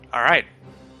All right.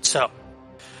 So,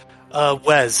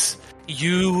 Wes,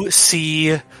 you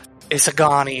see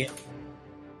Isagani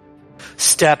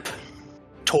step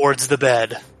towards the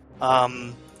bed.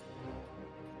 And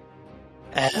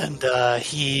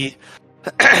he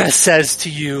says to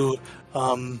you,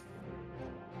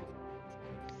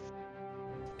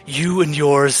 you and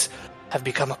yours have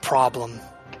become a problem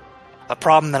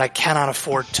that I cannot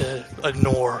afford to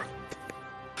ignore.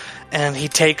 And he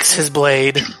takes his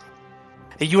blade.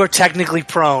 You are technically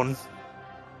prone.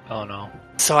 Oh no.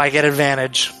 So I get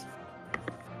advantage.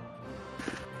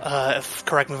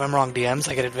 Correct me if I'm wrong, DMs.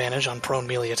 I get advantage on prone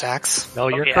melee attacks. No,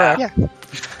 you're correct. Yeah.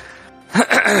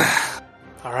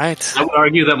 All right. I would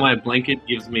argue that my blanket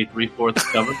gives me 3/4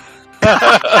 cover.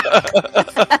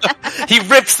 He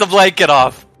rips the blanket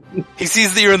off. He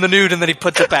sees that you're in the nude, and then he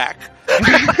puts it back.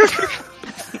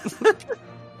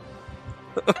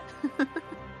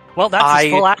 Well, that's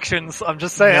his full actions. I'm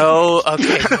just saying. No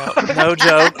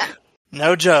joke.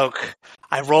 No joke.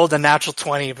 I rolled a natural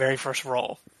 20 very first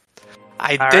roll.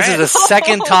 This is the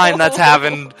second time that's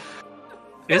happened.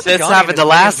 This happened the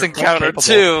last encounter,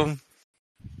 too.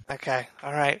 Okay,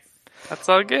 alright. That's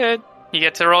all good. You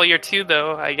get to roll your 2,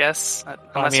 though, I guess.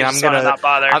 Unless I'm gonna not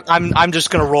bother. I'm just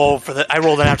gonna roll for I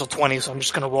rolled a natural 20, so I'm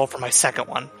just gonna roll for my second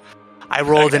one. I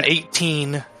rolled an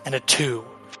 18 and a 2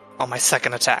 on my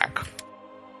second attack.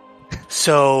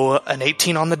 So, an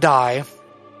 18 on the die.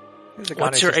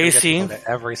 What's your AC?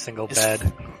 Every single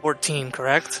bed. 14,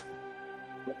 correct?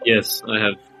 Yes, I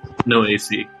have no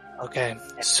AC. Okay,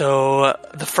 so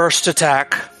the first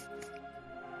attack.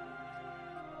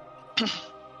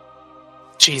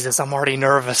 Jesus, I'm already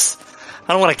nervous.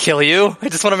 I don't want to kill you. I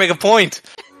just want to make a point.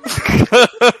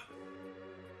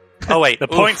 Oh wait, the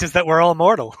point is that we're all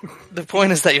mortal. The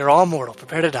point is that you're all mortal.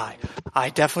 Prepare to die. I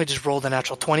definitely just rolled a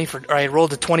natural 20 I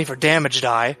rolled a 20 for damage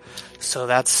die, so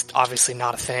that's obviously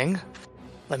not a thing.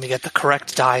 Let me get the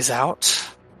correct dies out.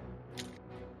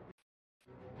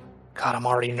 God, I'm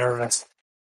already nervous.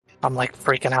 I'm like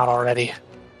freaking out already.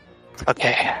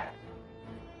 Okay.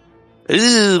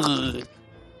 Ooh.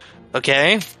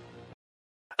 Okay.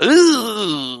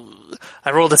 Ooh.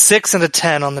 I rolled a 6 and a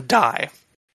 10 on the die.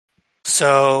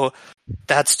 So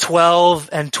that's 12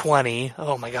 and 20.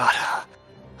 Oh my god.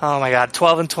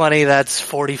 12 and 20, that's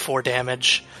 44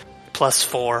 damage. Plus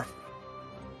 4.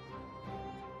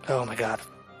 Oh my god.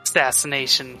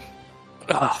 Assassination.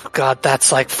 Oh god,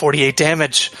 that's like 48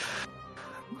 damage.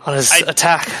 On his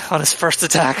attack. On his first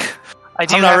attack.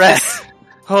 I'm not ready.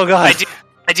 Oh god.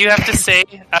 I do have to say,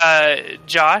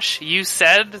 Josh, you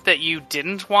said that you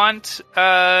didn't want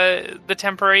the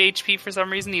temporary HP for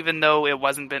some reason, even though it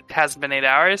hasn't been 8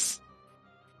 hours.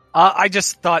 I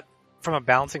just thought, from a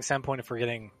balancing standpoint, if we're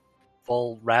getting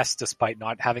full rest despite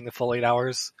not having the full 8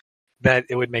 hours, that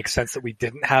it would make sense that we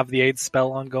didn't have the aid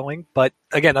spell ongoing. But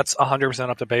again, that's 100%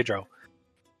 up to Pedro,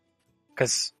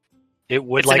 because it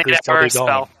would likely still be going.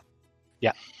 Spell.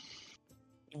 Yeah.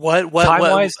 What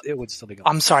time-wise, it would still be going.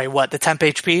 I'm sorry, what? The temp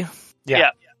HP?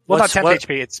 Yeah. Well, not temp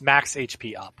HP, it's max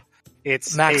HP up.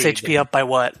 It's max aid. HP up by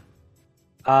what?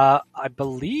 I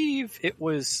believe it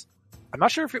was... I'm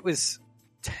not sure if it was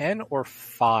 10 or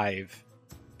 5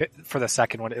 for the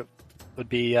second one. It would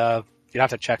be... you'd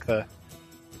have to check the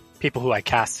people who I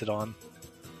cast it on.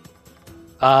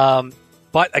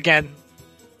 But again...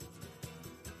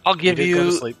 I'll give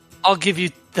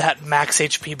you that max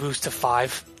HP boost to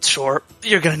 5. Sure,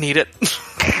 you're gonna need it.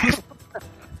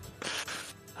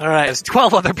 Alright. There's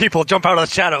 12 other people jump out of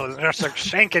the shadows and they're start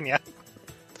shanking you.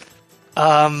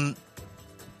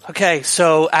 Okay,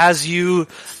 so as you,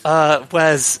 I'm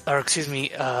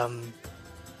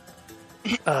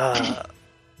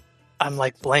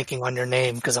like blanking on your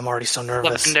name because I'm already so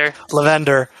nervous.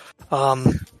 Lavender.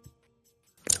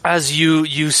 As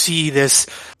you see this,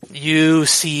 you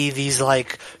see these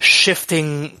like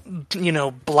shifting,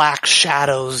 black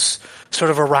shadows sort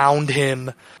of around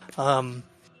him, and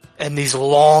these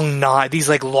long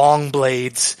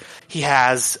blades he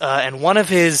has, and one of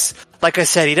his, like I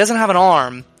said, he doesn't have an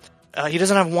arm, he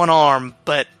doesn't have one arm,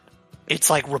 but it's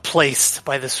like replaced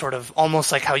by this sort of,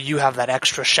 almost like how you have that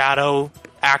extra shadow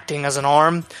acting as an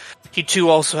arm. He too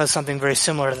also has something very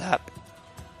similar to that.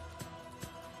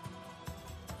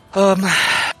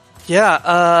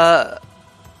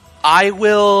 I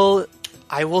will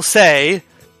say,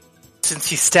 since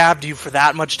he stabbed you for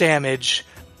that much damage,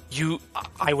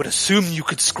 I would assume you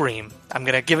could scream. I'm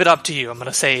gonna give it up to you. I'm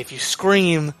gonna say if you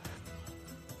scream,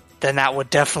 then that would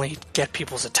definitely get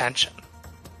people's attention.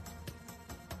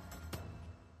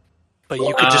 But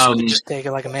you could just take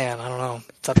it like a man. I don't know.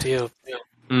 It's up to you.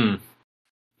 Hmm.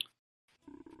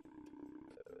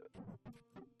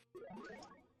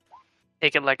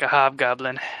 Take it like a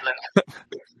hobgoblin.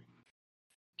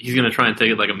 He's gonna try and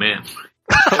take it like a man.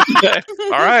 Okay. All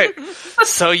right.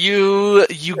 So you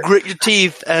grit your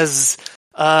teeth as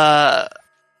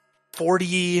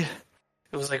 40. It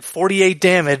was like 48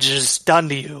 damage is done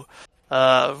to you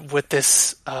with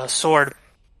this sword.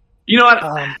 You know what?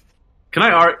 Can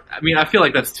I I feel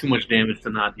like that's too much damage to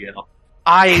not deal.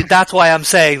 That's why I'm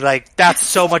saying, like, that's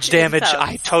so much damage. Sounds-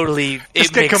 I totally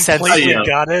Just it get makes sense. completely Yeah.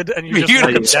 gutted, and you just You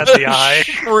look just dead in the eye.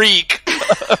 shriek.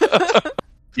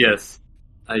 Yes,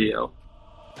 I yell.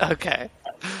 Okay.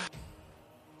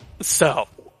 So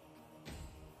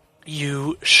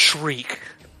you shriek.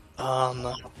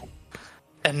 And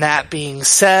that being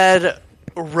said,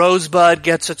 Rosebud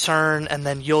gets a turn, and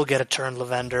then you'll get a turn,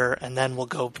 Lavender, and then we'll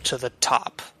go to the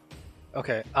top.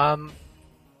 Okay.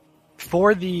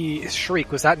 For the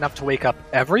shriek, was that enough to wake up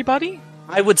everybody?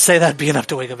 I would say that'd be enough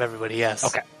to wake up everybody, yes.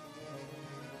 Okay.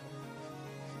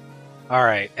 All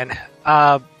right, and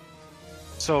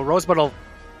so Rosebud will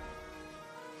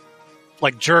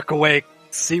like jerk awake,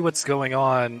 see what's going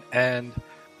on, and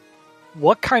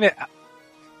what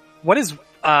is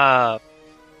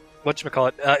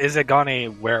whatchamacallit, is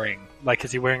Agane wearing? Like,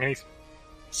 is he wearing any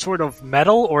sort of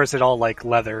metal, or is it all like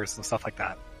leathers and stuff like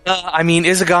that? I mean,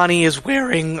 Izagani is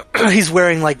wearing, he's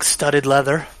wearing, like, studded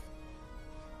leather.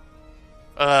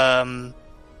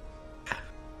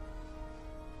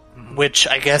 Which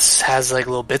I guess has, like,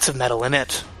 little bits of metal in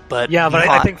it. But Yeah, but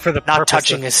I think for the not purpose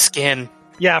touching of, his skin.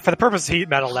 yeah, for the purpose of heat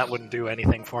metal, that wouldn't do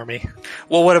anything for me.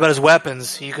 Well, what about his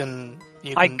weapons? You can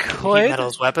I heat could. metal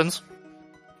his weapons?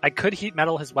 I could heat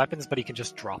metal his weapons, but he can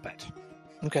just drop it.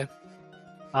 Okay.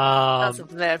 That's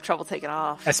something they have trouble taking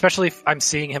off. Especially if I'm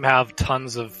seeing him have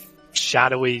tons of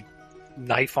shadowy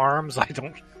knife arms. I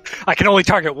can only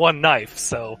target one knife,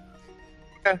 so.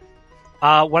 Okay.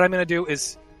 What I'm going to do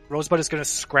is Rosebud is going to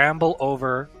scramble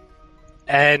over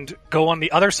and go on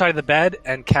the other side of the bed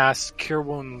and cast Cure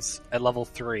Wounds at level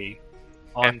 3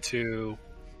 onto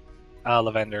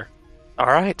Lavender. All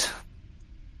right.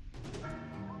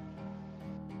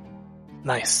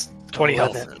 Nice. 20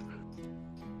 health. 11.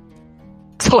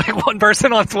 So like one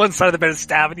person on one side of the bed is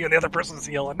stabbing you and the other person's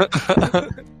healing.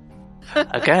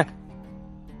 Okay.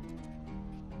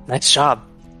 Nice job.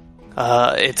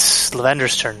 It's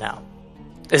Lavender's turn now.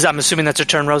 I'm assuming that's your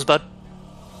turn, Rosebud?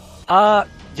 Yeah,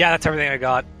 that's everything I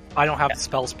got. I don't have the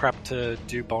spells prepped to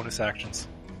do bonus actions.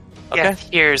 Okay. Death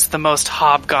hears the most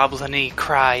hobgoblin-y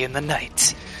cry in the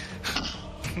night.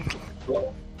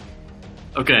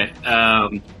 Okay,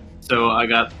 so I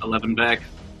got 11 back.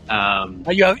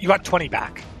 You got 20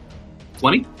 back.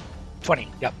 20? 20,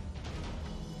 yep.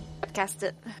 Cast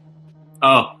it.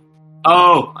 Oh,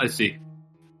 I see.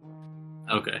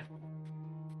 Okay.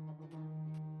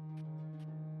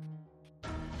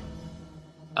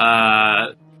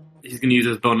 He's gonna use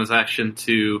his bonus action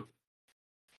to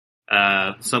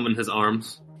summon his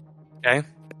arms. Okay.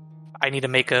 I need to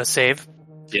make a save.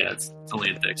 Yeah, it's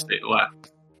only a dex save. Wow.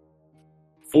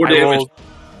 4 damage.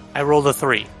 I rolled a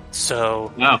 3,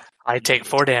 so Wow. I take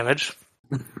 4 damage.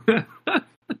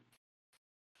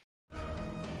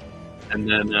 And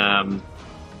then,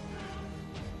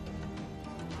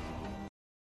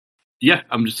 yeah,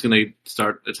 I'm just gonna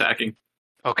start attacking.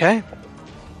 Okay.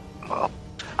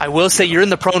 I will say you're in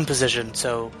the prone position,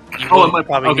 so you Oh, will am I-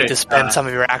 probably okay, need to spend some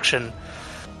of your action.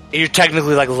 You're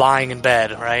technically like lying in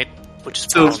bed, right? Which is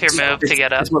So prone. Your move to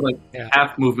get up. It's more like Yeah.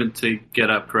 half movement to get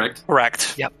up, correct?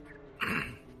 Correct. Yep.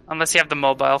 Unless you have the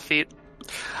mobile feat.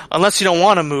 Unless you don't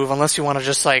want to move, unless you want to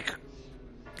just like,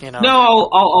 you know. No,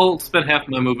 I'll spend half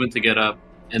my movement to get up,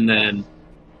 and then,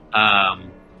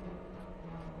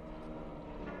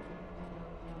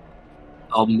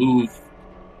 I'll move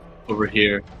over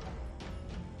here,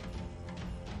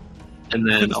 and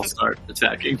then I'll start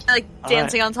attacking. Like All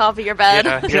dancing on top of your bed.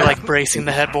 Yeah, you're like bracing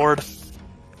the headboard.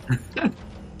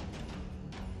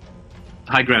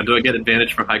 High ground. Do I get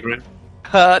advantage for high ground?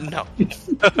 No.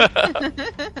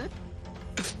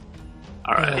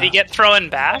 All right. Did he get thrown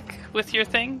back with your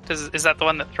thing? Is that the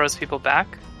one that throws people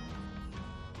back?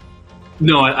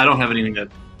 No, I don't have anything that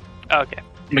Oh, okay.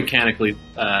 mechanically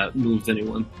moves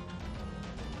anyone.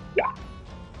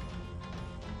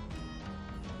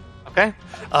 Okay.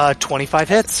 25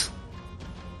 hits.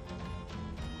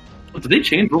 Oh, did they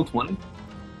change roll 20?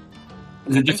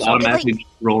 Is it just so. automatically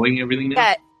rolling everything now?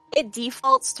 Yeah, it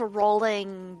defaults to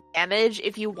rolling damage.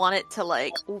 If you want it to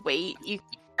like wait, you can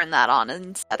turn that on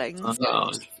in settings. Oh,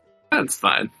 that's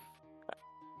fine.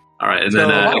 All right, and So, then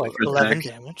like, extra 11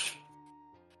 attack. damage.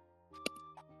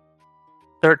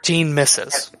 13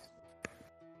 misses.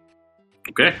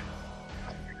 Okay,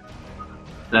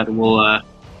 that will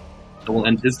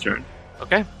end his turn.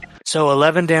 Okay. So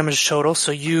 11 damage total.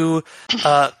 So you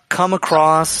come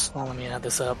across... Well, let me add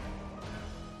this up.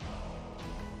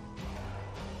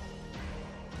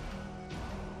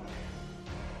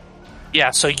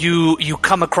 Yeah, so you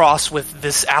come across with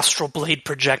this astral blade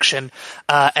projection,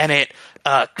 and it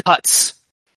cuts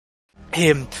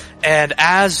him. And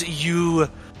as your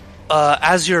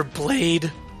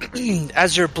blade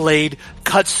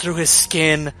cuts through his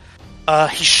skin,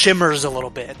 he shimmers a little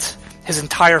bit. His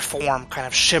entire form kind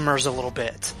of shimmers a little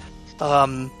bit.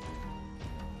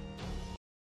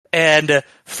 And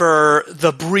for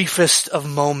the briefest of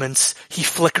moments, he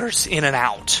flickers in and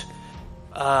out.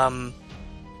 And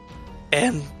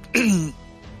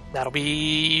that'll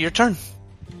be your turn.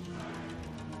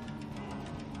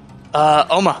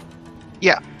 Oma.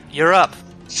 Yeah. You're up.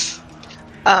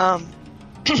 I'm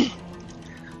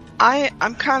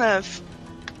kind of...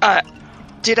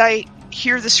 did I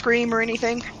hear the scream or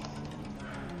anything?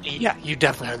 Yeah, you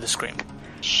definitely heard the scream.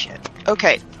 Shit.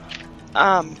 Okay.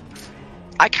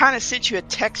 I kind of sent you a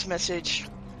text message,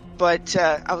 but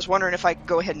I was wondering if I could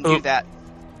go ahead and do that.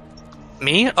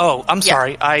 Me? Oh, I'm Yeah.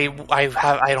 sorry. I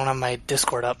don't have my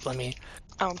Discord up. Let me...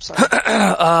 Oh, I'm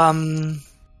sorry.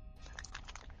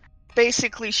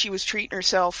 Basically, she was treating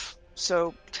herself,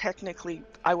 so technically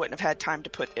I wouldn't have had time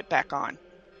to put it back on.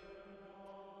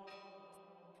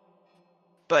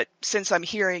 But since I'm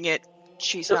hearing it,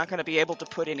 she's not going to be able to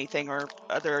put anything or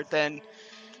other than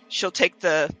she'll take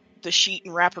the sheet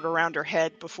and wrap it around her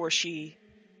head before she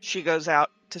goes out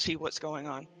to see what's going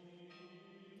on.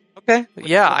 Okay.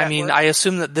 Yeah, would I that mean, work? I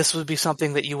assume that this would be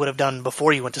something that you would have done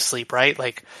before you went to sleep, right?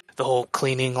 Like, the whole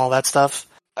cleaning, all that stuff?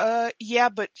 Yeah,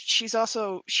 but she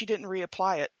didn't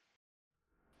reapply it.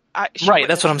 Right,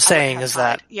 that's what I'm saying, is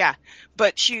that... Yeah,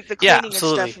 but the Yeah, cleaning and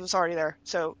absolutely. stuff was already there.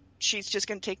 So she's just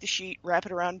going to take the sheet, wrap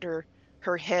it around her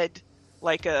head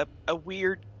like a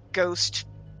weird ghost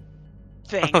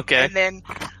thing. Okay. And then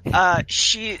I'm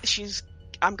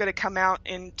going to come out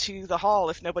into the hall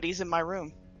if nobody's in my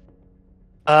room.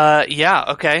 Yeah,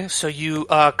 okay. So you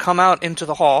come out into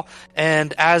the hall,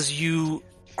 and as you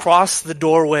cross the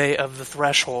doorway of the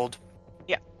threshold,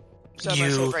 So I'm going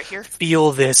to sit right here.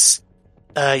 feel this,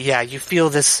 you feel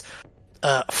this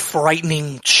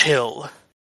frightening chill.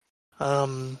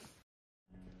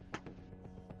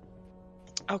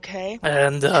 Okay.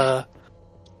 And, It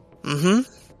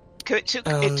took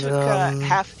And,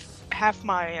 half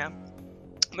my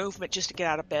movement just to get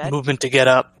out of bed. movement to get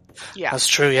up. Yeah. That's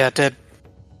true, yeah, it did.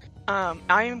 I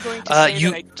am going to say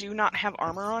you- that I do not have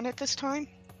armor on at this time.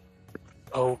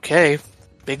 Okay.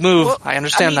 Big move. Well, I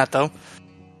understand I mean, that, though.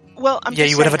 Well, I'm Yeah,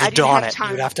 just you would have saying, had to I didn't don have it. You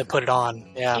time. would have to put it on.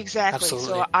 Yeah, Exactly.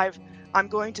 absolutely. So I'm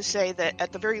going to say that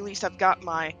at the very least I've got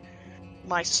my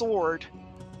sword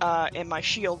and my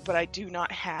shield, but I do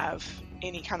not have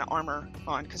any kind of armor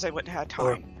on because I wouldn't have had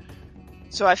time.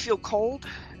 So I feel cold,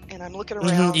 and I'm looking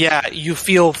around. Yeah, you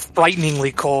feel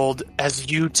frighteningly cold as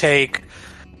you take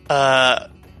 7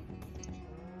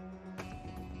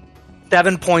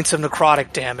 points of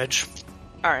necrotic damage.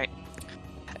 All right.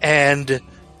 And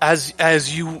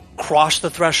as you cross the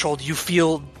threshold, you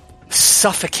feel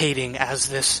suffocating as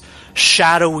this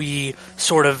shadowy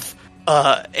sort of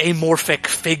amorphic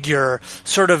figure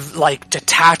sort of like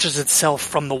detaches itself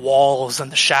from the walls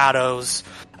and the shadows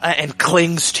and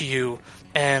clings to you.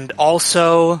 And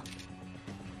also,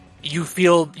 you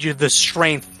feel the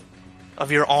strength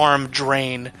of your arm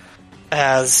drain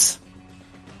as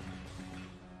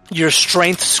your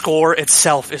strength score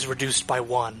itself is reduced by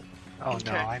 1. Oh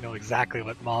Okay. no, I know exactly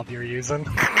what mob you're using.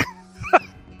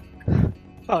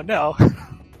 Oh no.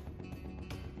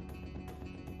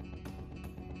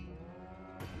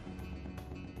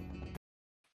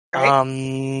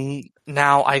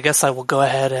 Now I guess I will go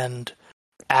ahead and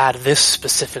add this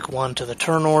specific one to the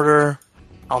turn order.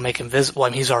 I'll make him visible. Well,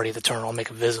 I mean, he's already the turn. I'll make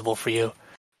him visible for you.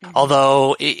 Mhm.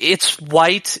 Although it's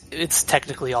white, it's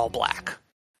technically all black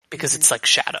because it's like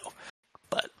shadow.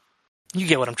 But you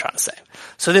get what I'm trying to say.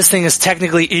 So this thing is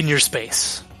technically in your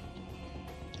space.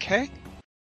 Okay.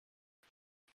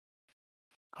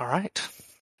 All right.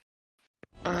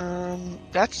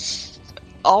 That's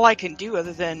all I can do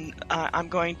other than I'm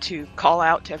going to call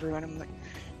out to everyone. I'm like,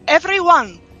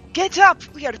 everyone, get up!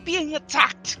 We are being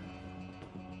attacked!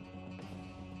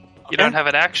 You don't have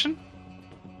an action?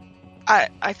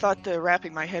 I thought the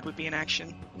wrapping my head would be an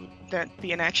action. Would that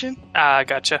be an action?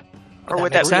 Gotcha. Or That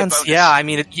would makes that be a sense? bonus? Yeah, I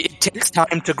mean, it takes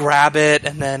time to grab it,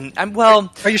 and then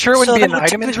well. Are you sure it wouldn't so be that an would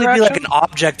item technically interaction? be like an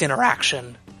object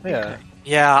interaction. Yeah.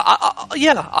 Yeah,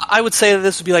 I would say that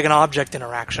this would be like an object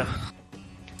interaction.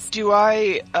 Do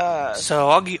I, So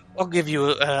I'll give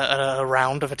you a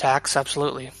round of attacks,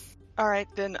 absolutely. Alright,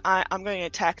 then I'm going to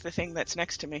attack the thing that's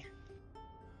next to me.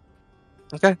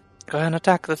 Okay, go ahead and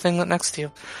attack the thing next to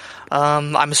you.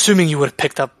 I'm assuming you would have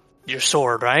picked up your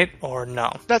sword, right? Or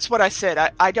no? That's what I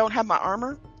said. I don't have my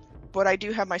armor, but I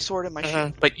do have my sword and my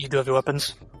shield. But you do have your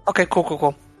weapons? Okay,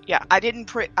 cool. Yeah, I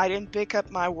didn't pick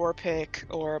up my war pick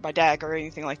or my dagger or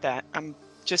anything like that. I'm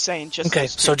just saying Okay,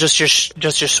 so just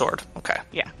your sword. Okay.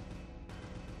 Yeah.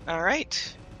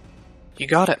 Alright. You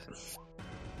got it.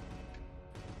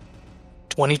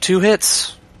 22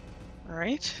 hits.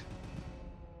 Alright.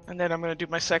 And then I'm going to do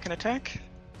my second attack.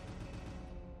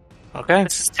 Okay.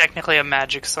 This is technically a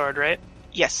magic sword, right?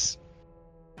 Yes.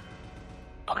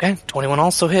 Okay, 21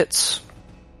 also hits.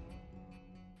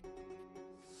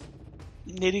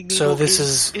 Knitting So needle this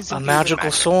is is a indeed magical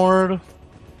magic. sword.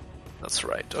 That's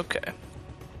right, okay.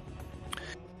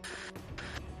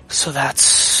 So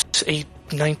that's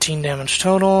 19 damage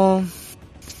total.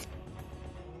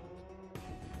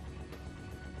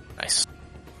 Nice.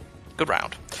 Good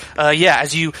round.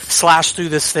 As you slash through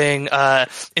this thing,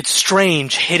 it's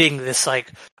strange hitting this,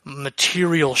 like,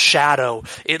 material shadow.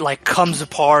 It, like, comes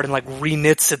apart and, like,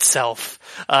 reknits itself,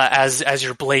 as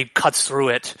your blade cuts through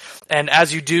it. And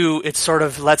as you do, it sort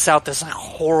of lets out this, like,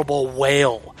 horrible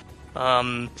wail.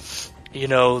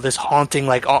 This haunting,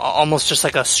 like, almost just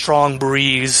like a strong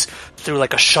breeze through,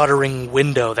 like, a shuddering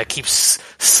window that keeps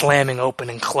slamming open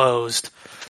and closed.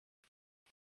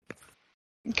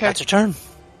 Okay. That's your turn.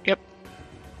 Yep.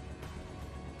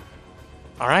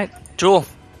 Alright, Jewel.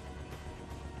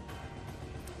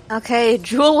 Okay,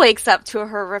 Jewel wakes up to a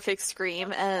horrific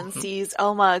scream and sees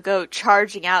Oma go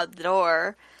charging out the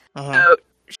door. So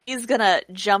she's gonna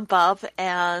jump up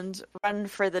and run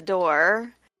for the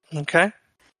door. Okay.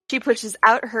 She pushes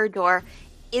out her door.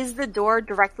 Is the door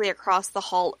directly across the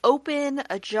hall open,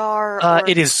 ajar? Or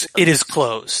It is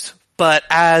closed. But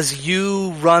as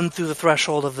you run through the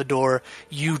threshold of the door,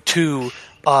 you too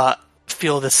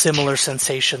feel the similar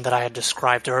sensation that I had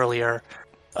described earlier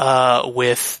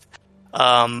with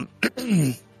Oma.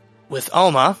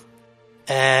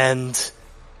 And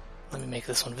let me make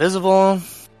this one visible.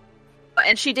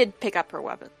 And she did pick up her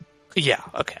weapon. Yeah,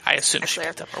 okay. I assume she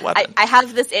picked up her weapon. I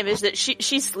have this image that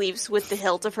she sleeps with the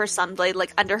hilt of her sunblade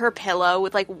like under her pillow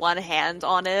with like one hand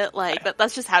on it. Like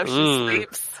that's just how she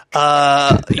sleeps.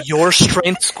 Your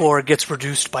strength score gets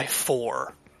reduced by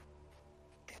 4.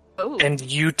 Ooh. And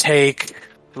you take...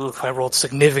 I rolled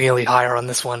significantly higher on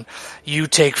this one. You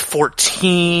take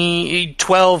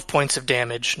 12 points of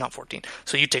damage, not 14.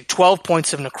 So you take 12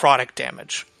 points of necrotic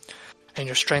damage. And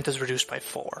your strength is reduced by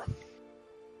 4.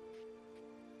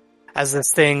 As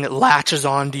this thing latches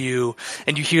onto you,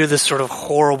 and you hear this sort of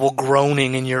horrible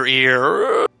groaning in your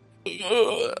ear.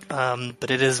 But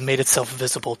it has made itself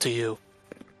visible to you.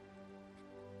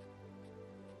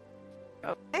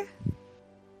 Okay.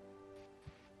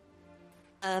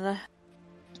 And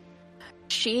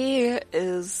she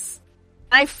is...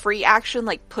 Can I free action,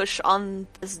 like, push on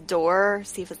this door,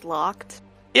 see if it's locked?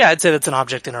 Yeah, I'd say that's an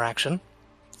object interaction.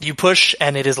 You push,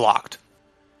 and it is locked.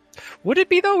 Would it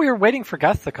be, though? We were waiting for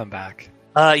Geth to come back.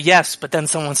 Yes, but then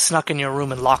someone snuck in your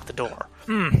room and locked the door.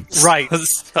 Right.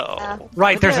 So...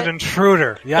 Right, there's an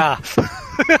intruder. Yeah.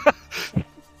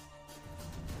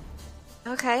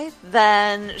 Okay,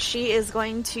 then she is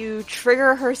going to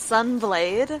trigger her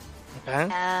sunblade, Okay.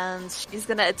 and she's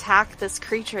gonna attack this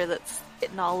creature that's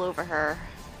getting all over her.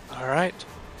 Alright.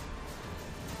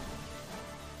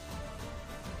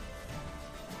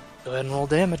 Go ahead and roll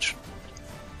damage.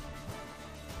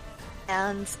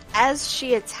 And as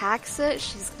she attacks it,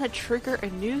 she's gonna trigger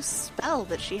a new spell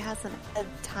that she hasn't had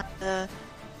time to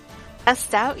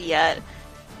test out yet.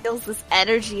 Feels this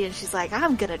energy, and she's like,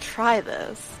 I'm gonna try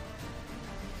this.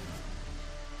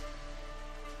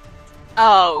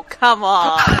 Oh, come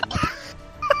on.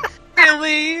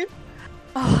 Really?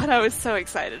 Oh, and I was so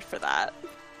excited for that.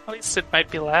 At least it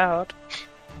might be loud.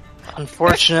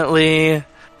 Unfortunately,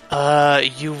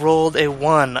 you rolled a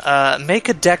 1. Make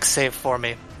a dex save for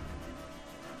me.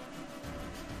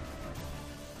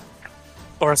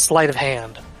 Or a sleight of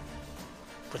hand.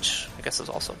 Which I guess is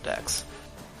also dex.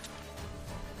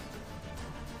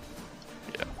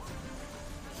 Yeah.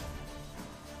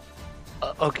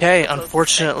 Okay,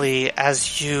 unfortunately,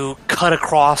 as you cut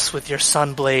across with your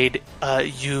sunblade,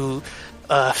 you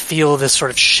feel this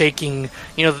sort of shaking.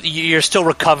 You know, you're still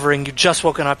recovering, you've just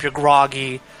woken up, you're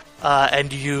groggy,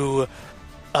 and you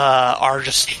are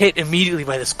just hit immediately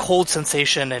by this cold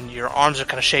sensation, and your arms are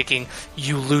kind of shaking.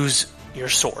 You lose your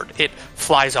sword. It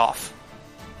flies off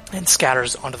and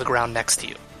scatters onto the ground next to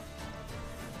you.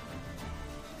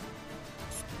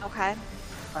 Okay.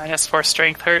 -4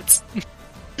 strength hurts.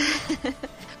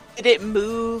 Did it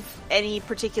move any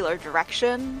particular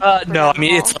direction? No, for I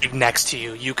mean that it's like next to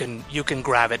you. You can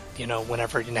grab it,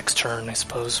 whenever your next turn, I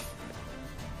suppose.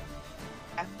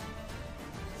 Okay.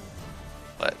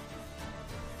 But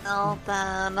Well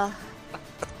then, I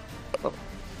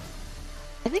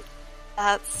think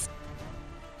that's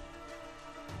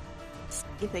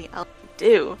anything else to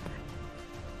do.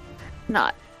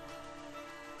 Not.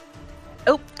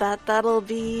 Oh, that'll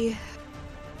be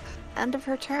end of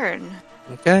her turn.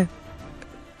 okay.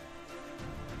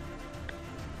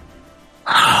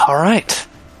 All right.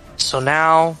 So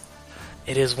now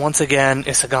it is once again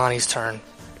Isagani's turn.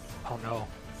 Oh no.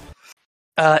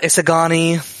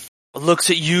 Isagani looks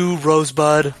at you,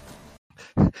 Rosebud.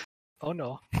 Oh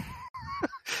no.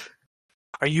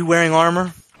 Are you wearing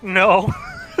armor? No.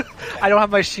 I don't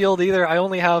have my shield either. I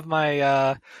only have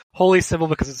my holy symbol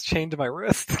because it's chained to my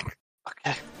wrist.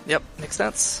 Okay. Yep, makes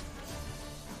sense.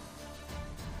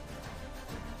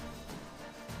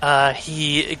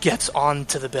 He gets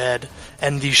onto the bed,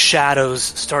 and these shadows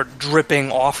start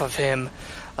dripping off of him.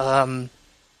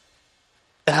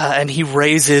 And he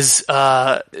raises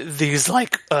these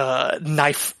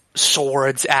knife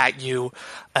swords at you,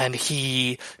 and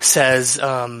he says,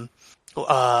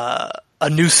 "A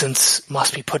nuisance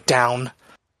must be put down."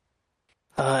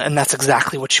 And that's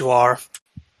exactly what you are.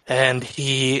 And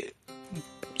he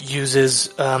uses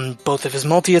both of his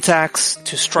multi-attacks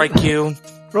to strike you.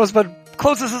 Rosebud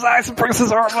closes his eyes and brings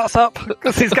his arm up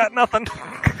because he's got nothing.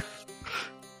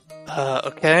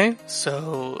 Okay,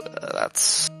 so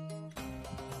that's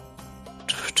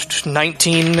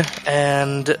 19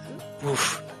 and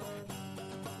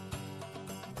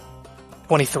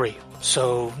 23.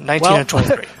 So 19 and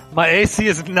 23. My AC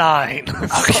is 9.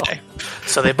 Okay,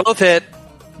 so they both hit.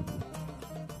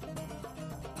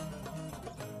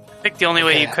 I think the only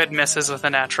way you could miss is with a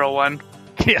natural one.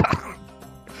 Yeah.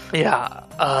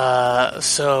 Yeah,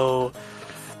 so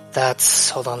that's...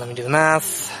 Hold on, let me do the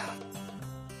math.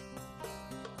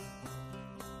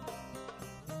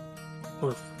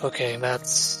 Ooh, okay,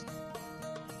 that's...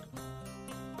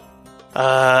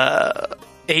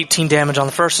 18 damage on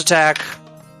the first attack.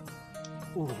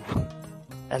 Ooh.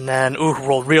 And then,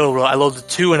 roll real. I loaded a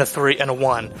 2 and a 3 and a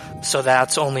 1. So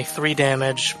that's only 3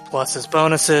 damage plus his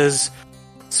bonuses.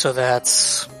 So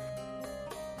that's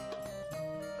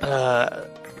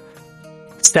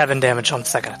 7 damage on the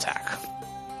second attack.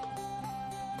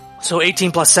 So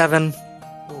 18 plus 7.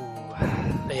 Ooh.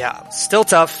 Yeah, still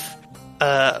tough.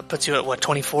 Puts you at,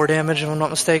 24 damage if I'm not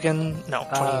mistaken? No,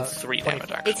 23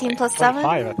 damage actually. 18 plus 7?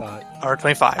 25, I thought. Or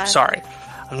 25, sorry.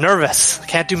 I'm nervous. I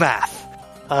can't do math.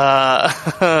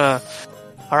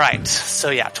 Alright, so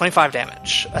yeah, 25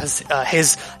 damage. As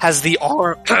the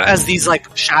arm, as these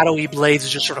shadowy blades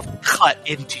just sort of cut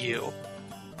into you.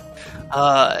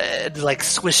 Like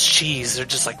Swiss cheese, they're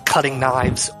just cutting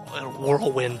knives in a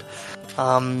whirlwind.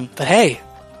 But hey,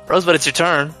 Rosebud, it's your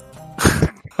turn.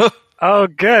 Oh,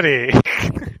 goody.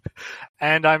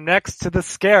 And I'm next to the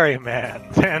scary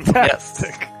man.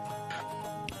 Fantastic. Yes.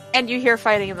 And you hear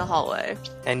fighting in the hallway.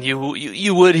 And you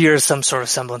would hear some sort of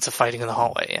semblance of fighting in the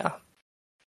hallway, yeah.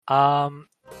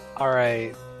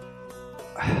 Alright.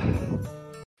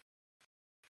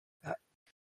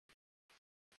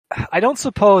 I don't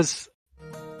suppose...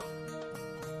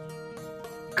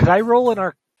 Could I roll an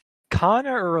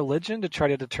Arcana or Religion to try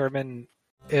to determine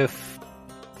if...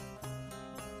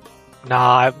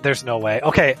 Nah, there's no way.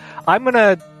 Okay, I'm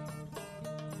gonna...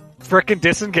 frickin'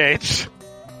 disengage.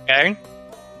 Okay.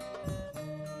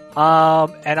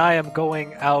 And I am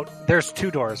going out... There's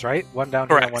 2 doors, right? One down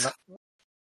here and one up.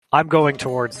 I'm going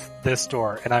towards this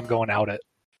door, and I'm going out it.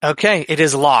 Okay, it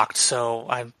is locked, so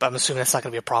I'm assuming that's not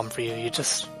going to be a problem for you. You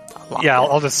just lock it.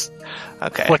 I'll just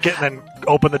flick it and then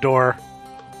open the door.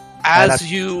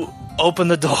 As you open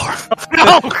the door...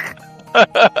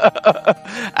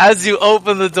 As you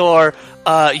open the door,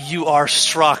 you are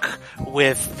struck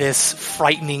with this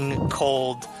frightening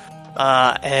cold,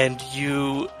 and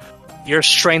your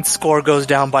strength score goes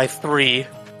down by 3,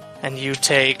 and you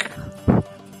take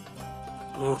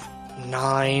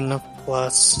 9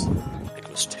 plus, I think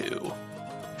it was 2.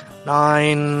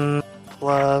 9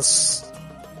 plus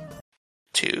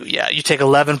 2. Yeah, you take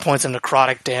 11 points of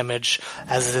necrotic damage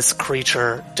as this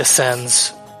creature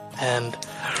descends and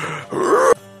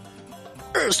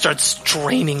starts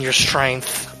draining your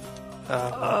strength.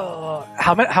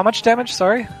 How much damage?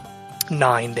 Sorry?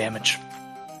 9 damage.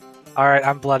 Alright,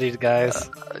 I'm bloodied, guys.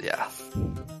 Yeah.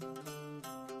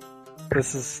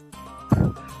 This is...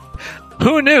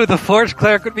 Who knew the Forge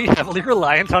Cleric would be heavily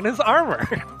reliant on his armor?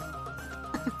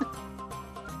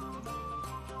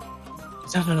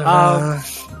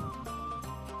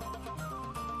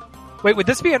 Wait, would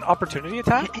this be an opportunity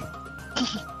attack?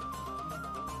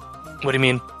 What do you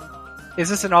mean? Is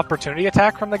this an opportunity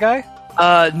attack from the guy?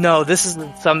 No, this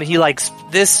isn't some.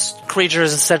 This creature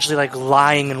is essentially like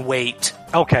lying in wait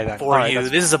Okay, then. for All right, you.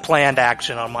 This is a planned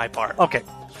action on my part. Okay.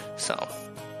 So,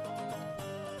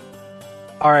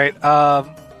 All right.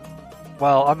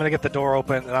 Well, I'm gonna get the door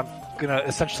open, and I'm gonna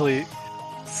essentially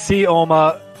see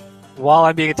Oma while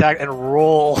I'm being attacked and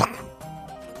roll,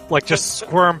 like just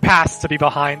squirm past to be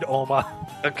behind Oma,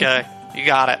 okay, you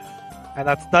got it. and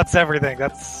that's everything.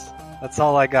 That's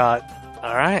all I got.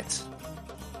 All right.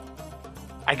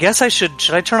 I guess I should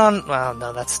I turn on... Well,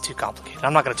 no, that's too complicated.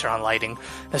 I'm not going to turn on lighting.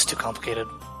 That's too complicated.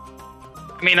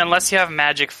 I mean, unless you have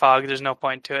magic fog, there's no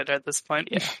point to it at this point.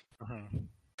 Yeah.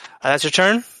 That's your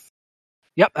turn?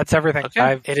 Yep, that's everything.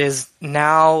 Okay. It is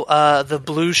now the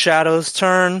blue shadow's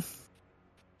turn.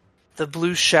 The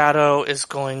blue shadow is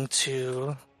going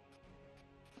to...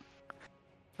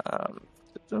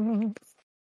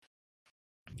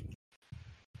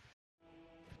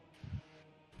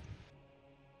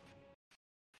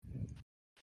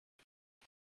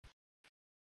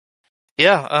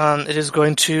 it is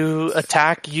going to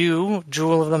attack you,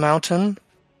 Jewel of the Mountain.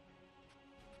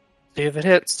 See if it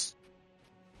hits.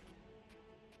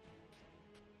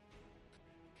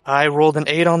 I rolled an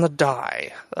 8 on the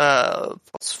die.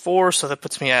 Plus 4, so that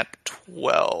puts me at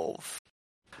 12.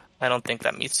 I don't think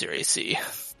that meets your AC.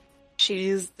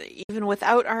 She's, even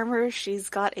without armor, she's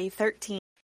got a 13.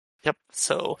 Yep,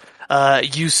 so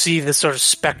you see this sort of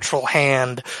spectral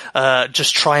hand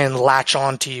just try and latch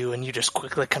onto you, and you just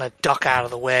quickly kind of duck out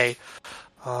of the way.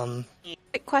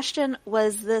 Quick question,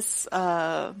 was this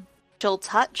chill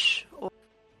touch?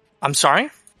 I'm sorry?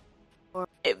 Or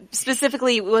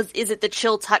specifically, is it the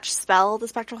chill touch spell, the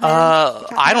spectral hand?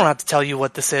 I don't have to tell you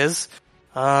what this is.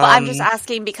 Well, I'm just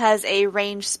asking because a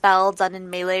ranged spell done in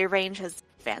melee range has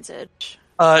advantage.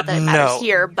 Not that it matters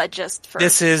here, but just for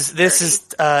this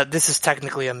is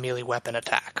technically a melee weapon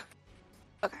attack.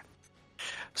 Okay.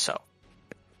 So,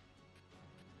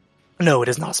 no, it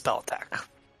is not a spell attack.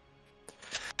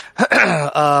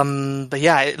 But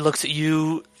yeah, it looks at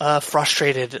you,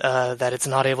 frustrated that it's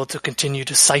not able to continue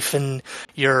to siphon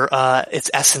your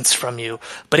its essence from you.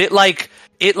 But it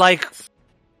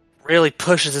really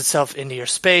pushes itself into your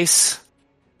space.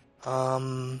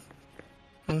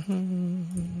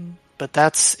 But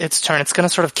that's its turn. It's going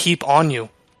to sort of keep on you.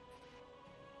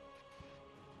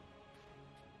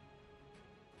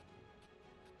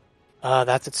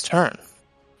 That's its turn.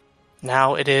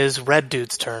 Now it is Red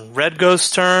Dude's turn. Red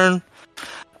Ghost's turn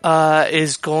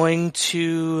is going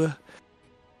to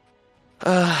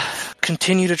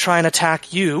continue to try and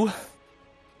attack you.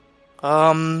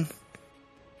 Oma.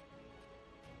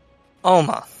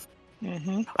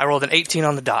 Mm-hmm. I rolled an 18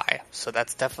 on the die, so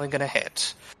that's definitely going to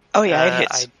hit. Oh yeah, it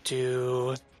hits. I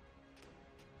do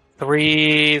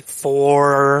 3,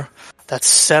 4, that's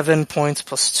 7 points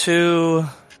plus 2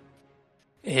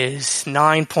 is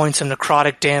 9 points of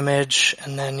necrotic damage,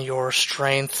 and then your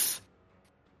strength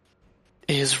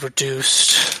is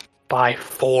reduced by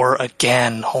 4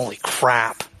 again. Holy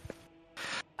crap.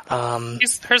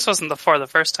 Hers wasn't the 4 the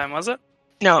first time, was it?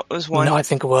 No, it was 1. No, I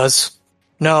think it was.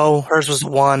 No, hers was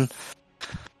 1.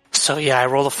 So yeah, I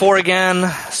rolled a 4 again,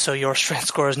 so your strength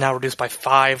score is now reduced by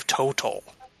 5 total.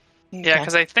 Okay. Yeah,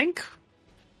 because I think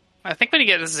when you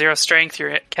get to 0 strength,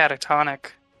 you're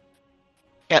catatonic.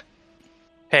 Yep.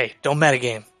 Hey, don't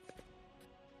metagame.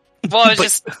 Well, it's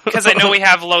just because I know we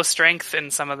have low strength in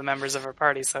some of the members of our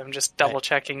party, so I'm just double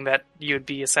checking that you would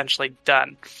be essentially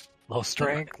done. Low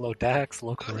strength, low dex,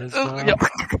 low charisma,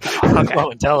 Okay. low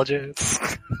intelligence.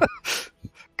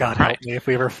 God help me if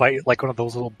we ever fight like one of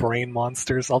those little brain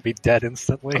monsters, I'll be dead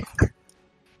instantly.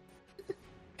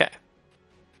 Okay.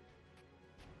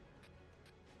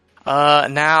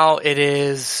 Now it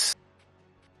is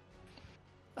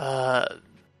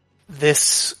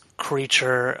this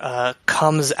creature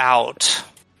comes out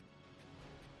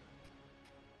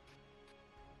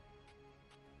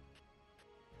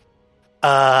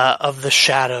of the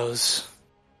shadows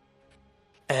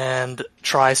and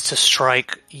tries to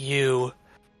strike you,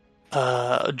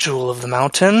 Jewel of the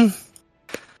Mountain.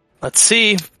 Let's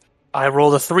see. I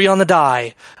rolled a 3 on the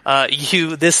die.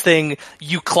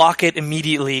 You clock it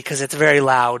immediately because it's very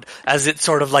loud as it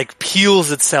sort of like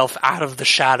peels itself out of the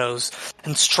shadows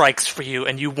and strikes for you,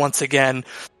 and you once again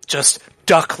just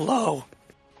duck low.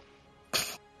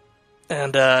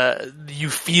 And you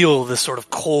feel this sort of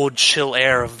cold, chill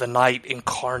air of the night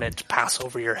incarnate pass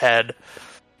over your head.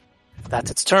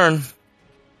 That's its turn.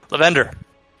 Lavender,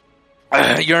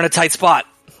 you're in a tight spot.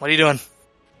 What are you doing?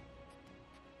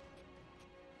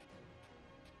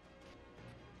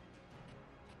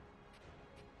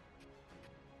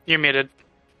 You're muted.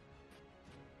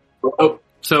 Oh,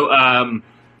 so I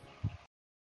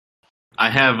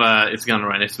have it's gone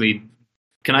right next to me.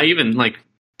 Can I even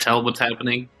tell what's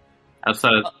happening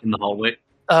outside in the hallway?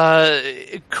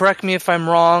 Correct me if I'm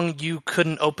wrong. You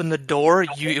couldn't open the door.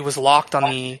 It was locked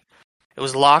It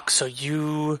was locked. So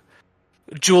Jewel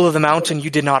of the Mountain, you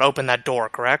did not open that door,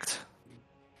 correct?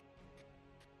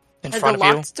 In front The of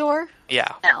you. locked door?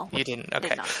 Yeah. No. You didn't. Did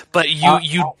Okay. not. But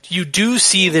you do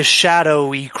see this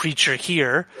shadowy creature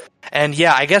here, and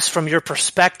yeah, I guess from your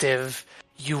perspective,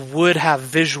 you would have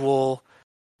visual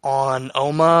on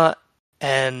Oma,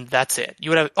 and that's it. You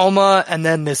would have Oma, and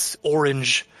then this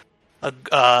orange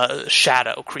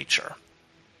shadow creature.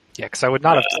 Yeah, because I would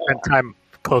not have spent time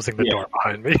closing the door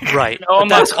behind me. Right. But Oma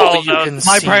that's all called you out. can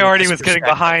My see priority with was this getting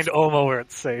perspective. behind Oma where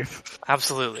it's safe.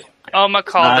 Absolutely. Oma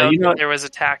called out you know that what? there was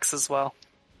attacks as well.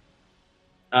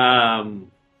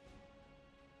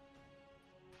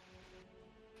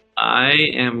 I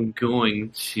am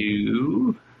going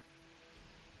to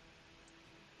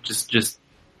just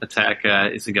attack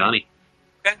Isagani.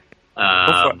 Okay.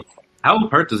 Go for it. How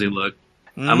hurt does he look?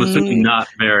 I'm assuming not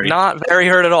very. Not very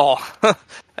hurt at all.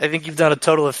 I think you've done a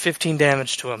total of 15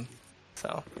 damage to him.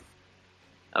 So.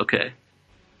 Okay.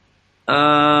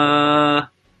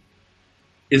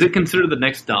 Is it considered the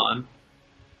next dawn?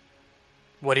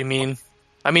 What do you mean?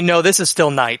 I mean, no, this is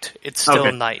still night. It's still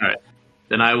Okay, night. All right.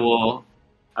 Then I will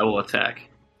attack.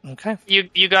 Okay.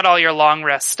 You got all your long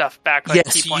rest stuff back, like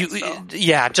Yes, key points, though.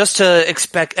 yeah, just to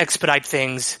expedite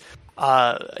things,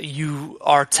 you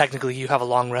have a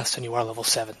long rest and you are level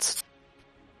 7s.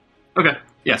 Okay.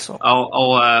 Yeah. So-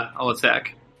 I'll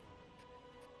attack.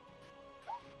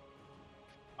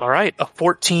 All right, a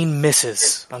 14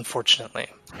 misses, unfortunately.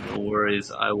 No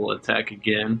worries. I will attack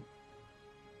again.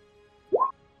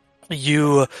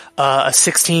 You, a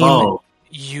 16, Oh.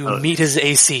 you meet his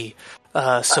AC.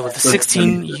 So with the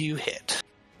 16, you hit.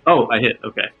 Oh, I hit.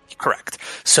 Okay. Correct.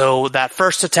 So that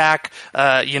first attack,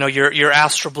 your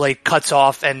astral blade cuts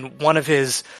off, and one of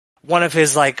his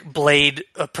blade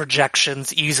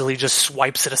projections easily just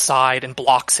swipes it aside and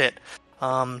blocks it.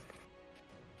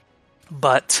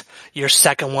 But your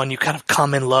second one, you kind of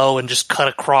come in low and just cut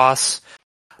across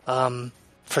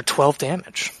for 12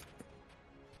 damage.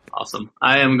 Awesome.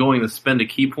 I am going to spend a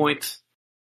key point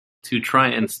to try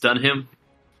and stun him.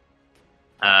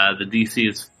 The DC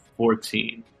is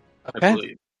 14, Okay. I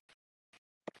believe.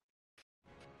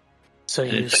 So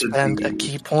And you it should spend a be-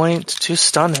 key point to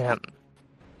stun him.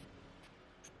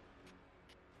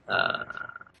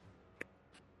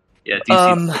 Yeah,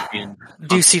 DC 14.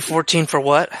 DC 14 for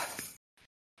what?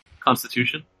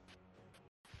 Constitution.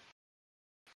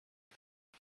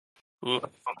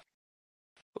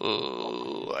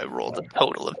 Ooh, I rolled a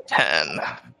total of 10.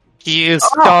 He is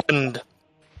stunned.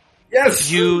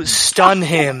 Yes! You stun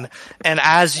him, and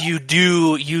as you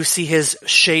do, you see his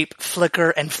shape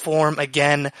flicker and form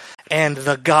again, and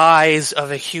the guise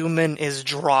of a human is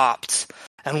dropped.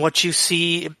 And what you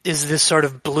see is this sort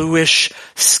of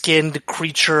bluish-skinned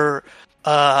creature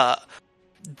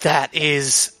that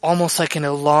is almost like an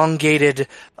elongated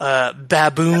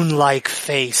baboon-like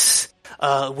face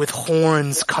with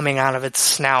horns coming out of its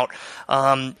snout.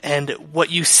 And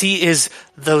what you see is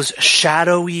those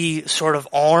shadowy sort of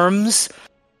arms.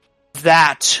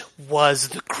 That was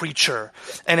the creature.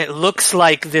 And it looks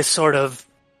like this sort of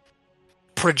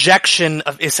projection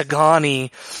of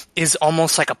Isagani is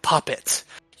almost like a puppet.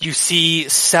 You see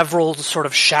several sort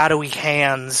of shadowy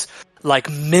hands, like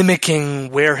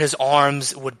mimicking where his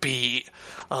arms would be.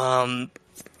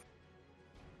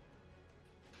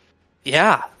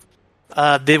 Yeah.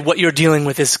 What you're dealing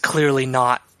with is clearly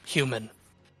not human.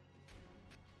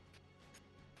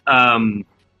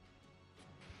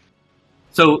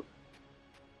 So,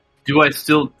 do I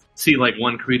still see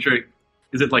one creature?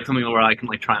 Is it something where I can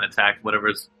try and attack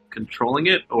whatever's controlling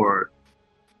it, or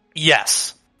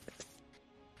Yes.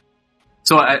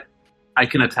 so I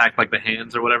can attack the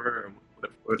hands or whatever?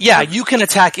 Or Yeah, you can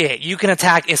attack it. You can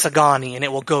attack Isagani, and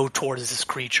it will go towards this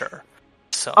creature.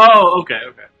 So Oh, okay.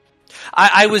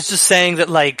 I was just saying that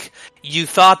you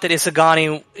thought that this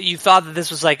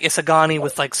was Isagani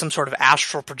with some sort of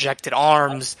astral projected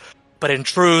arms, but in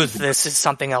truth, this is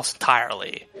something else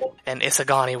entirely. And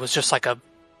Isagani was just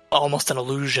almost an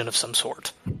illusion of some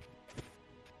sort.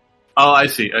 Oh, I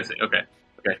see. Okay.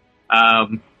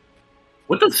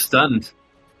 What does stunned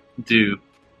do?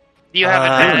 You have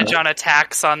Uh, advantage on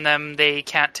attacks on them. They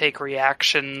can't take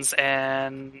reactions,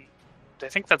 and I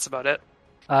think that's about it.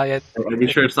 Yeah, Are you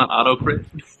sure it's not auto crit?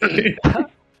 It's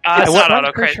what not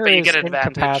auto crit, creature but you is get advantage.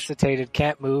 incapacitated,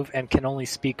 can't move, and can only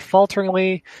speak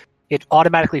falteringly. It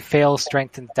automatically fails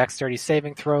strength and dexterity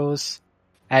saving throws,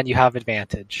 and you have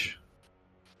advantage.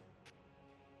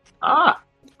 Ah,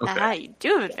 okay. Ah, you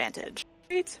do have advantage.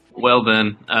 Right? Well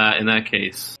then, in that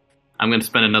case, I'm going to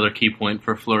spend another key point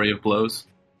for Flurry of Blows.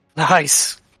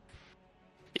 Nice.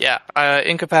 Yeah,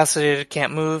 incapacitated,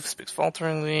 can't move, speaks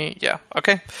falteringly. Yeah,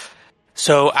 okay.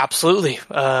 So, absolutely.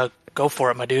 Go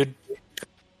for it, my dude.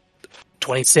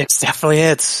 26 definitely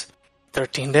hits.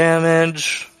 13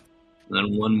 damage. And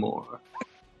then one more.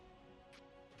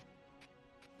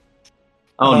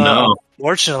 Oh no.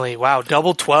 Fortunately, wow,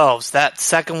 double 12s. That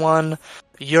second one,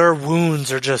 your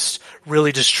wounds are just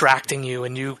really distracting you,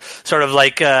 and you sort of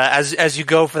like, as you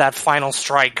go for that final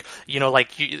strike,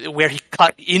 where he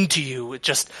cut into you, it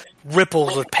just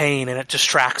ripples with pain, and it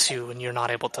distracts you, and you're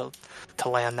not able to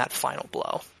land that final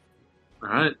blow.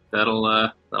 Alright,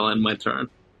 that'll end my turn.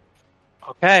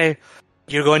 Okay.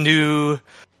 You're going to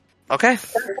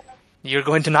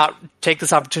not take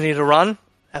this opportunity to run?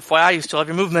 FYI, you still have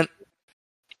your movement.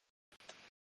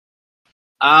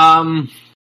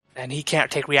 And he can't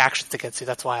take reactions against you,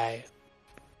 that's why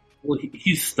Well,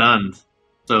 he's stunned,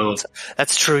 so...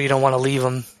 That's true, you don't want to leave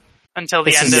him. Until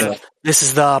the end of... This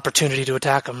is the opportunity to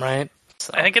attack him, right?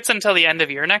 So. I think it's until the end of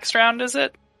your next round, is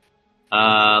it?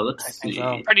 Let's see.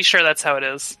 So. Pretty sure that's how it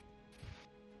is.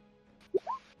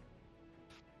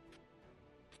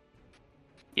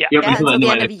 Yeah. Yep, Yeah, until the end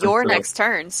my of your turn. next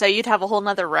turn. So you'd have a whole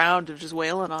nother round of just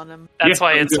wailing on him. That's Yeah,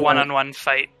 why I'm it's good. one-on-one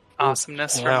fight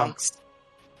awesomeness for Yeah. monks.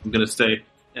 I'm gonna stay,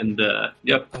 and,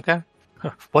 yep. Okay.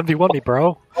 1v1 me,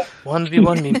 bro.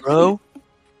 1v1 me, bro.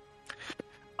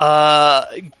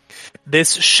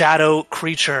 This shadow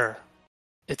creature,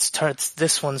 it's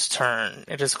this one's turn.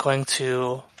 It is going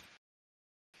to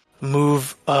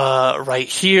move right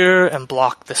here and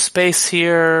block the space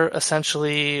here,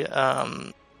 essentially.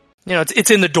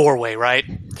 It's in the doorway, right?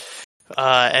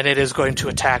 And it is going to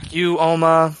attack you,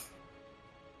 Oma.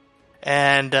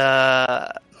 And,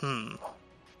 can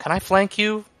I flank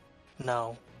you?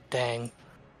 No. Dang.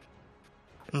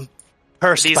 I'm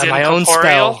cursed These by my own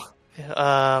incorporeal?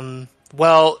 spell.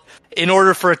 Well, in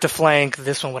order for it to flank,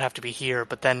 this one would have to be here,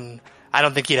 but then I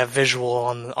don't think he'd have visual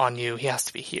on you. He has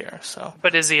to be here, so.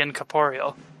 But is he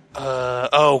incorporeal?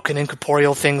 Can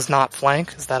incorporeal things not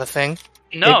flank? Is that a thing?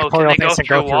 No, can Incorporeal they go things can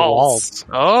through walls?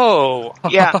 Oh.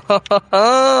 Yeah.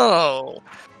 Oh.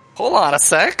 Hold on a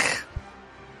sec.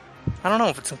 I don't know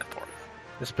if it's incorporeal.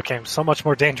 This became so much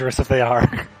more dangerous if they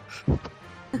are.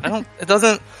 It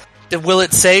doesn't. Will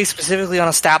it say specifically on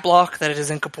a stat block that it is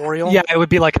incorporeal? Yeah, it would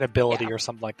be like an ability or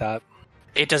something like that.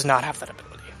 It does not have that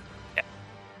ability. Yeah.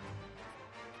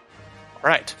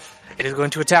 Alright. It is going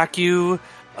to attack you.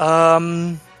 Did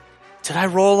I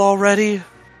roll already?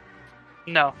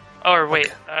 No. Or wait,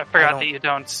 Okay. I forgot don't- that you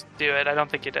don't do it. I don't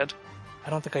think you did. I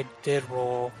don't think I did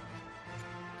roll.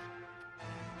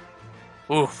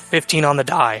 Ooh, 15 on the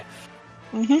die.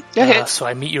 Mm-hmm. Go ahead. So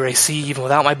I meet your AC even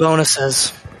without my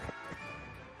bonuses.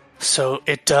 So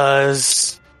it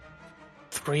does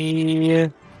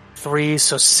 3,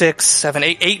 so 6, 7,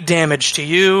 8 damage to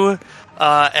you,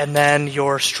 and then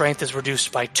your strength is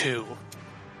reduced by 2.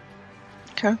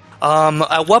 Okay.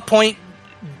 At what point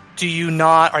are you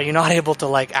not able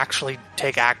to actually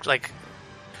take act?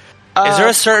 Is there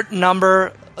a certain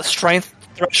number of strength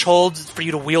thresholds for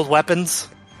you to wield weapons?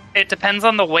 It depends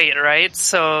on the weight, right?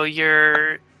 So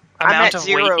your I'm amount at of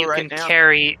 0 weight you right can now.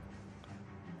 carry.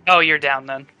 Oh, you're down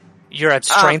then. You're at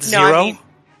strength no, 0? I mean-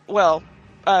 Well,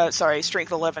 sorry,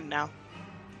 strength 11 now.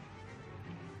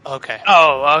 Okay.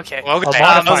 Oh, okay. Okay.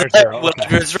 A modifier 0, Well,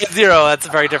 okay. if it's 0, that's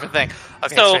a very different thing.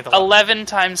 Okay, So strength 11. 11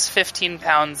 times 15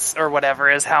 pounds or whatever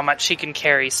is how much she can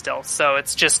carry still. So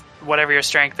it's just whatever your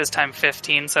strength is times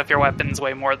 15. So if your weapons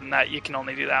weigh more than that, you can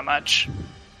only do that much.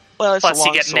 Well, it's Plus a you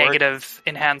long get sword. negative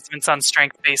enhancements on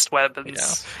strength-based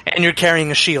weapons. And you're carrying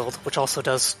a shield, which also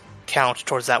does count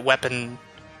towards that weapon,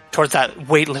 towards that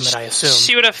weight limit, I assume.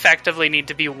 She would effectively need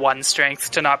to be 1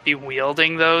 strength to not be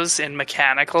wielding those in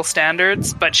mechanical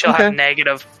standards, but she'll have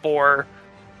negative 4.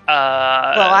 Well,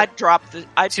 I'd drop the.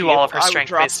 I'd to be all able- of her I would strength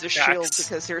drop based the shield attacks.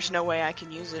 because there's no way I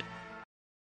can use it.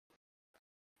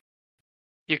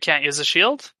 You can't use a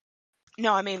shield?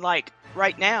 No, I mean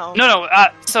right now. No.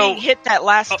 So being hit that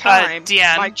last Oh, time,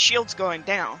 Deanne? my shield's going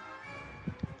down.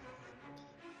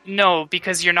 no,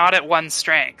 because you're not at 1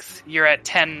 strength. You're at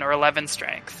 10 or 11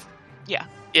 strength.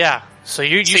 Yeah, so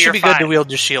you So should you're be good to fine. wield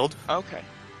your shield. Okay.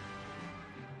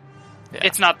 Yeah.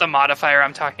 It's not the modifier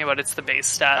I'm talking about, it's the base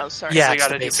stat. Oh, sorry. Yeah, so you it's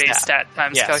gotta the do base base stat. stat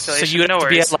times Yes. calculation. So you no have to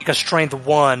be worries. at a strength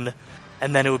 1,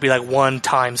 and then it would be 1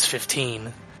 times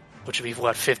 15, which would be,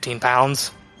 15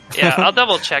 pounds? Yeah, I'll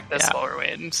double check this Yeah. while we're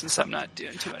waiting, since I'm not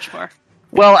doing too much more.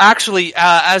 Well, actually,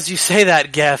 as you say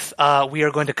that, Geth, we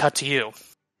are going to cut to you.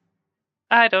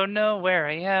 I don't know where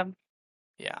I am.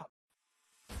 Yeah.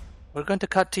 We're going to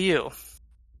cut to you.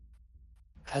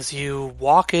 As you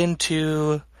walk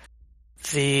into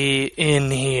the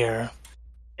inn here.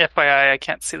 FYI, I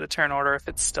can't see the turn order if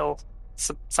it's still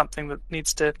something that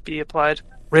needs to be applied.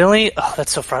 Really? Oh,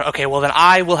 that's so frustrating. Okay, well then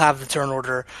I will have the turn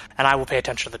order, and I will pay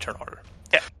attention to the turn order.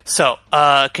 Yeah. So,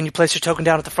 can you place your token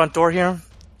down at the front door here?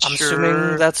 I'm Sure.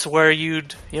 assuming that's where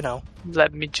you'd,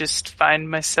 Let me just find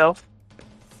myself.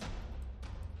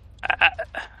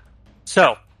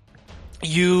 So,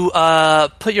 you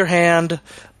put your hand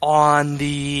on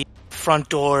the front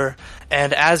door,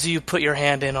 and as you put your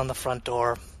hand in on the front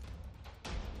door,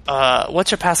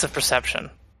 what's your passive perception?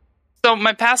 So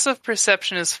my passive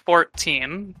perception is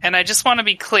 14, and I just want to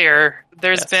be clear,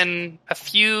 there's been a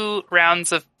few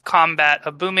rounds of combat,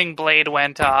 a booming blade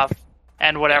went off,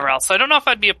 and whatever else. So I don't know if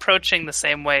I'd be approaching the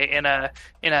same way in a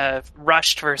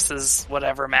rushed versus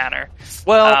whatever manner.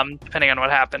 Well, depending on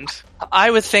what happened. I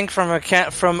would think from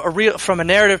a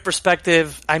narrative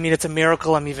perspective, I mean, it's a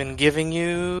miracle I'm even giving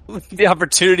you the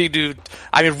opportunity to.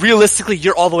 I mean, realistically,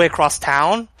 you're all the way across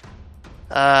town.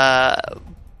 I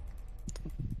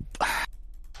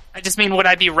just mean, would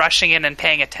I be rushing in and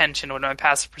paying attention? Would my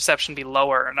passive perception be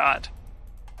lower or not?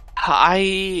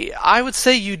 I would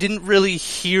say you didn't really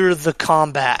hear the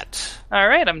combat.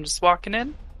 Alright, I'm just walking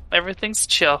in. Everything's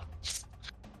chill.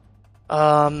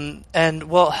 And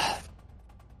well,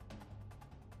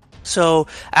 so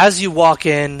as you walk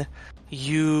in,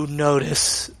 you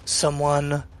notice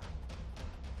someone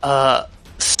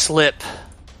slip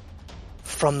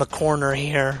from the corner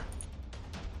here.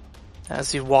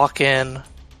 As you walk in,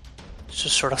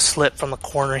 just sort of slip from the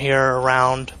corner here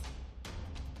around.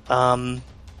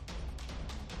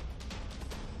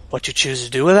 What you choose to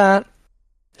do with that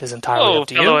is entirely up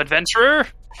to you. Fellow adventurer.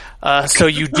 So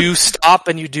you do stop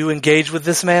and you do engage with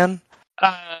this man?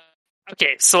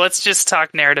 Okay, so let's just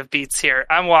talk narrative beats here.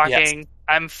 I'm walking. Yes.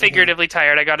 I'm figuratively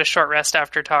tired. I got a short rest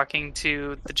after talking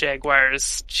to the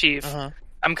Jaguars chief.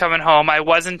 I'm coming home. I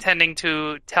was intending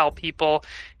to tell people,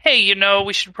 hey,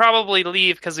 we should probably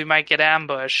leave because we might get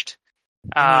ambushed.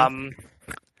 And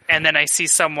then I see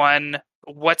someone.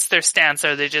 What's their stance?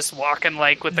 Are they just walking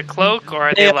like with a cloak, or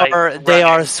are they like they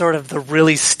are sort of the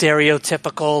really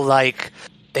stereotypical, like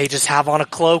they just have on a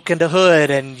cloak and a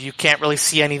hood, and you can't really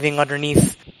see anything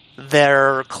underneath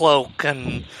their cloak,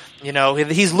 and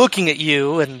he's looking at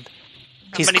you, and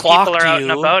he's How many clocked people are out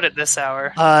you. and about at this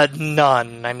hour?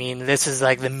 None. I mean, this is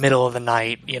like the middle of the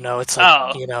night. It's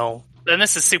like Then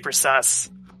this is super sus.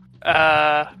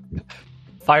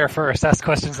 Fire first, ask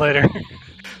questions later.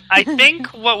 I think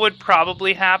what would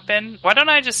probably happen. Why don't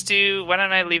I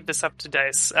leave this up to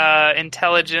dice?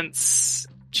 Intelligence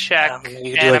check, you do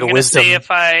and like I'm a going to wisdom.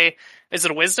 say is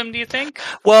it a wisdom? Do you think?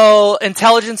 Well,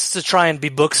 intelligence is to try and be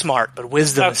book smart, but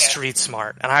wisdom is Okay. street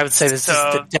smart, and I would say this is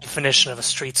the definition of a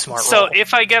street smart So role.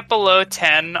 if I get below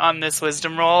 10 on this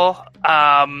wisdom roll,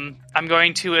 I'm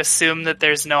going to assume that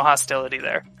there's no hostility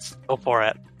there. Go for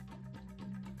it.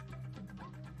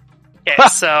 Okay,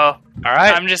 so All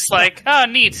right. I'm just like, oh,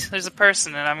 neat. There's a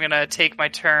person, and I'm gonna take my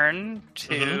turn to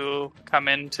Mm-hmm. come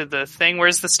into the thing.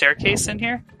 Where's the staircase in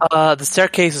here? The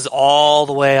staircase is all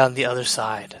the way on the other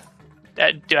side.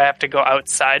 Do I have to go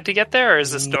outside to get there, or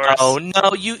is this door?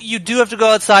 No, you do have to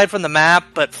go outside from the map,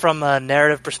 but from a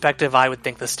narrative perspective, I would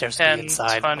think the stairs would 10, be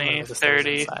inside. 20, The stairs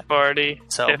 30, inside. 40,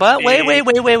 So, 50. but wait.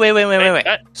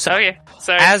 So, okay,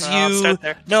 sorry. as I'll you, start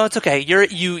there. no, it's okay.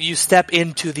 You step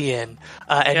into the inn,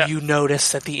 and Yeah. you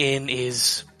notice that the inn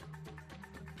is,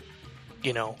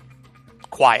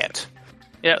 quiet.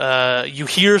 Yeah. You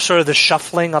hear sort of the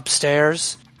shuffling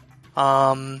upstairs,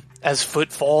 as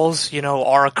footfalls,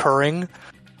 are occurring.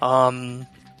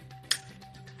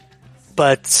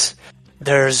 But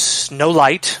there's no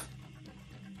light.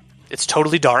 It's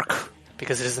totally dark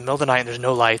because it is the middle of the night and there's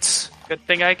no lights. Good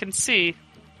thing I can see.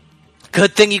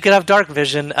 Good thing you can have dark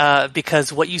vision,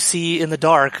 because what you see in the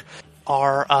dark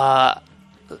are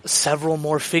several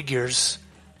more figures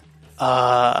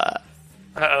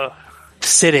Uh-oh.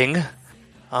 sitting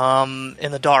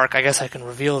in the dark. I guess I can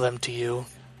reveal them to you.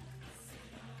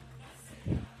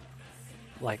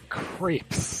 Like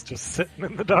creeps, just sitting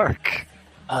in the dark.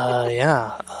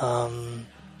 Yeah.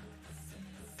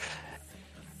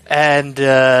 And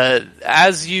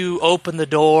as you open the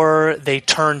door, they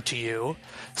turn to you.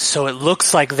 So it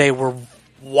looks like they were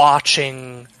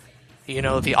watching,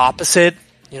 the opposite.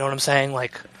 You know what I'm saying?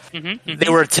 Like they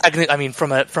were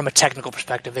from a technical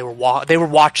perspective, they were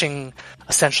watching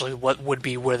essentially what would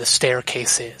be where the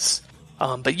staircase is.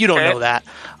 But you don't know that.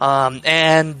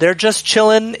 And they're just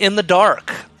chilling in the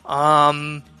dark.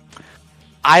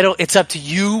 It's up to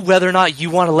you whether or not you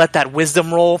want to let that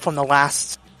wisdom roll from the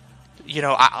last.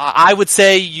 I would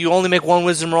say you only make one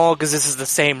wisdom roll because this is the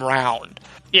same round.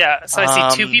 Yeah. So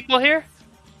I see 2 people here.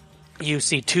 You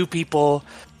see 2 people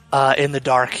in the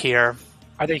dark here.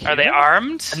 Are they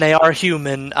armed? And they are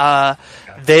human.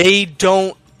 They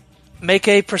don't make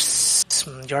a. You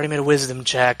already made a wisdom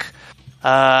check.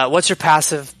 What's your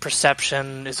passive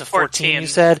perception? Is a 14, you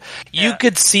said? Yeah. You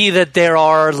could see that there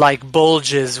are, like,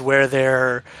 bulges where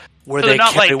they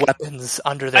carry weapons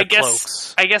under their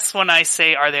cloaks. I guess when I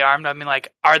say are they armed, I mean,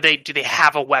 like, do they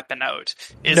have a weapon out?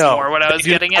 No, more what I was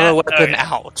getting have at. A weapon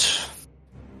out.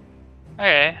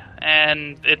 Okay,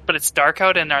 but it's dark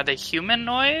out, and are they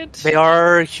humanoid? They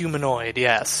are humanoid,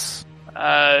 yes.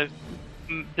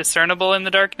 Discernible in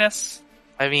the darkness?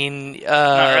 I mean,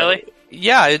 not really?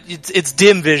 Yeah, it's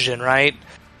dim vision, right?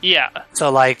 Yeah.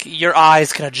 So, like, your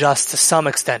eyes can adjust to some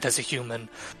extent as a human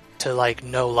to, like,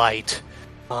 no light.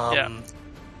 Because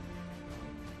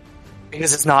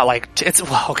it's not like...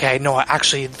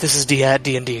 actually, this is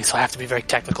D&D, so I have to be very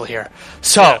technical here.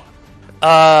 So,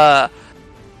 I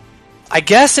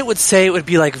guess it would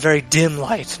be, like, very dim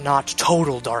light, not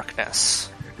total darkness.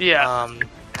 Yeah.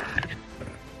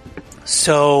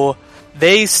 So...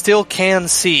 They still can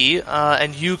see,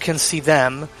 and you can see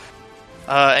them,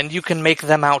 and you can make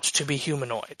them out to be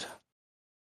humanoid.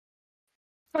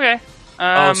 Okay.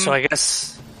 So I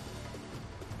guess...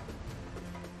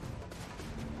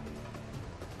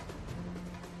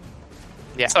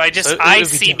 Yeah. So I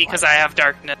see because I have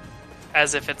darkness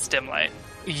as if it's dim light.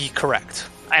 Correct.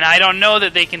 And I don't know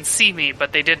that they can see me,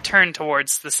 but they did turn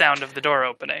towards the sound of the door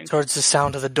opening. Towards the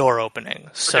sound of the door opening.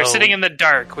 So they're sitting in the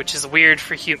dark, which is weird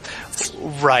for humans.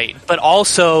 Right. But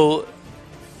also...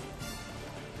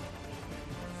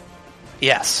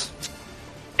 Yes.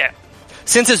 Yeah.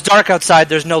 Since it's dark outside,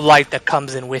 there's no light that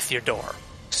comes in with your door.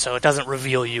 So it doesn't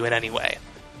reveal you in any way.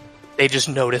 They just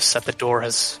notice that the door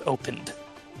has opened.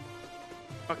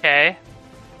 Okay.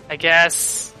 I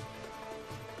guess...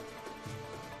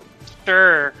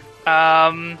 Sure.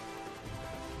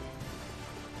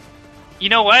 You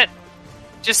know what?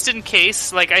 Just in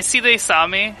case, like, I see they saw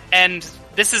me, and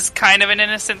this is kind of an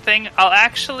innocent thing. I'll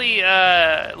actually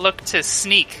look to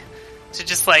sneak, to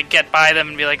just, like, get by them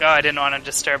and be like, oh, I didn't want to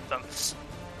disturb them.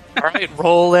 Alright,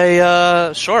 roll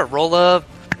a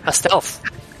stealth.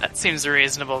 That seems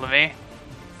reasonable to me.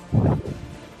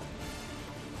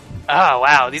 Oh,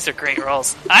 wow, these are great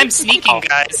rolls. I'm sneaking,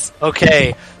 guys.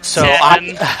 Okay, so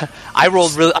I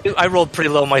rolled pretty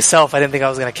low myself. I didn't think I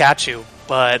was going to catch you,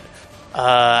 but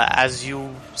as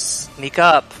you sneak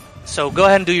up, so go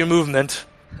ahead and do your movement.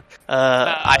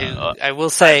 I will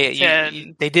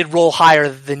say they did roll higher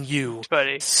than you.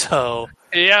 20. So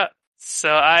yeah,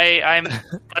 so I'm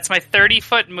that's my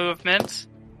 30-foot movement,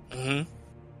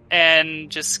 and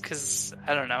just because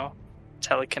I don't know.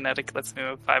 Telekinetic lets me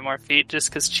move 5 more feet just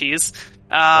because cheese.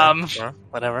 Sure,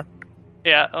 whatever.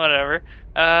 Yeah, whatever.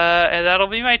 And that'll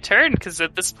be my turn because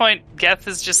at this point, Geth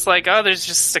is just like, oh, there's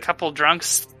just a couple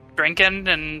drunks drinking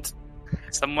and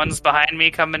someone's behind me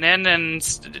coming in. And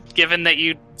given that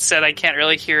you said I can't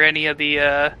really hear any of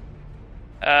the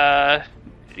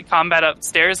combat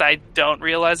upstairs, I don't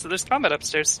realize that there's combat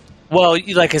upstairs. Well,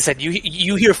 like I said,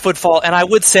 you hear footfall, and I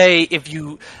would say if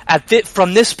you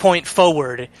from this point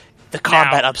forward. The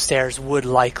combat upstairs would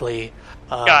likely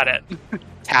got it.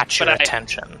 catch your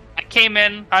attention. I came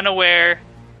in unaware.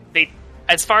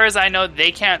 As far as I know,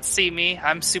 they can't see me.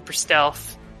 I'm super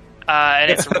stealth,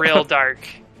 and it's real dark.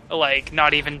 Like,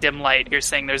 not even dim light. You're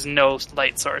saying there's no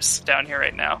light source down here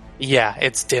right now? Yeah,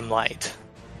 it's dim light.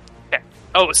 Okay.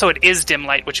 Oh, so it is dim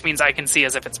light, which means I can see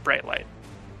as if it's bright light.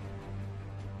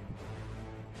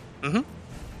 Mm-hmm.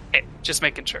 Okay, just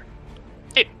making sure.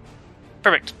 Hey,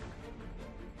 perfect.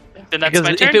 Then that's because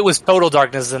my turn? if it was total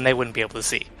darkness, then they wouldn't be able to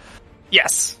see.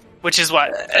 Yes, which is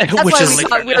what. That's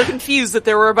why we were confused that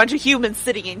there were a bunch of humans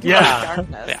sitting in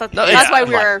darkness. Yeah. That's why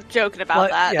we were joking about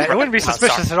that. Yeah, it wouldn't be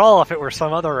suspicious at all if it were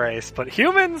some other race, but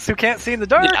humans who can't see in the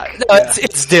dark?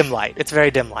 It's dim light. It's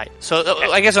very dim light. So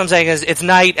I guess what I'm saying is it's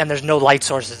night and there's no light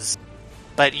sources.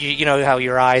 But you know how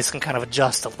your eyes can kind of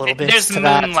adjust a little bit There's to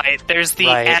that. moonlight. There's the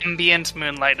ambient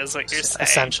moonlight is what you're saying.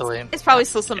 Essentially. It's probably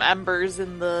still some embers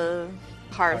in the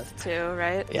hearth too,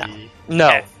 right? Yeah.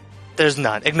 No, there's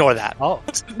none. Ignore that. Oh,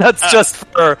 that's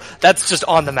just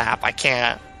on the map. I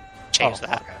can't change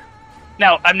that. Okay.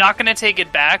 Now, I'm not going to take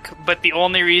it back, but the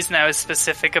only reason I was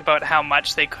specific about how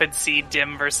much they could see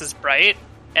dim versus bright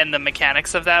and the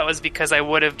mechanics of that was because I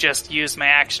would have just used my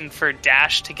action for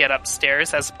dash to get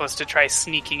upstairs as opposed to try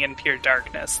sneaking in pure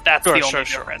darkness. That's the only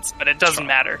difference, but it doesn't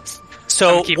matter.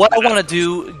 So what I want to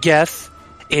do, Geth,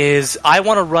 is I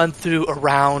want to run through a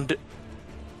round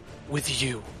with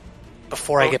you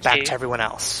before I get back Okay. to everyone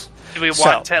else. Do we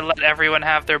want to let everyone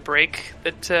have their break?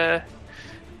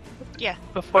 Yeah.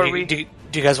 Before Do we.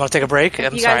 you guys want to take a break? If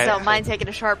I'm you sorry. guys don't mind taking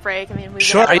a short break, I mean, we've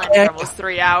Sure, been online yeah. for almost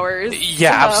 3 hours.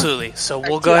 Yeah, so- absolutely. So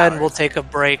we'll Or go 2 ahead and we'll hours. take a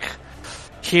break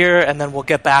here, and then we'll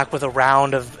get back with a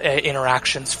round of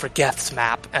interactions for Geth's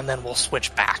map, and then we'll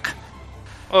switch back.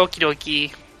 Okie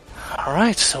dokie. All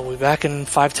right, so we'll be back in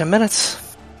 5-10 minutes.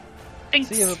 Thanks.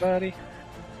 See you, everybody.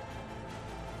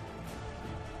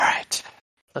 All right,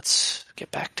 let's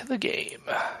get back to the game.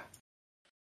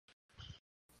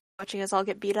 Watching us all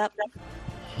get beat up.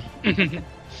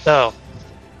 So,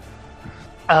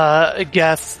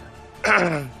 Geth,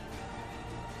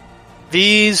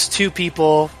 these two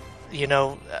people, you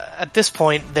know, at this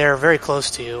point, they're very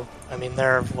close to you. I mean,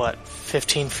 they're,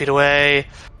 15 feet away,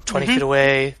 20 feet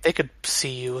away. They could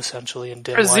see you, essentially, in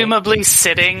dim light. Presumably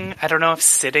sitting. I don't know if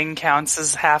sitting counts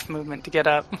as half movement to get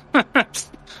up.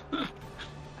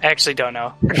 I actually don't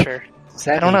know for sure.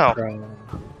 I don't know.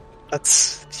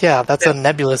 That's a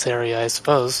nebulous area, I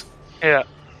suppose. Yeah.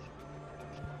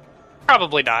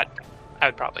 Probably not. I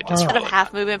would probably just Instead of roll it.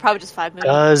 half movement, probably just 5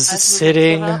 movement. Does 5 movement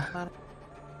sitting give up.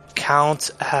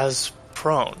 count as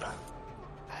prone?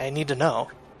 I need to know.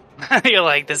 You're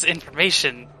like, this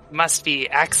information must be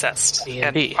accessed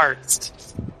and D&D.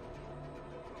 parsed.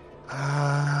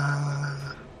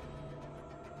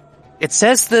 It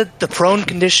says that the prone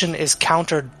condition is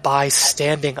countered by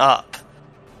standing up.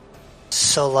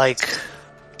 So,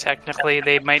 Technically,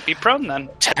 they might be prone then.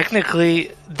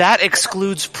 technically, that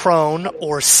excludes prone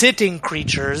or sitting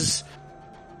creatures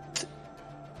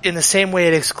in the same way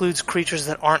it excludes creatures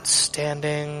that aren't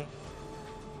standing.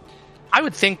 I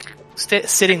would think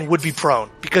sitting would be prone,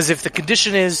 because if the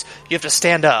condition is you have to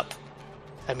stand up,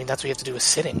 I mean, that's what you have to do with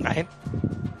sitting, right?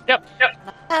 Yep.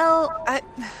 Well, I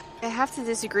have to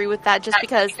disagree with that just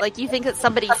because, you think that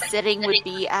somebody sitting would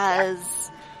be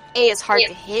as hard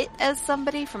to hit as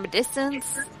somebody from a distance.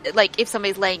 Like, if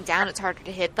somebody's laying down, it's harder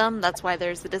to hit them. That's why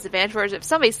there's the disadvantage. Whereas if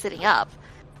somebody's sitting up,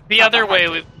 The Not other that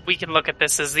hard way we can look at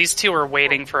this is these two are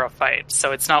waiting for a fight,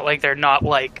 so it's not like they're not,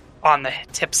 on the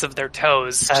tips of their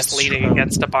toes, That's just leaning true.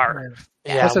 against a bar.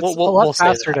 Yeah, Plus, it's we'll a lot say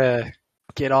faster that. to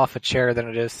get off a chair than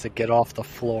it is to get off the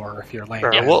floor if you're laying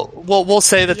Sure. down. We'll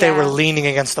say that they were Yeah. leaning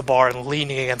against the bar and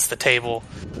leaning against the table,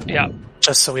 Yeah.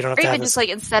 just so we don't have or to have even this. just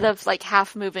instead of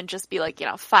half movement, just be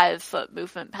 5-foot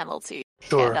movement penalty.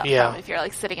 Sure, Stand up yeah. from if you're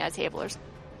sitting at a table or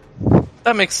something.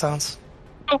 That makes sense.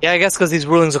 Oh. Yeah, I guess because these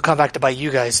rulings will come back to bite you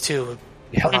guys too.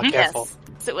 If we're not Mhm. careful.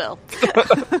 Yes, it will.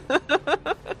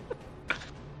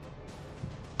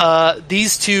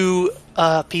 These two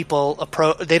people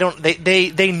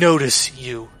they notice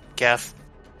you, Geth,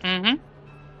 Mm-hmm.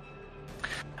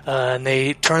 and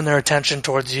they turn their attention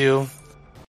towards you.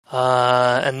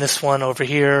 And this one over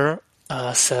here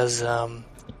says,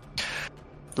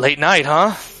 "Late night,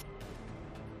 huh?"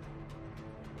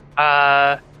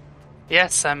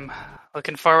 Yes, I'm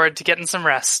looking forward to getting some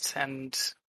rest and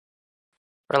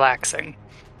relaxing.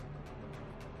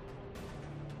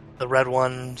 The red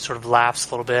one sort of laughs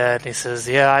a little bit. And he says,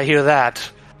 "Yeah, I hear that.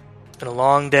 It's been a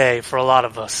long day for a lot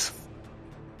of us."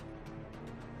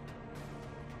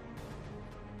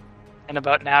 And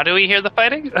about now, do we hear the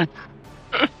fighting?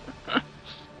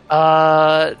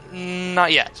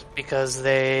 Not yet, because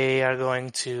they are going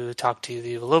to talk to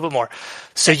you a little bit more.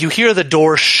 So you hear the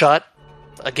door shut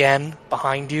again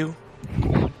behind you,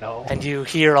 No. and you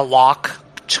hear a lock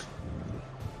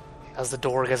as the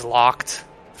door gets locked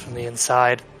from the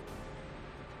inside.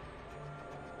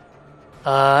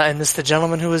 And this is the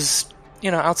gentleman who is,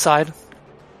 outside.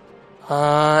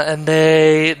 And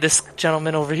this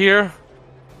gentleman over here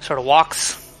sort of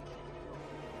walks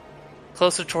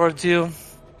closer towards you.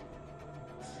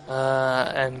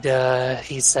 And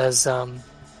he says,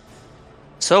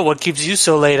 "So, what keeps you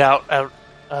so late out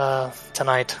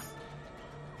tonight?"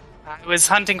 I was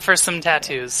hunting for some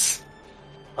tattoos.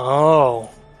 "Oh,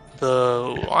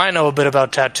 I know a bit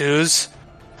about tattoos."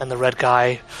 And the red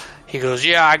guy, he goes,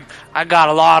 "Yeah, I got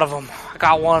a lot of them. I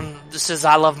got one. This says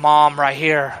 'I love Mom' right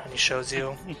here," and he shows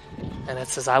you, and it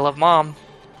says, "I love Mom.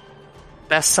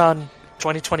 Best son,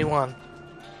 2021."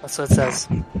 That's what it says.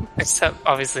 Except,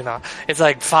 obviously not. It's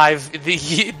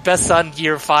the best son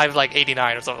year 5,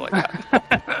 89 or something like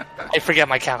that. I forget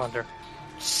my calendar.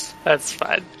 That's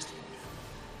fine.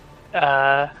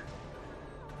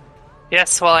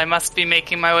 Yes, well, I must be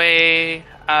making my way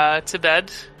to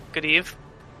bed. Good eve.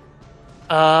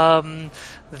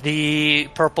 The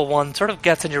purple one sort of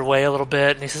gets in your way a little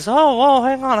bit, and he says, "Oh, whoa,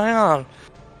 hang on.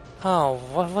 Oh,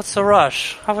 what's the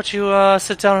rush? How about you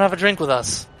sit down and have a drink with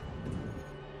us?"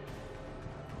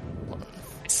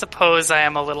 suppose I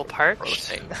am a little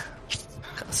parched. Approaching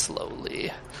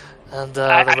slowly. And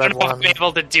I the red don't know if one. I'm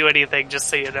able to do anything, just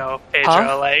so you know, Pedro.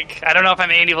 Huh? Like, I don't know if I'm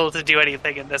able to do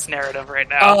anything in this narrative right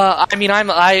now. I mean,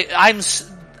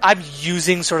 I'm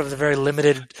using sort of the very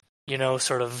limited,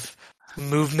 sort of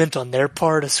movement on their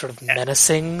part as sort of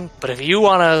menacing. But if you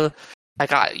want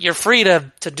to, you're free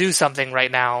to do something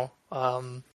right now.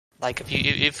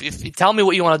 If you tell me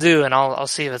what you want to do, and I'll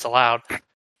see if it's allowed.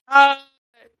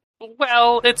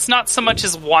 Well, it's not so much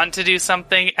as want to do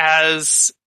something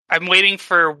as I'm waiting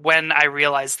for when I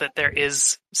realize that there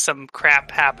is some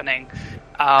crap happening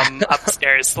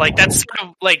upstairs. Like, that's sort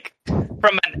of like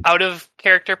from an out of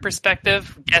character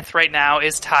perspective. Geth right now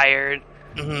is tired.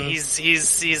 Mm-hmm.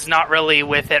 He's not really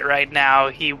with it right now.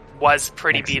 He was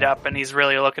pretty beat up, and he's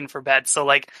really looking for bed. So,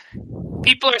 like,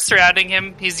 people are surrounding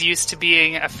him. He's used to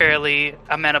being a fairly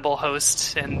amenable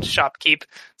host and shopkeep.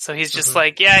 So he's just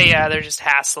like, yeah, they're just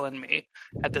hassling me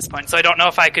at this point. So I don't know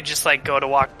if I could just, like, go to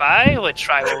walk by, which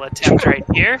I will attempt right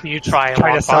here. You try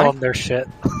to sell them their shit.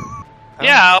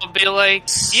 Yeah, I'll be like,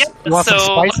 yeah, You want so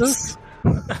some spices?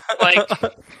 like,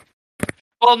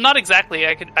 well, not exactly.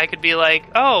 I could be like,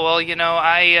 oh, well,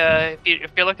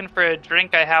 if you're looking for a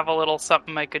drink, I have a little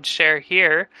something I could share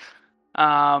here.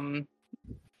 And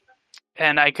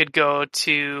I could go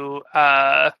to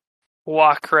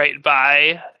walk right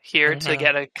by here to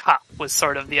get a cup was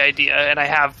sort of the idea. And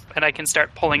I can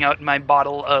start pulling out my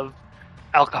bottle of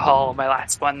alcohol, my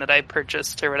last one that I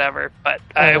purchased or whatever. But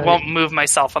I won't move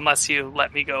myself unless you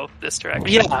let me go this direction.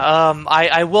 Yeah,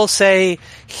 I will say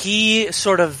he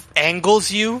sort of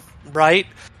angles you, right?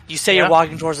 You say you're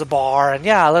walking towards the bar, and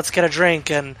let's get a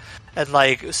drink, and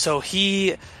so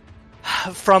he,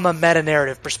 from a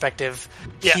meta-narrative perspective,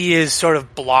 he is sort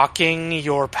of blocking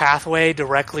your pathway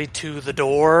directly to the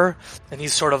door, and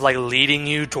he's sort of like leading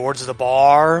you towards the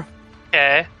bar.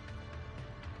 Okay.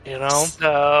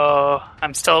 So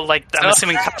I'm still like, I'm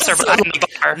assuming cups are behind the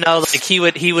bar. No, like he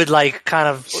would like kind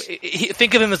of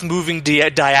think of him as moving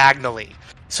diagonally.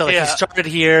 So like he started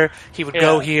here, he would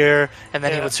go here, and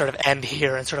then he would sort of end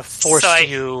here and sort of force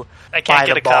you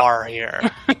by the bar here.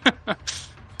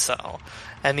 So,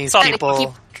 and these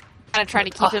people kind of trying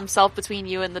to keep himself between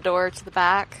you and the door to the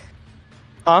back.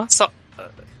 Huh? So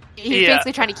he's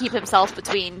basically trying to keep himself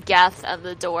between Geth and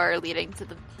the door leading to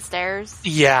the stairs.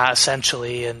 Yeah,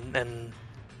 essentially, and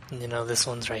this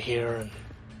one's right here.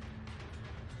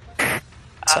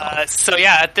 And so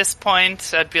at this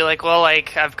point, I'd be like, well,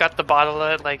 like, I've got the bottle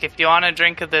of it. Like, if you want a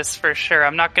drink of this, for sure.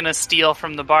 I'm not going to steal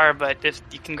from the bar, but if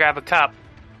you can grab a cup.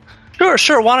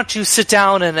 Sure. Why don't you sit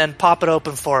down and then pop it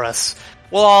open for us?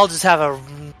 We'll all just have a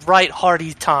right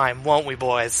hearty time, won't we,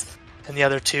 boys? And the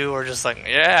other two are just like,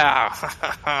 yeah.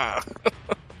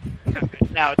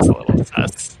 Now it's a little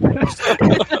sus.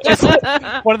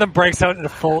 One of them breaks out into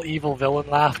full evil villain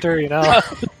laughter,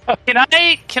 Can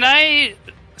I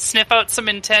sniff out some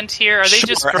intent here? Are they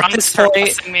just drunks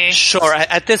harassing me? Sure.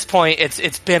 At this point,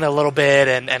 it's been a little bit,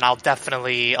 and I'll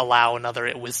definitely allow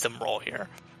another wisdom roll here.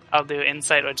 I'll do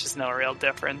insight, which is no real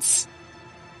difference.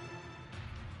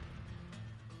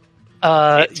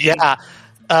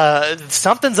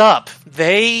 Something's up.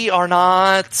 They are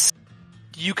not.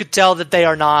 You could tell that they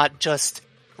are not just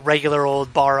regular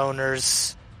old bar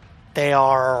owners. They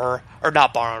are, or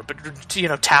not bar owners, but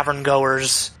tavern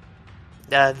goers.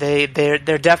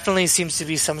 There definitely seems to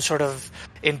be some sort of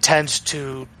intent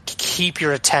to keep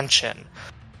your attention.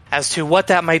 As to what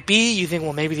that might be, you think,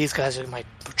 well, maybe these guys might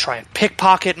try and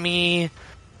pickpocket me.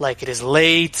 Like, it is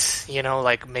late.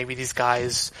 Like maybe these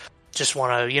guys just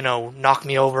want to, knock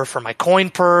me over for my coin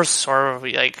purse, or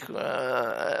like,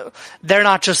 they're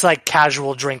not just like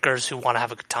casual drinkers who want to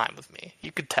have a good time with me.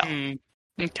 You could tell.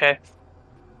 Okay.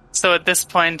 So at this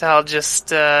point, I'll just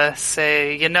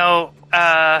say,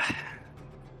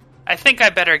 I think I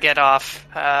better get off.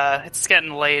 It's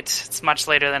getting late. It's much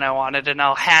later than I wanted, and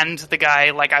I'll hand the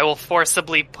guy, like, I will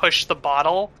forcibly push the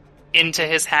bottle into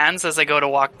his hands as I go to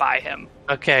walk by him.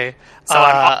 Okay. So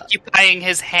I'm occupying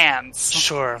his hands.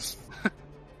 Sure.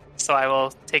 So I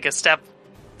will take a step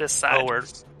this side. Forward.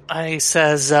 He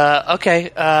says,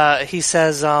 okay. He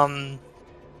says,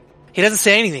 he doesn't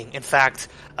say anything, in fact.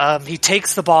 He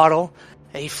takes the bottle,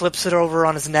 and he flips it over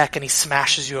on his neck, and he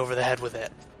smashes you over the head with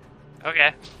it.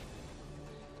 Okay.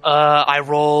 I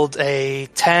rolled a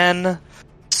 10,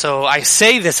 so I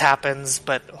say this happens,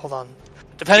 but hold on.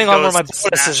 Depending on where my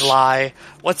bonuses lie,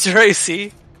 what's your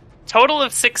AC? Total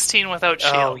of 16 without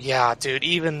shield. Oh, yeah, dude.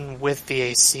 Even with the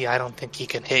AC, I don't think he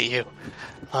can hit you.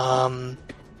 Or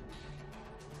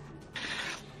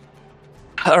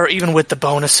even with the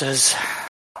bonuses.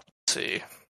 Let's see.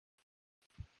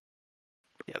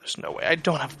 Yeah, there's no way. I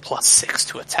don't have a +6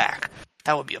 to attack.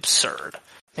 That would be absurd.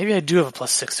 Maybe I do have a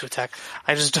 +6 to attack.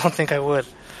 I just don't think I would.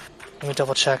 Let me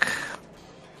double check.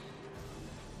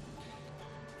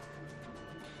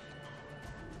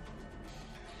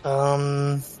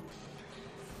 Damn.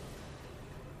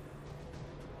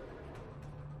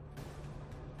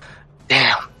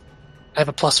 I have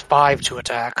a +5 to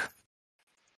attack.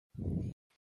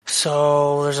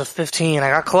 So there's a 15. I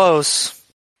got close.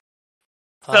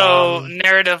 So,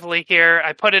 narratively here,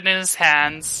 I put it in his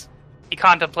hands. He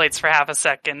contemplates for half a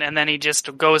second, and then he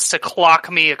just goes to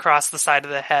clock me across the side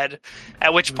of the head.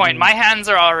 At which point, my hands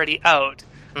are already out.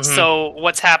 Mm-hmm. So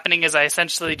what's happening is I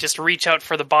essentially just reach out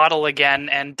for the bottle again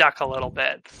and duck a little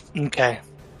bit. Okay.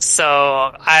 So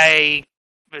I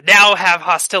now have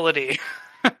hostility.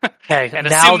 Okay, and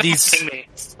now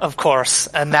of course,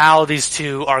 and now these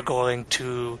two are going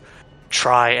to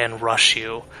try and rush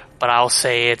you. But I'll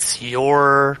say it's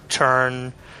your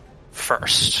turn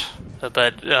first.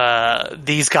 But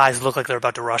these guys look like they're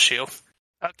about to rush you.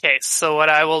 Okay, so what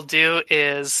I will do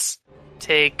is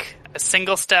take a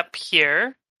single step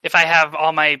here. If I have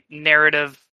all my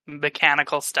narrative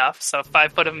mechanical stuff, so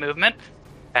 5 foot of movement.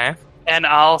 Okay. And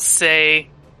I'll say,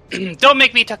 don't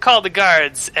make me to call the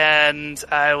guards, and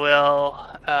I will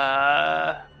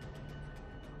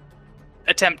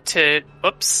attempt to...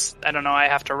 Whoops, I don't know, I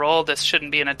have to roll. This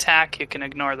shouldn't be an attack. You can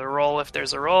ignore the roll if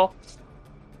there's a roll.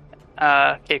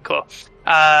 Okay, cool.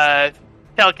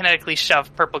 Telekinetically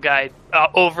shove Purple Guy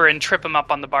over and trip him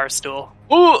up on the bar stool.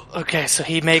 Ooh! Okay, so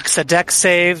he makes a dex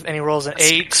save, and he rolls an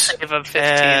 8. Save of 15.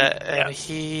 And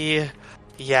he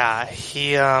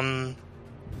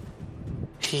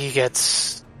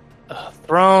gets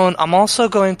thrown. I'm also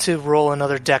going to roll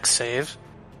another dex save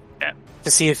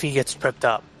to see if he gets tripped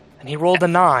up. And he rolled a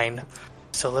 9,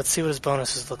 so let's see what his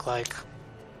bonuses look like.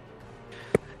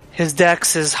 His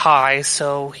dex is high,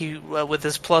 so he with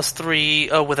his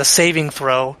 +3, with a saving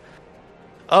throw.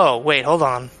 Oh, wait, hold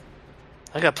on.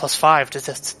 I got +5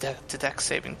 to dex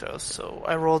saving throws, so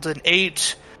I rolled an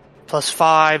 8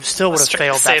 +5. Still would have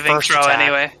failed that first throw attack.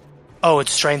 Anyway. Oh,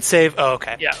 it's strength save. Oh,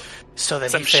 okay. Yeah. So then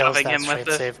I'm he fails shoving that him with strength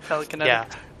the save. telekinetic. Yeah,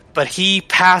 but he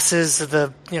passes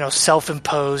the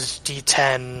self-imposed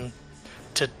D10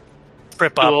 to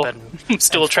trip up and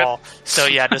stool and trip. fall. So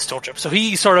yeah, the stool trip. So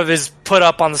he sort of is put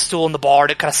up on the stool in the bar,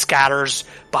 and it kind of scatters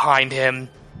behind him.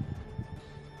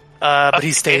 But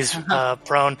he stays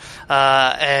prone,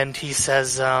 and he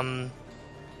says,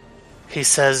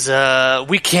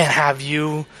 "We can't have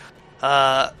you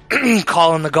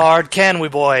calling the guard, can we,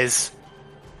 boys?"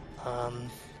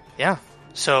 Yeah.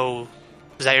 So,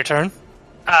 is that your turn?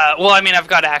 Well, I mean, I've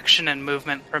got action and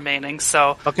movement remaining,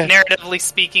 so narratively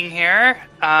speaking here,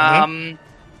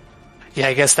 Yeah,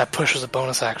 I guess that push was a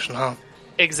bonus action, huh?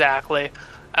 Exactly.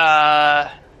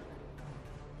 Let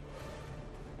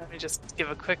me just give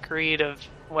a quick read of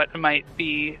what might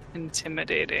be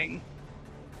intimidating.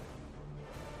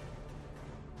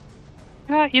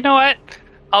 You know what?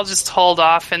 I'll just hold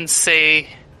off and say...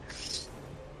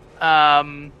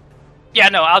 I'll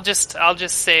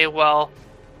just say, well...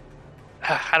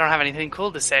 I don't have anything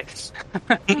cool to say.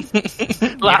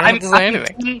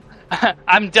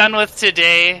 I'm done with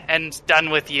today and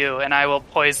done with you, and I will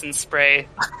poison spray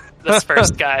this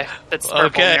first guy that's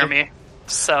purple near me.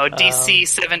 So DC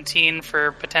 17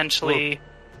 for potentially...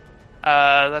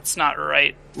 that's not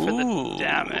right for the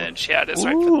damage. Yeah, it is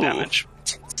right for the damage.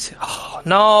 Oh,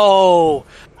 no!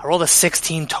 I rolled a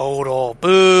 16 total.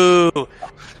 Boo!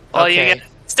 Well, you get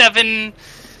 7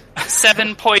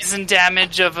 poison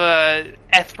damage of a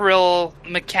ethereal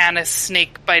mechanus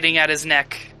snake biting at his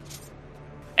neck.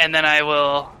 And then I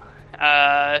will...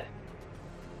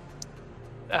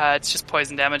 it's just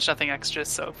poison damage, nothing extra,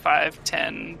 so 5,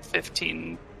 10,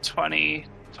 15, 20,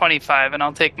 25, and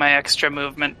I'll take my extra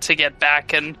movement to get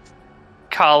back and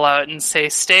call out and say,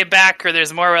 stay back, or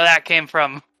there's more where that came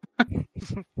from.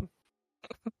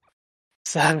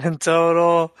 7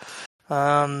 total.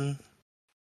 Hold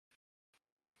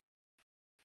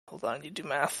on, you do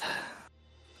math.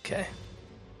 Okay.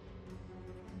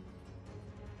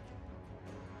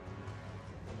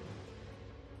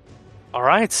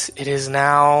 Alright, it is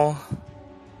now...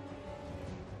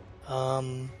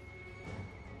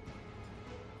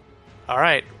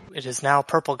 Alright, it is now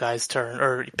purple guy's turn,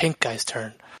 or pink guy's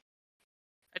turn.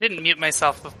 I didn't mute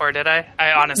myself before, did I?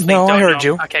 I honestly don't know. I heard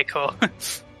you. Okay, cool.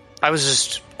 I was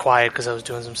just quiet because I was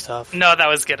doing some stuff. No, that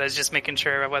was good. I was just making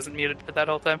sure I wasn't muted for that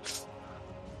whole time.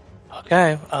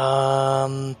 Okay,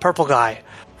 purple guy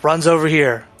runs over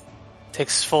here,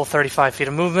 takes full 35 feet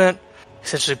of movement,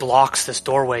 essentially blocks this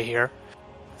doorway here,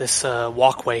 this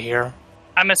walkway here.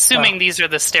 I'm assuming these are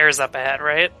the stairs up ahead,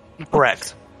 right?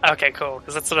 Correct. Okay, cool,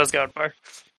 because that's what I was going for.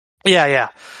 Yeah.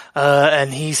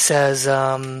 And he says,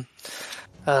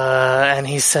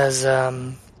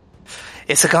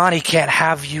 Isagani can't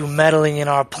have you meddling in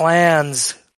our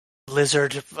plans,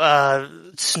 lizard,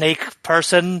 snake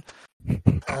person.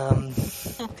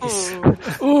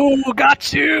 Ooh,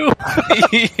 got you!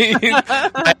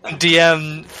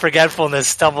 DM forgetfulness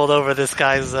stumbled over this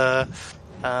guy's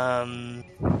line.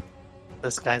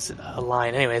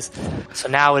 Anyways, so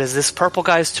now it is this purple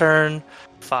guy's turn.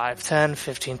 5, 10,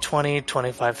 15, 20,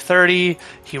 25, 30.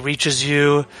 He reaches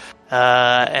you,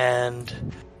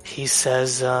 and he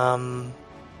says, we're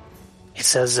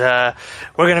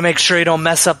gonna make sure you don't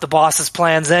mess up the boss's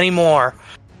plans anymore.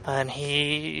 And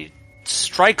he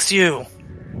strikes you.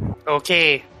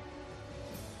 Okay.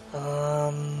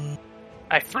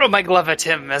 I throw my glove at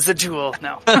him as a duel.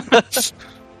 No.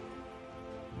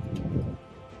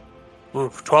 Ooh,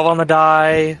 12 on the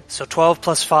die, so 12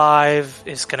 plus 5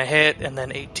 is going to hit, and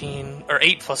then 18, or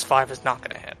 8 plus 5 is not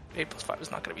going to hit. 8 plus 5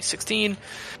 is not going to be 16.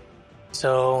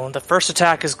 So the first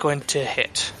attack is going to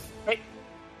hit. Right.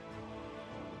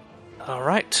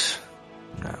 Alright.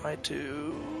 Now I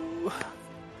do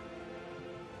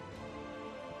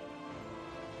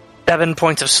 7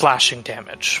 points of slashing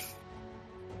damage.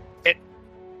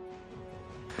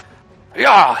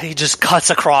 Yeah, he just cuts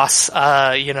across,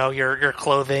 your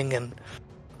clothing, and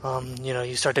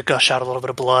you start to gush out a little bit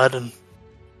of blood, and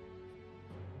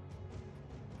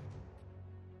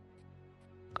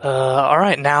all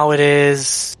right, now it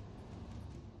is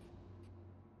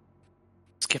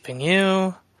skipping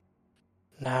you.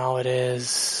 Now it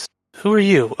is who are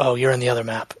you? Oh, you're in the other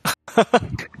map.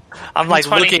 I'm like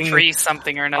 23 looking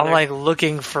something or another. I'm like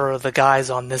looking for the guys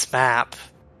on this map.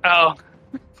 Oh.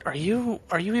 Are you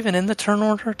even in the turn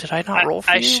order? Did I not roll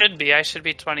for you? I should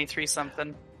be 23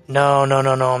 something. No.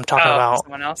 I'm talking about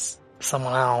someone else.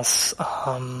 Someone else.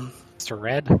 Mr.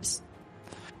 Red?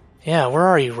 Yeah, where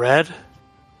are you, Red?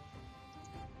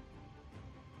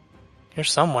 You're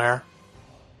somewhere.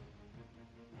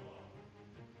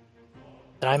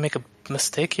 Did I make a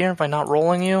mistake here by not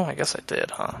rolling you? I guess I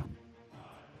did, huh?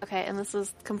 Okay, and this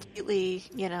is completely,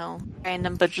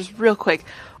 random, but just real quick.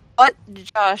 What,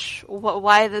 Josh,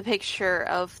 why the picture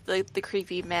of the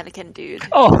creepy mannequin dude?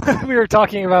 Oh, we were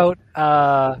talking about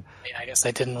I guess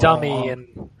I didn't dummy, roll.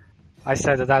 and I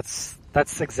said that's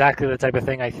exactly the type of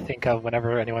thing I think of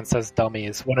whenever anyone says dummy,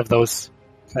 is one of those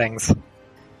things.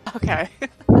 Okay.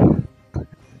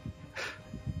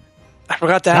 I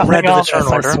forgot to have Red to the turn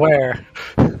order. I swear.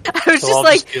 I was So just I'll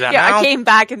like, just do that yeah, now. I came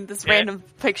back in this random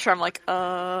picture, I'm like,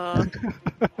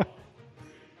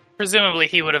 Presumably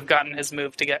he would have gotten his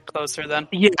move to get closer then.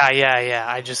 Yeah.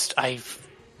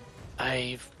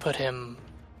 I put him.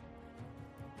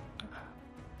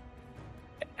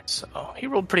 So he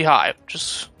rolled pretty high, which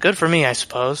is good for me, I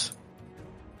suppose.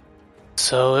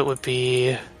 So it would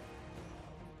be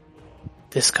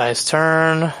this guy's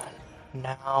turn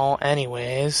now.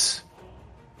 Anyways,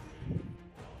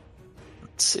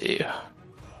 let's see.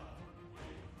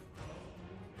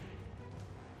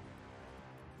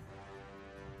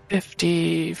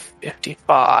 $50,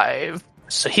 $55.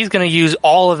 So he's going to use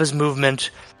all of his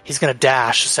movement. He's going to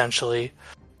dash, essentially.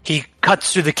 He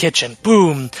cuts through the kitchen.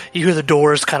 Boom! You hear the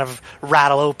doors kind of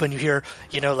rattle open. You hear,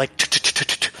 like,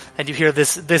 and you hear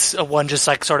this one just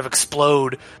like sort of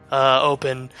explode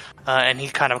open, and he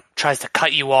kind of tries to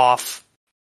cut you off.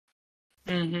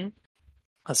 Mm-hmm.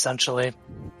 Essentially.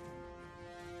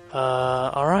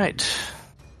 All right.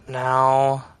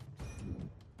 Now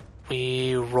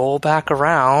we roll back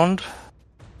around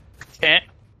Okay.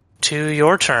 to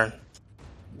your turn.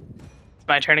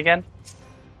 My turn again?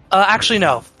 Actually,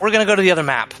 no. We're gonna go to the other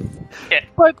map. Okay.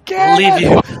 But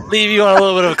Leave you on a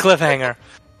little bit of a cliffhanger.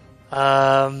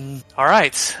 All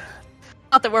right.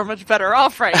 not that we're much better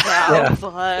off right now, Yeah.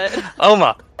 but...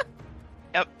 Oma.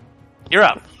 Yep. You're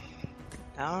up.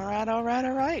 All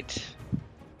right.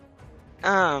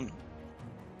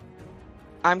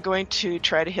 I'm going to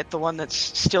try to hit the one that's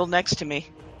still next to me.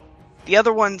 The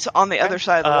other one's on the other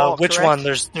side of the wall. Which correct? one?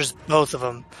 There's both of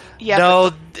them. Yeah.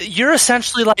 No, you're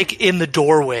essentially like in the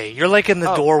doorway. You're like in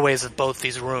the Oh. doorways of both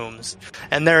these rooms,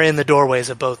 and they're in the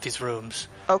doorways of both these rooms.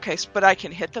 Okay, but I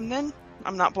can hit them then?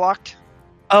 I'm not blocked?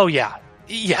 Oh yeah,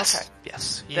 yes, Okay.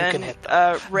 yes, you Then, can hit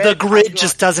them. Red, The grid I'm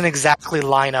just doesn't exactly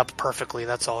line up perfectly.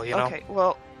 That's all, you know. Okay,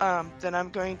 well, then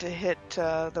I'm going to hit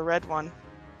the red one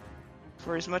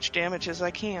for as much damage as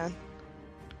I can.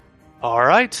 All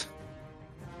right,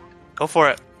 go for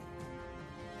it.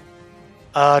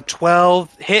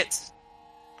 12 hits.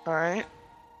 All right.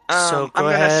 So go I'm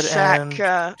gonna ahead sack. and do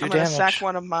I'm gonna sack damage.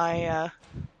 one of my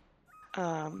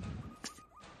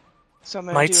So I'm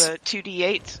going to Mites. do a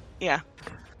 2d8. Yeah.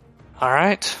 All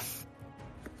right.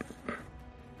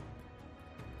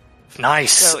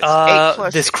 Nice. So it's 8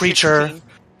 plus This creature,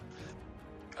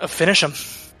 16. finish him.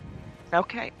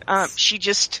 Okay. She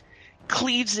just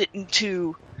cleaves it in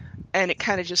two, and it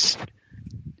kind of just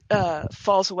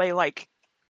falls away like,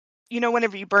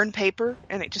 whenever you burn paper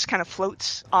and it just kind of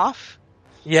floats off.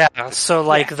 Yeah, so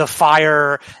like the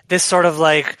fire, this sort of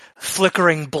like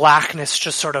flickering blackness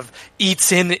just sort of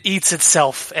eats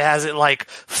itself as it like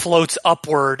floats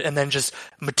upward and then just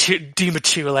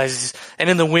dematerializes. And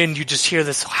in the wind, you just hear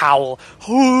this howl,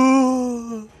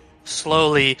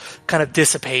 slowly kind of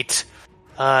dissipate.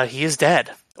 He is dead,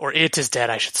 or it is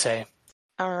dead, I should say.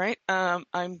 All right.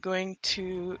 I'm going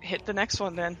to hit the next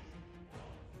one then.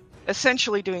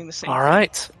 Essentially doing the same. All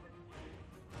right.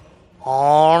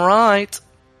 All right.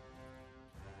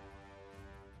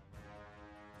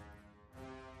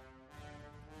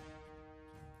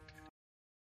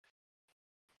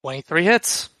 $23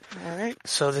 hits. All right.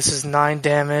 So this is 9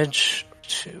 damage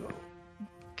to...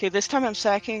 Okay, this time I'm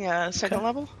sacking second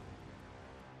level.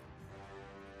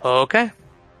 Okay.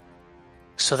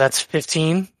 So that's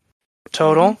 15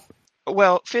 total.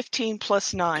 Well, 15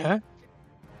 plus 9. Okay.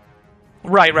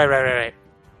 Right.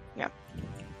 Yeah.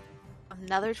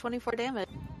 Another 24 damage.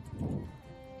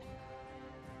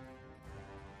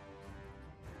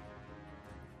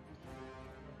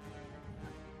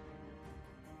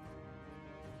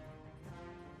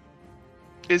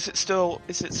 Is it still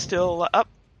up?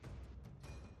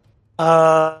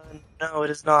 No, it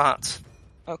is not.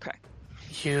 Okay.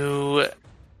 You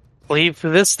leave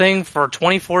this thing for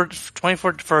 24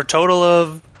 for a total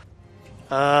of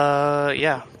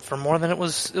for more than it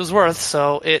was worth.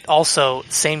 So it also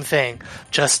same thing,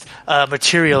 just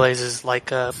materializes like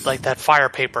that fire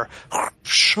paper,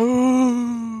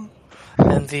 and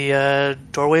the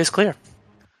doorway is clear.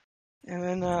 And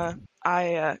then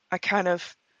I kind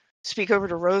of speak over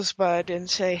to Rosebud and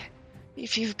say,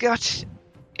 if you got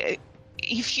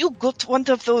one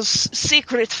of those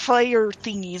secret fire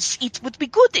thingies, it would be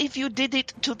good if you did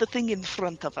it to the thing in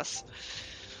front of us.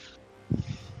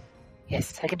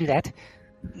 Yes, I can do that.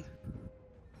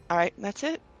 Alright, that's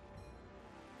it.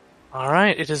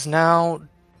 Alright, it is now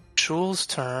Jewel's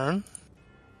turn.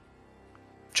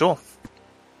 Jewel.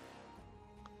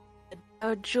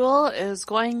 Jewel is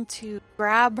going to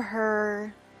grab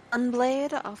her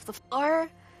sunblade off the floor,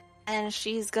 and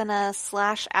she's gonna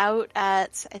slash out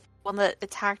at one that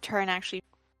attacked her and actually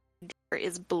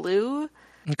is blue.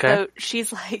 Okay. So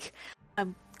she's like,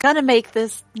 I'm gonna make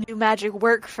this new magic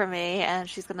work for me, and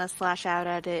she's gonna slash out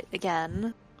at it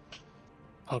again.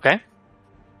 Okay.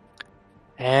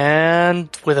 And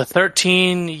with a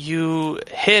 13, you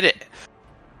hit it.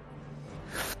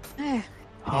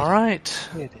 Alright.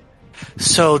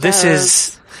 So this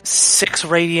is 6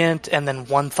 radiant and then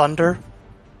 1 thunder.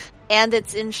 And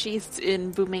it's ensheathed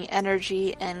in booming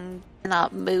energy and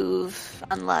cannot move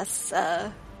unless,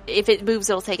 if it moves,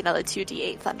 it'll take another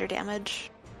 2d8 thunder damage.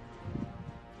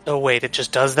 Oh wait, it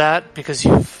just does that because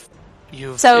you've.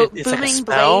 So it's like a booming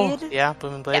spell? blade. Yeah,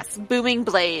 booming blade. Yes, booming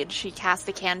blade. She cast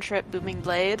a cantrip, booming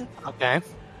blade, Okay.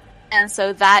 and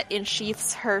so that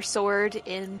ensheaths her sword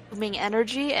in booming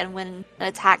energy. And when an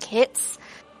attack hits,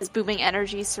 this booming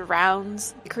energy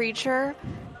surrounds the creature.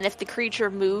 And if the creature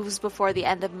moves before the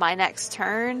end of my next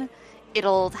turn,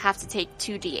 it'll have to take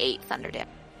 2d8 thunder damage.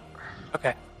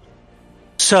 Okay.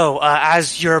 So,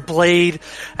 as your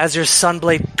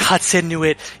sunblade cuts into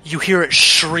it, you hear it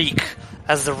shriek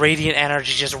as the radiant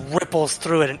energy just ripples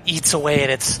through it and eats away at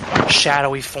its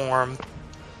shadowy form.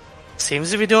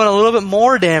 Seems to be doing a little bit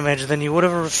more damage than you would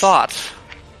have thought.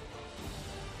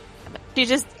 She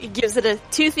just gives it a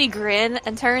toothy grin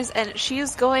and turns, and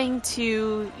she's going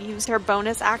to use her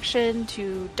bonus action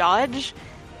to dodge,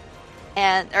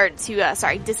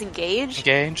 disengage.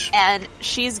 Engage. And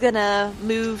she's gonna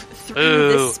move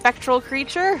through this spectral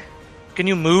creature. Can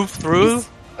you move through?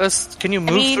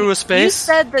 Through a space? You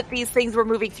said that these things were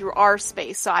moving through our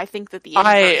space, so I think that the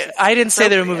I inverse is didn't say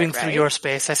they were moving appropriate, through your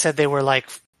space. I said they were like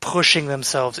pushing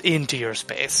themselves into your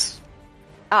space.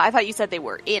 I thought you said they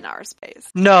were in our space.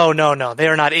 No. They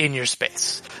are not in your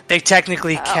space. They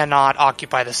technically cannot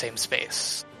occupy the same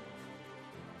space.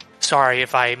 Sorry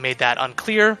if I made that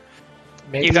unclear.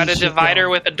 Maybe You got a she divider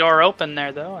can- with a door open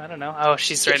there, though. I don't know. Oh,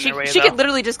 she's right in her way, She though. could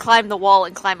literally just climb the wall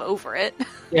and climb over it.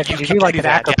 Yeah, could you do like do an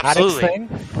that, acrobatics absolutely.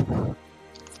 thing?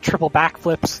 Triple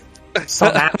backflips,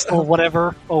 some axle,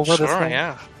 whatever, over this Sure, thing.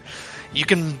 yeah. You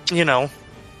can,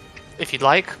 if you'd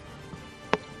like.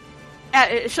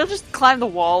 Yeah, she'll just climb the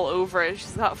wall over it.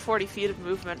 She's got 40 feet of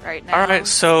movement right now. Alright,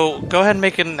 so go ahead and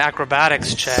make an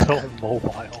acrobatics check. So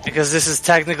mobile. Because this is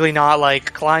technically not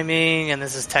like climbing, and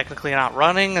this is technically not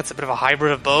running. It's a bit of a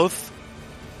hybrid of both.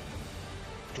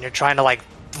 And you're trying to like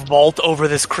vault over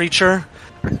this creature.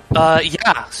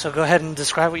 Yeah, so go ahead and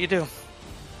describe what you do.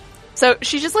 So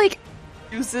she just like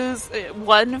uses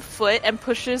 1 foot and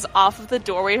pushes off of the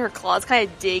doorway. Her claws kind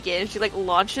of dig in. She like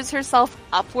launches herself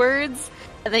upwards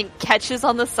and then catches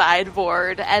on the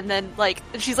sideboard, and then like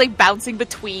she's like bouncing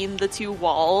between the 2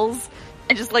 walls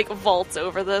and just like vaults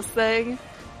over this thing.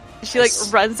 She like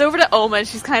runs over to Oma, and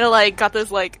she's kind of like got this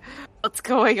like, what's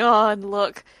going on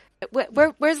look.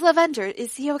 Where's Lavender?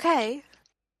 Is he okay?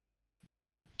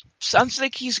 Sounds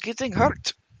like he's getting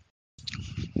hurt.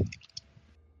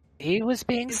 He was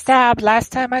being stabbed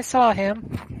last time I saw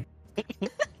him.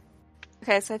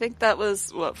 Okay, so I think that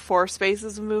was, 4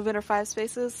 spaces of movement or 5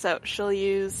 spaces? So she'll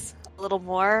use a little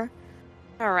more.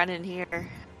 I'm gonna run in here.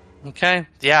 Okay.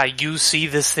 Yeah, you see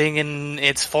this thing in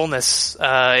its fullness.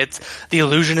 The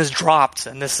illusion is dropped,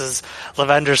 and this is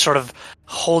Lavender sort of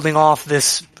holding off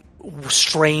this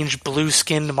strange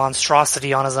blue-skinned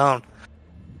monstrosity on his own.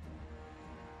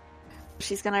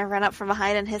 She's gonna run up from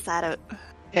behind and hiss at it.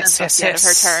 Hiss, That's hiss, the end of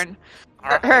hiss. her turn.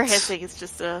 Her hissing is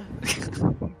just a...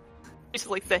 She just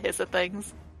likes to hiss at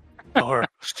things. Or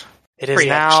it is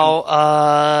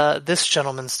now this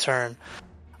gentleman's turn.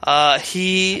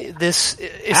 This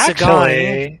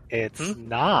Isagani. Actually, it's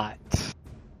not.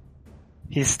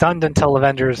 He's stunned until the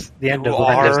end of You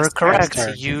Lavender's are correct.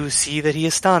 turn. You see that he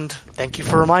is stunned. Thank you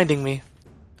for reminding me.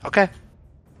 Okay.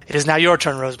 It is now your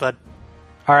turn, Rosebud.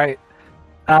 All right.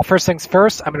 First things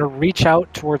first, I'm going to reach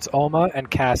out towards Oma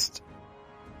and cast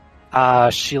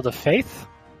Shield of Faith.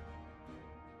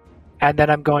 And then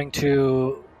I'm going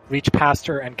to reach past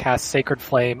her and cast Sacred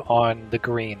Flame on the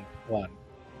green one.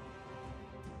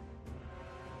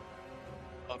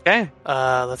 Okay.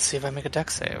 Let's see if I make a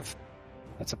dex save.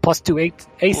 That's a +2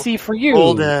 AC for you.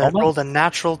 Rolled Oma. a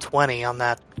natural 20 on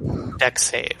that dex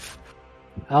save.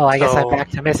 Oh, I guess So- I'm back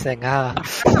to missing.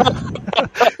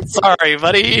 Sorry,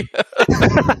 buddy.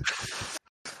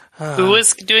 Who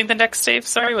was doing the next save?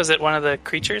 Sorry, was it one of the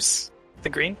creatures? The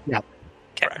green? Yeah.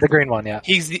 Okay. The green one, yeah.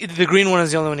 The green one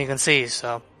is the only one you can see,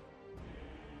 so.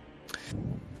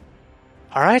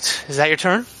 Alright, is that your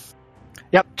turn?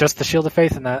 Yep, just the Shield of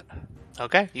Faith in that.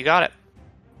 Okay, you got it.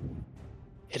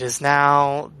 It is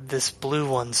now this blue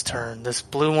one's turn. This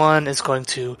blue one is going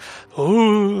to...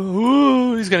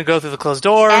 he's going to go through the closed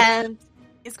door. And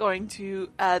he's going to...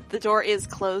 the door is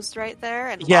closed right there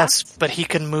and Yes, locked. but he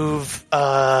can move...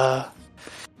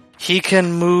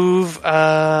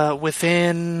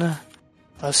 within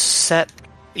a set...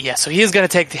 Yeah, so he is going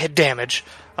to take the hit damage.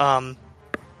 The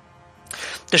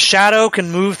shadow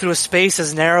can move through a space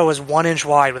as narrow as 1 inch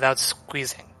wide without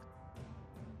squeezing.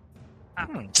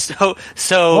 So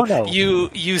Oh, no.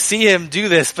 you see him do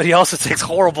this, but he also takes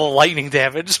horrible lightning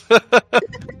damage.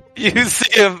 You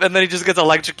see him, and then he just gets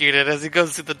electrocuted as he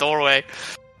goes through the doorway.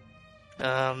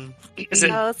 Is it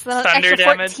No, it's an thunder extra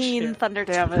damage? 14 Yeah. thunder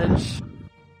damage.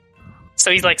 So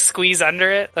he's like squeeze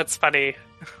under it? That's funny.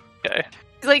 Okay.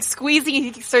 He's like squeezing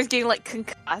and he starts getting like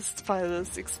concussed by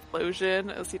this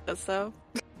explosion as he does so.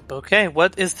 Okay,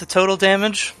 what is the total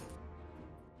damage?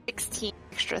 16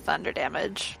 extra thunder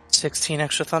damage. 16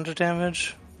 extra thunder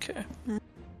damage. Okay.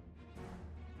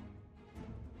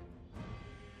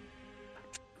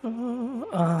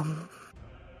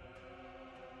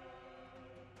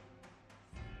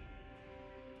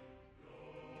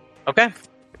 Okay.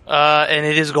 And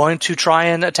it is going to try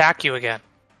and attack you again.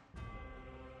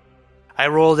 I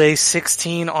rolled a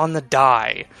 16 on the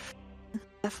die.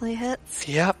 Definitely hits.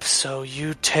 Yep, so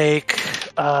you take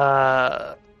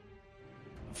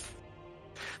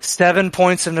 7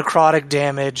 points of necrotic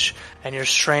damage, and your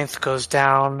strength goes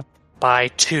down by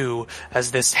 2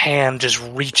 as this hand just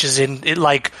reaches in. It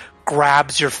like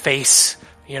grabs your face,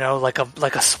 you know, like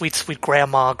a sweet, sweet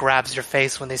grandma grabs your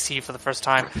face when they see you for the first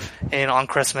time on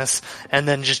Christmas, and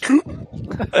then just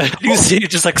you see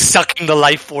it just like sucking the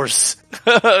life force,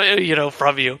 you know,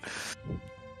 from you.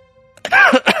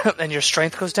 And your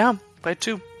strength goes down by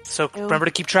 2. So remember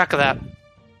to keep track of that.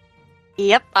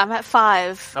 Yep, I'm at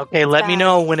 5. Okay, let me Bad.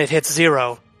 know when it hits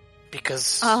 0.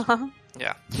 Because Uh-huh.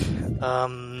 yeah.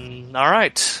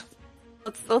 Alright.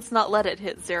 Let's not let it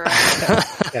hit 0.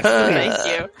 Yes, Thank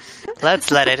you.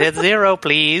 Let's let it hit 0,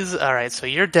 please. Alright, so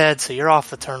you're dead, so you're off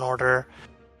the turn order.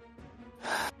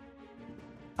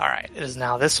 Alright, it is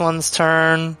now this one's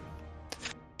turn.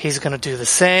 He's gonna do the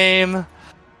same.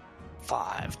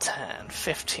 5, 10,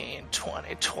 15,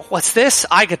 20, 20. What's this?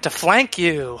 I get to flank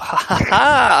you.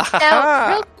 Ha Now,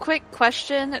 real quick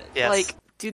question. Yes. Like,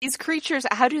 do these creatures,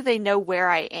 how do they know where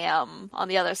I am on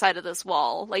the other side of this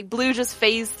wall? Like, Blue just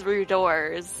phased through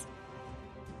doors.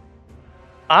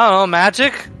 I don't know,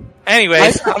 magic?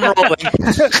 Anyways, I'm rolling.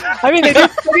 I mean, they did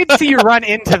see you run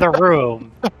into the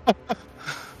room.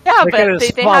 Yeah, They but could've they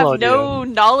have swallowed no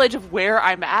knowledge of where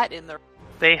I'm at in the room.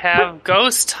 They have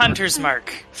Ghost Hunter's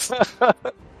Mark.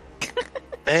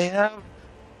 They have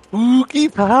spooky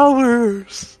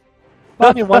powers.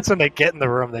 Well, I mean, once when they get in the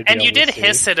room, they And you did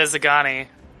hiss it as Agani.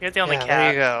 You're the only Yeah, cat.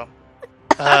 there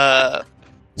you go.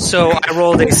 So I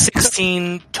rolled a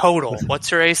 16 total. What's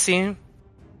your AC?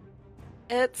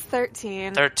 It's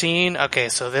 13. 13. Okay,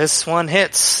 so this one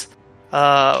hits.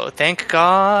 Thank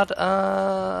God.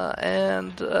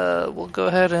 And we'll go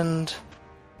ahead and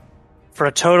for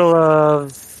a total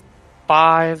of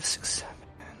 5, 6,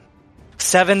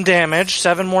 7 damage,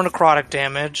 7 more necrotic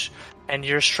damage, and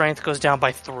your strength goes down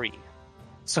by 3.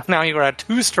 So now you are at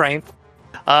 2 strength.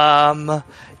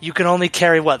 You can only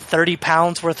carry, 30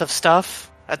 pounds worth of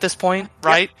stuff at this point,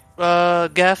 right,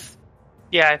 Geth?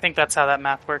 Yeah, I think that's how that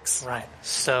math works. Right.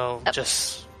 So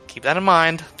just keep that in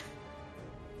mind.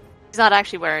 She's not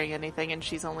actually wearing anything, and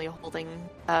she's only holding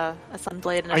a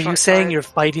sunblade and a Are you short saying sword. you're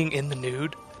fighting in the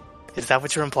nude? Is that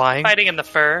what you're implying? Fighting in the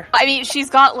fur. I mean, she's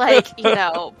got,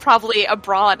 probably a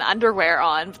bra and underwear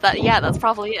on. But that's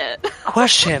probably it.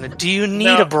 Question: do you need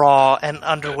No. a bra and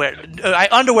underwear?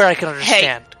 Underwear I can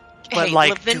understand, but hey, do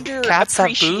Lavender cats have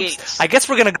boobs? appreciates- I guess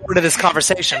we're gonna go into this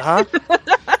conversation, huh?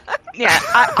 Yeah,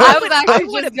 I was actually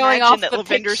would just going imagine off that the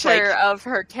Lavender's picture of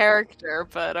her character,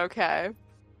 but okay.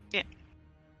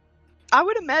 I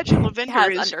would imagine Lavender has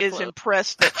is underclothes.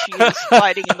 impressed that she is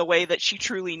fighting in the way that she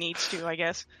truly needs to, I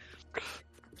guess.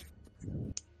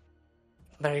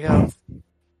 There you go.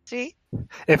 See?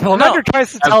 If Lavender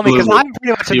tries to tell me, because Absolutely. I'm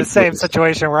pretty much in the same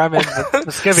situation where I'm in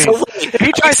the skivvies. So wait, if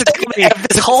he tries to tell me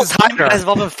this whole time you Lavender- guys have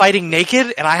all been fighting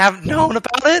naked, and I haven't known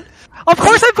about it. of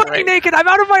course I'm fucking Great. naked. I'm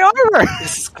out of my armor.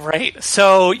 This is great.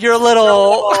 So your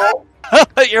little,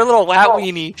 your little rat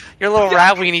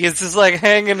weenie, is just like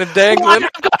hanging and dangling.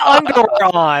 I've got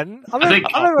underwear on. I'm think-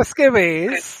 in my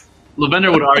skivvies.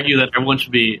 Lavender would argue that everyone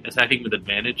should be attacking with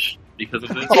advantage because of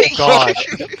this. Oh god.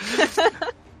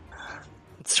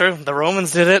 It's true. The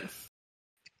Romans did it.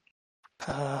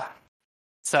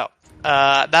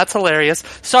 That's hilarious.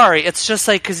 Sorry, it's just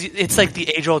like because it's like the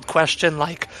age-old question,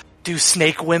 like, do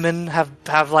snake women have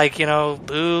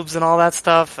boobs and all that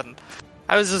stuff? And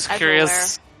I was just I'm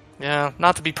curious. Yeah,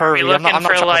 not to be Are we pervy. looking I'm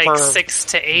not for trying to perv. 6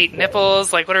 to 8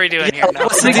 nipples? Like, what are we doing here now?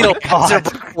 What's the deal? Is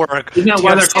there work? Isn't that Do why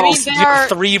you they're have called- do you they are have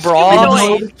 3 bras?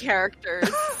 Humanoid characters.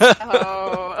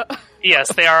 So...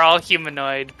 Yes, they are all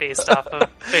humanoid based off of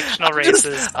fictional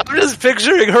races. I'm just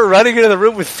picturing her running into the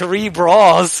room with 3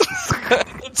 bras,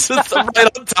 just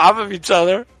right on top of each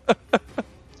other.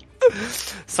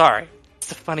 Sorry,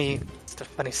 it's a funny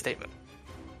statement.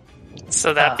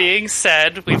 So that being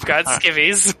said, we've got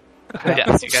skivvies.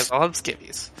 Yes, you guys all have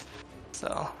skivvies.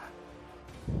 So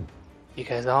you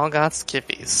guys all got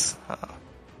skivvies.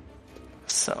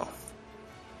 So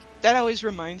That always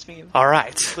reminds me of all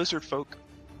right. lizard folk.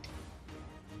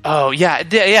 Oh yeah,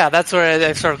 that's where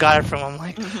I sort of got it from. I'm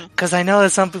like, because I know that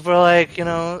some people are like,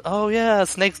 oh yeah,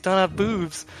 snakes don't have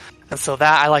boobs, and so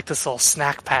that I like this little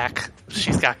snack pack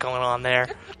she's got going on there.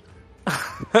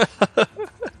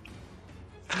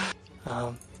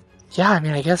 Yeah, I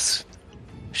mean, I guess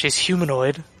she's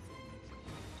humanoid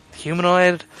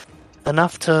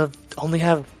enough to only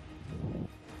have,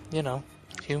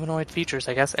 humanoid features,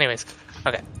 I guess. Anyways,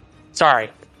 okay,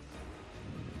 sorry.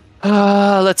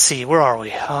 Let's see, where are we?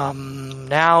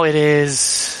 Now it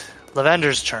is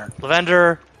Lavender's turn.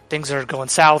 Lavender, things are going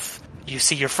south. You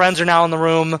see your friends are now in the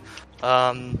room.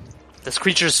 This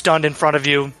creature's stunned in front of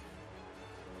you.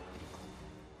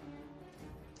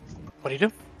 What do you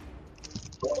do?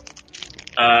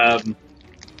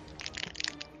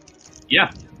 Yeah.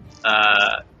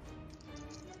 I'm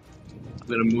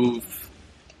gonna move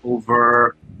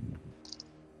over.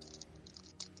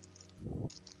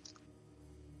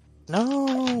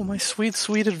 No, my sweet,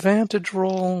 sweet advantage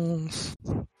rolls.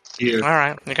 Here.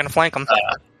 Alright, you're gonna flank him.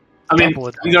 I mean,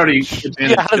 Double he's already advantage.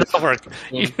 Yeah, how does that work?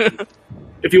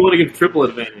 If you want to give triple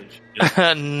advantage.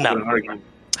 No.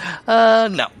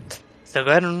 No. So go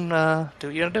ahead and do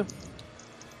what you're gonna do.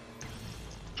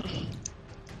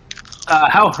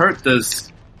 How hurt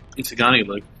does Isagani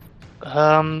look?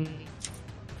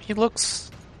 He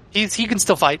looks... he can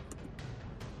still fight.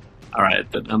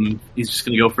 Alright, then he's just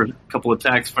gonna go for a couple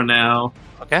attacks for now.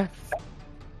 Okay.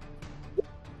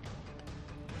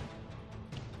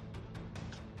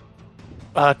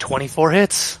 24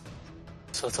 hits.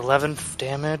 So it's 11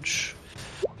 damage.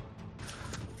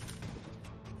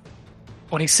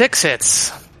 26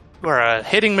 hits. We're a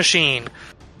hitting machine.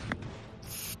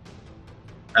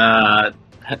 Has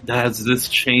this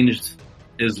changed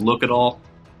his look at all?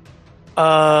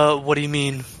 What do you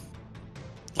mean?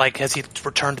 Like, has he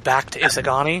returned back to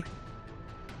Isagani?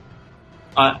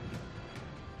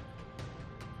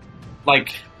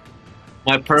 Like,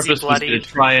 my purpose was to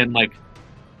try and, like,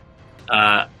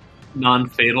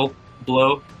 non-fatal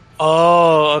blow.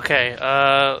 Oh, okay.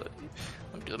 Let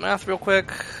me do the math real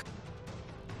quick.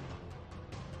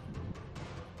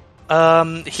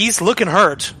 He's looking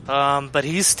hurt, but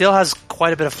he still has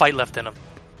quite a bit of fight left in him.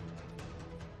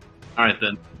 Alright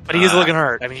then. But he is looking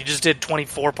hurt. I mean, you just did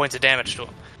 24 points of damage to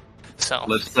him. So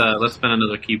let's spend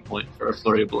another key point for a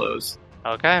flurry of blows.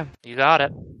 Okay, you got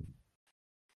it.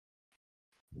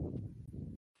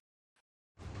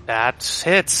 That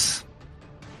hits.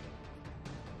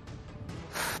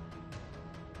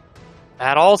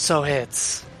 That also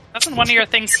hits. Doesn't one of your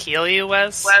things heal you,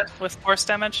 Wes, with force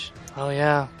damage? Oh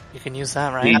yeah, you can use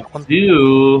that, right?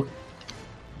 Do.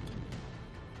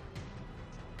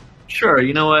 Sure,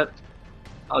 you know what?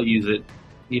 I'll use it.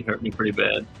 He hurt me pretty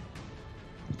bad.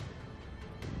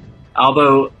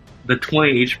 Although the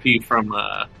 20 HP from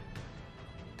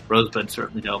Rosebud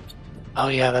certainly helped. Oh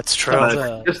yeah, that's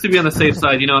true. Just to be on the safe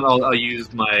side, you know what? I'll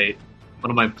use one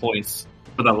of my points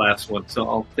for that last one, so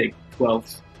I'll take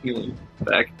 12 healing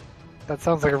back. That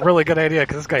sounds like a really good idea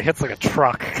because this guy hits like a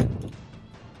truck.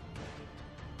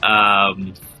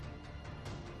 And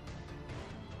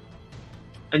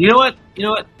you know what?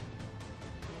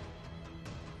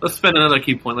 Let's spend another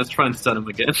key point. Let's try and stun him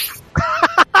again.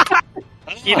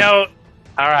 You know,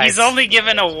 all right. He's only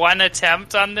given a one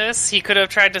attempt on this. He could have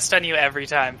tried to stun you every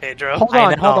time, Pedro. Hold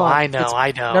on. I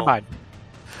know. Never mind.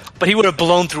 But he would have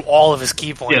blown through all of his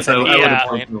key points. Yeah, so I would have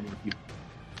blown through all my key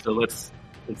points. So let's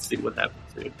see what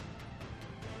happens here.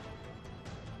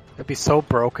 It'd be so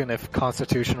broken if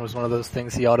Constitution was one of those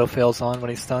things he auto-fails on when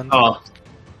he's stunned. Oh,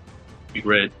 be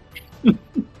great.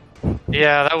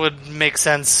 Yeah, that would make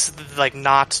sense, like,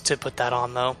 not to put that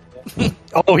on, though.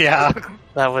 Oh, yeah.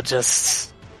 That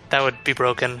would be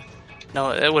broken.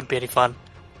 No, it wouldn't be any fun.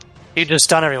 You just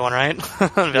stun everyone, right?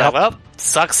 Be like, well,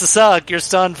 sucks to suck. You're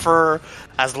stunned for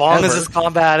as long as this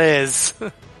combat is.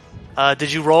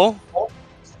 Did you roll?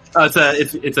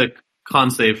 It's a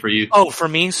con save for you. Oh, for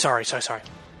me? Sorry.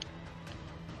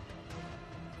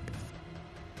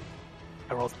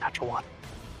 I rolled a natural one.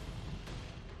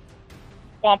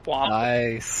 Womp womp.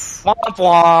 Nice. Womp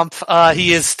womp.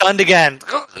 He is stunned again.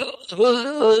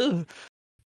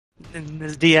 And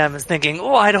his DM is thinking,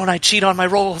 why don't I cheat on my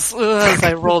rolls? As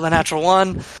I roll the natural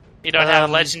one. You don't have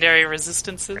legendary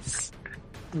resistances?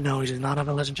 No, he does not have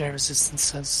a legendary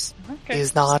resistances. Okay. He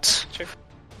is not.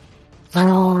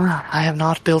 No, I have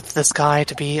not built this guy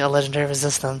to be a legendary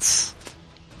resistance.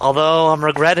 Although I'm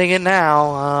regretting it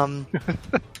now. You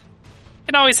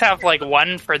can always have like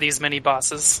one for these mini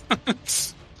bosses.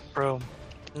 Bro.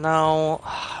 No,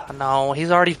 he's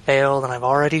already failed and I've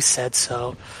already said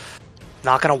so.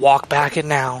 Not gonna walk back it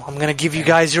now. I'm gonna give you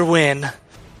guys your win.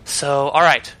 So,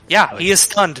 alright. Yeah, he is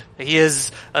stunned. He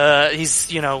is, he's,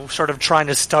 sort of trying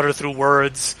to stutter through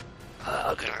words.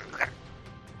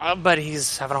 But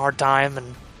he's having a hard time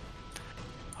and...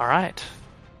 Alright.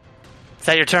 Is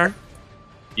that your turn?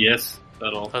 Yes,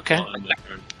 that'll end my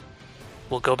turn.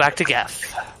 We'll go back to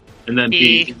Geth. And then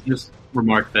he just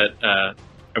remarked that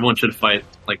everyone should fight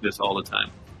like this all the time.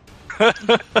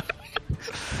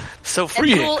 So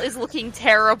free. And Cool is looking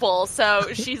terrible,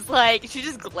 so she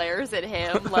just glares at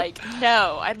him like,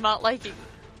 no, I'm not liking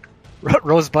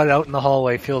Rosebud out in the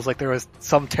hallway feels like there was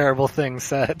some terrible thing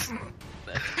said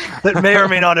that may or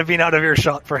may not have been out of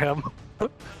earshot for him.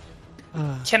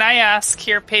 Can I ask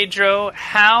here, Pedro,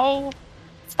 how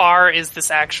far is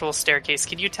this actual staircase?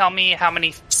 Can you tell me how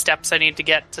many steps I need to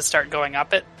get to start going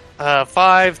up it?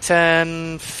 5,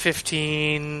 10,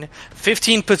 15...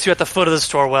 15 puts you at the foot of the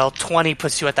stairwell, 20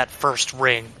 puts you at that first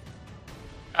ring.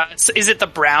 So is it the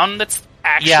brown that's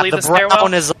actually the stairwell?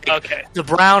 The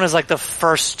brown is like the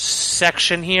first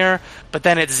section here, but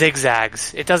then it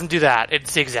zigzags. It doesn't do that, it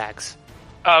zigzags.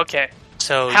 Oh, okay.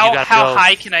 So how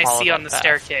high can I see on the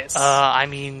staircase? I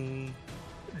mean,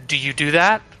 do you do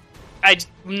that? I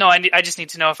just need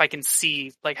to know if I can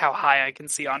see, like, how high I can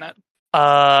see on it.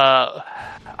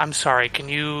 I'm sorry, can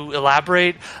you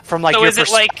elaborate from, like, so your is it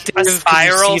perspective? like a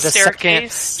spiral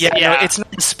staircase? No, it's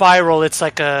not a spiral, it's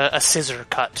like a scissor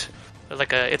cut.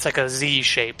 It's like a Z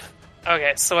shape.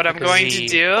 Okay, so what I'm going to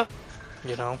do...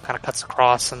 kind of cuts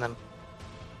across and then...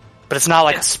 But it's not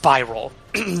like a spiral.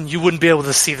 you wouldn't be able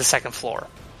to see the second floor.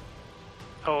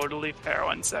 Totally fair.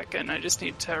 1 second. I just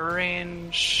need to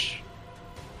arrange.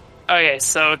 Okay,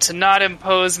 so to not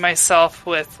impose myself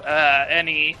with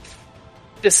any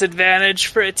disadvantage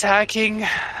for attacking,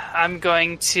 I'm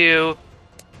going to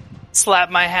slap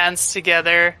my hands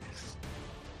together.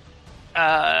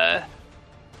 Veneno,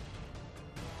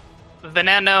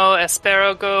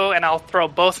 Esparago, and I'll throw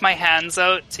both my hands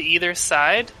out to either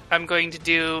side. I'm going to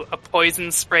do a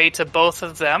poison spray to both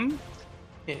of them.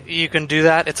 You can do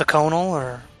that? It's a conal,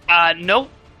 or? Nope.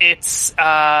 It's,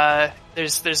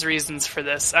 there's reasons for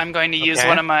this. I'm going to use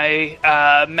one of my,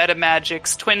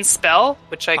 Metamagic's twin spell,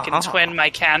 which I can twin my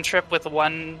cantrip with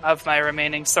one of my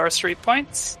remaining sorcery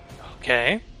points.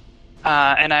 Okay.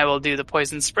 And I will do the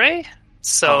poison spray.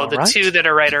 So the two that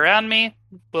are right around me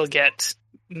will get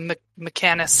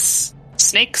Mechanus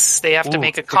snakes. They have to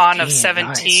make a con of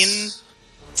 17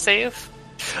 save.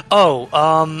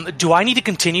 Oh, do I need to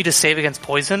continue to save against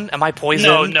poison? Am I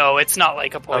poisoned? No, it's not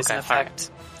like a poison effect.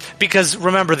 Right. Because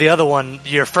remember, the other one,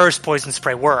 your first poison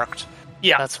spray worked.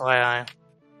 Yeah. That's why I...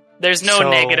 There's no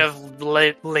negative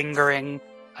lingering...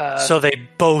 so they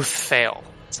both fail.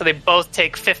 So they both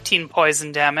take 15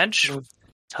 poison damage.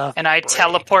 Tough and I break.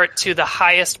 teleport to the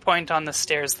highest point on the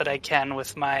stairs that I can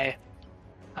with my...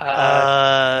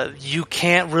 you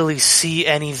can't really see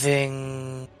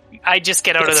anything... I just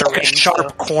get out of the like range. A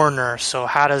sharp corner, so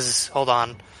how does... Hold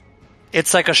on.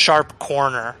 It's like a sharp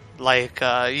corner. Like,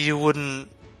 you wouldn't...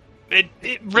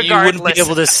 regardless, you wouldn't be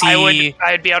able to see...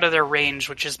 I'd be out of their range,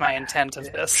 which is my intent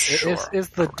of this. Sure. Is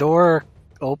the door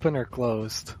open or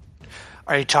closed?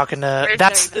 Are you talking to...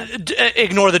 That's...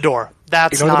 ignore the door.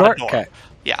 That's Ignore not the door? a door. Okay.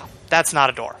 Yeah, that's not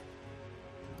a door.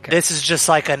 Okay. This is just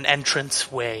like an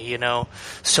entrance way, you know?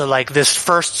 So like this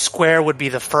first square would be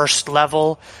the first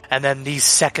level, and then these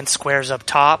second squares up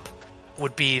top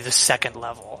would be the second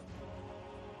level.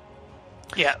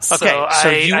 Yeah, so, okay, so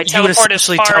I you would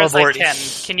essentially as far teleport.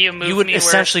 As I can you move You would me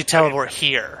essentially teleport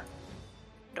here.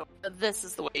 No, this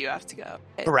is the way you have to go.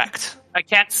 Correct. I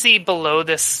can't see below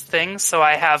this thing, so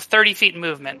I have 30 feet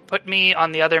movement. Put me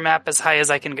on the other map as high as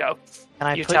I can go. Can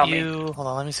I tell put me. you... Hold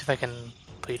on, let me see if I can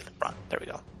put you to the front. There we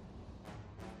go.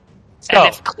 And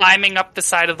if climbing up the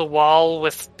side of the wall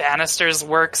with banisters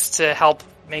works to help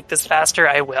make this faster,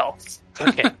 I will.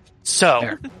 Okay.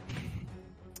 So,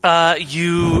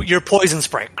 your poison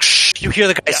spray. You hear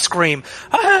the guy scream,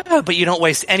 but you don't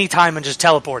waste any time in just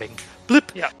teleporting.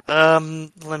 Blip. Yeah.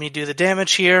 Let me do the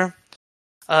damage here.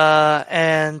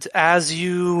 And as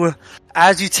you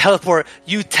teleport,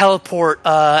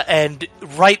 and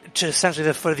right to essentially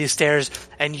the foot of these stairs,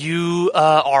 and you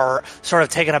are sort of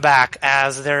taken aback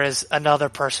as there is another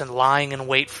person lying in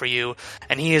wait for you,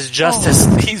 and he is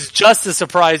he's just as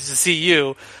surprised to see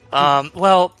you.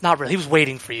 Well, not really. He was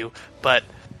waiting for you, but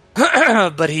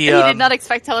he did not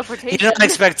expect teleportation. He did not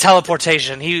expect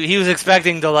teleportation. He was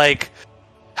expecting to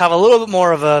have a little bit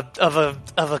more of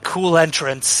a cool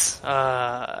entrance,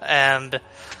 but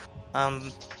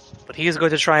he is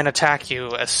going to try and attack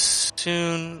you as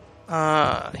soon.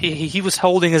 He was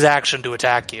holding his action to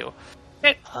attack you.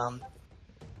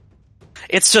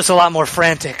 It's just a lot more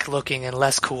frantic looking and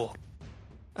less cool.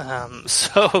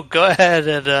 So go ahead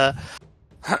and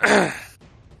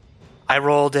I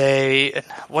rolled a...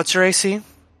 What's your AC?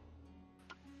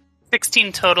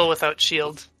 16 total without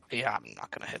shield. Yeah, I'm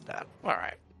not going to hit that. All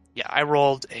right. Yeah, I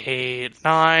rolled a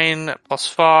 9 plus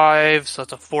 5, so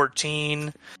it's a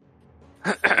 14.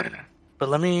 But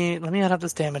let me add up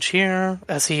this damage here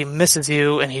as he misses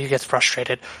you and he gets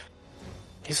frustrated.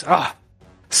 He's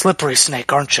slippery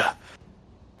snake, aren't you?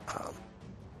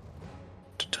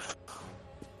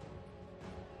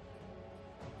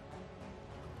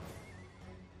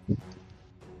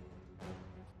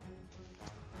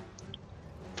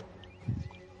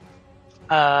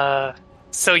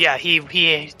 So yeah, he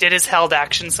did his held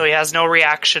action, so he has no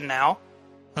reaction now.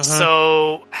 Mm-hmm.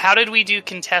 So how did we do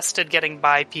contested getting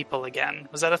by people again?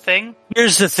 Was that a thing?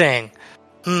 Here's the thing.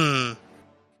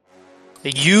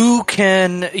 You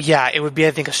can... Yeah, it would be,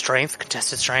 I think, a strength,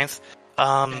 contested strength.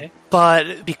 Okay.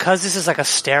 But because this is like a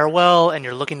stairwell and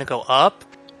you're looking to go up,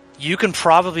 you can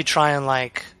probably try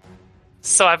and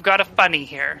So I've got a funny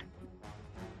here.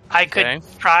 I could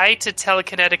try to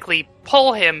telekinetically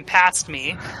pull him past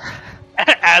me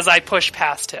as I push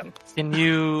past him. Can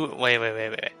you... Wait.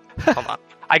 Hold on.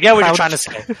 I get what you're trying to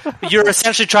say. You're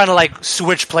essentially trying to,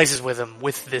 switch places with him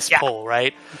with this pull,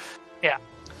 right? Yeah.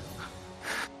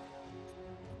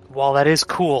 While that is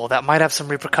cool, that might have some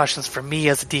repercussions for me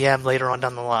as a DM later on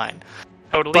down the line.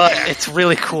 Totally. But it's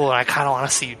really cool, and I kind of want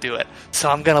to see you do it. So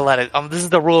I'm going to let it... this is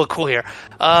the rule of cool here.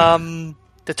 The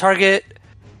target...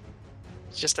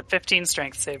 It's just a 15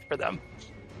 strength save for them.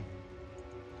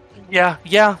 Yeah,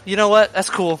 you know what? That's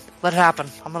cool. Let it happen.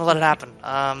 I'm gonna let it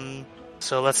happen.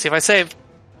 So let's see if I save.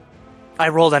 I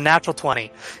rolled a natural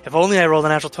 20. If only I rolled a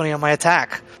natural 20 on my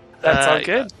attack. That's all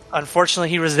good. Unfortunately,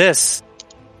 he resists.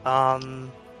 Yeah.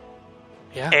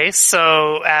 Okay,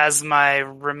 so as my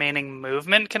remaining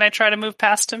movement, can I try to move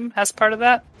past him as part of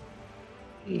that?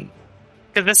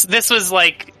 Because this was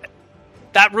like...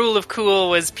 That rule of cool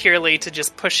was purely to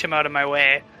just push him out of my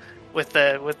way with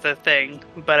the thing.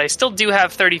 But I still do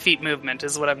have 30 feet movement,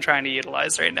 is what I'm trying to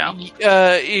utilize right now.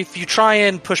 If you try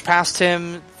and push past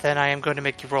him, then I am going to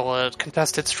make you roll a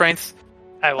contested strength.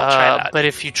 I will try that. But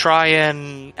if you try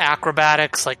and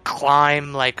acrobatics, like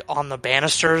climb like on the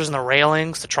banisters and the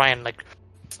railings to try and like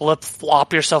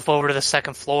flop yourself over to the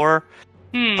second floor,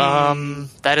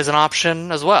 that is an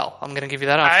option as well. I'm going to give you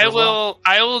that option.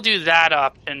 I will do that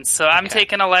option. So I'm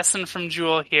taking a lesson from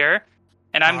Jewel here,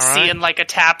 and I'm seeing like a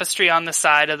tapestry on the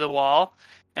side of the wall,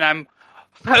 and I'm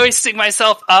hoisting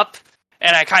myself up,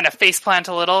 and I kind of faceplant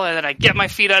a little, and then I get my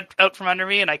feet out from under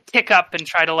me, and I kick up and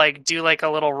try to like do like a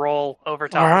little roll over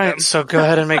top of him. So go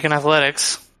ahead and make an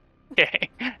athletics. Okay.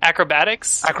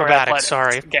 Acrobatics? Acrobatics,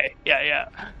 sorry. Okay, yeah.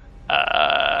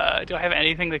 Do I have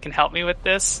anything that can help me with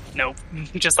this? Nope.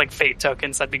 Just like fate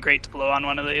tokens. That'd be great to blow on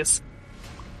one of these.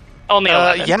 Only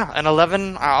 11. Yeah, an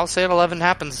 11. I'll say an 11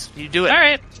 happens. You do it. All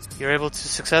right. You're able to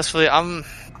successfully... I'm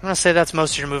going to say that's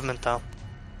most of your movement, though.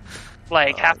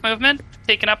 Like half movement?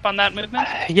 Taken up on that movement?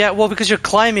 Yeah, well, because you're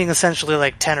climbing essentially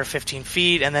like 10 or 15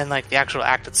 feet, and then like the actual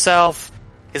act itself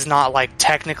is not like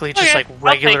technically just like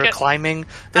regular climbing.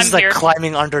 This is like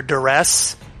climbing under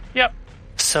duress. Yep.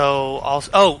 So,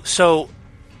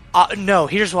 no,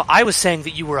 here's what I was saying,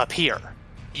 that you were up here.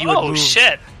 You would move.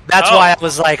 Shit. That's why I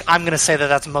was like, I'm going to say that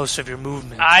that's most of your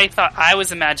movement. I thought I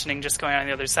was imagining just going on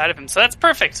the other side of him. So that's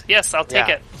perfect. Yes, I'll take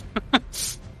it.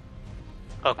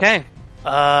 Okay.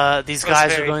 These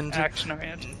guys are going to...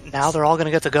 Now they're all going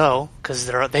to get to go, because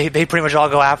they pretty much all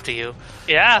go after you.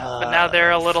 Yeah, but now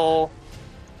they're a little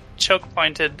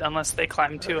choke-pointed unless they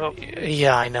climb too.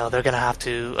 Yeah, I know. They're going to have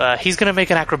to... he's going to make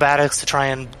an acrobatics to try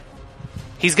and...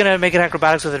 He's going to make an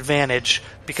acrobatics with advantage,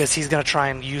 because he's going to try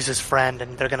and use his friend,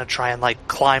 and they're going to try and, like,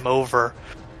 climb over.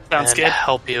 Sounds good.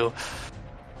 Help you.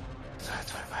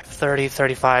 30,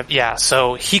 35... Yeah,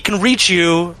 so he can reach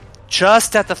you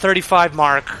just at the 35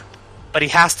 mark, but he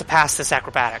has to pass this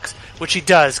acrobatics, which he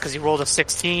does, because he rolled a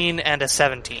 16 and a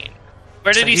 17.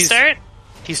 Where did he start?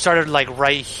 He started, like,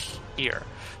 right here.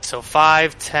 So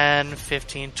 5, 10,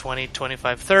 15, 20,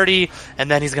 25, 30, and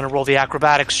then he's going to roll the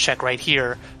acrobatics check right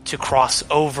here to cross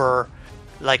over,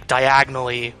 like,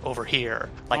 diagonally over here.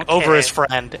 Like, over his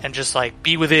friend, and just, like,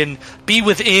 be within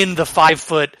the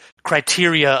 5-foot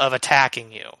criteria of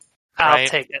attacking you. Right? I'll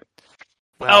take it.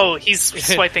 Well, he's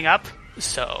swiping up?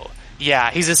 So,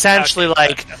 yeah, he's essentially,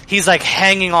 he's, like,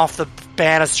 hanging off the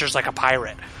banisters like a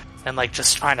pirate, and, like,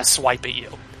 just trying to swipe at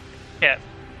you. Yeah.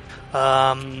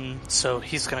 So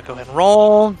he's gonna go ahead and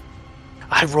roll.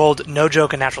 I rolled, no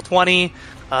joke, a natural 20.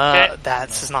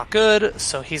 That's not good,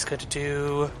 so he's going to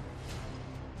do...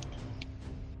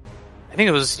 I think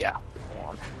it was,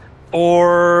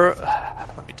 or...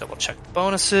 Let me double check the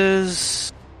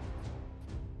bonuses.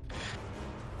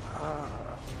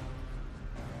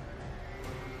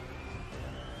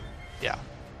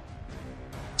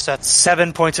 So that's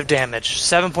 7 points of damage.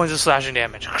 7 points of slashing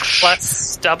damage.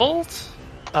 Plus doubled?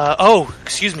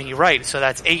 Excuse me, you're right. So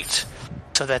that's 8.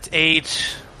 So that's 8.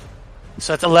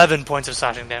 So that's 11 points of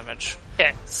slashing damage.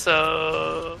 Okay,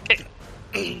 so... Okay.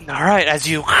 Alright, as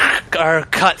you are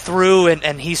cut through,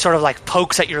 and he sort of, like,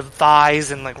 pokes at your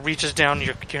thighs and, like, reaches down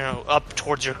up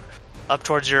towards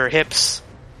your hips.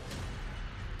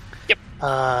 Yep.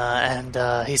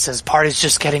 And he says, "Party's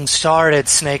just getting started,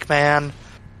 Snake Man.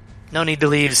 No need to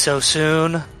leave so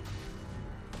soon.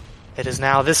 It is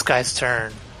now this guy's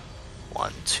turn.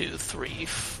 1, 2, 3,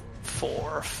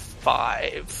 4,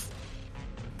 5,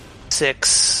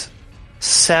 6,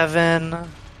 7.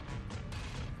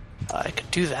 I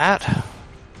could do that.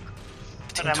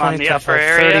 15, I'm 20, on the 25, upper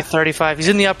area. 30, 35. He's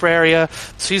in the upper area,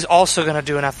 so he's also going to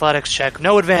do an athletics check.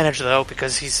 No advantage, though,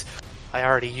 because I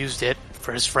already used it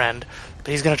for his friend. But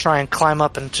he's going to try and climb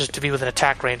up and just to be within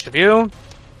attack range of you.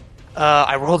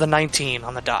 I rolled a 19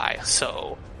 on the die,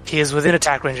 so he is within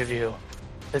attack range of you.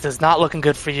 This is not looking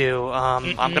good for you.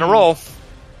 I'm going to roll.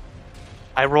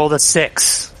 I rolled a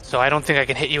 6, so I don't think I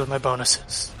can hit you with my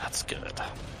bonuses. That's good.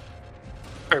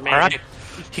 Alright.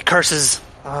 He curses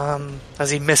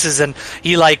as he misses, and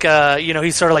he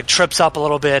he sort of like trips up a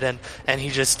little bit, and he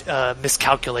just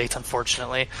miscalculates,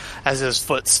 unfortunately, as his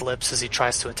foot slips as he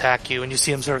tries to attack you, and you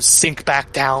see him sort of sink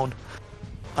back down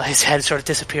His head sort of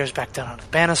disappears back down on the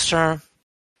banister.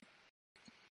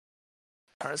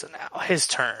 Where is it now? His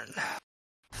turn.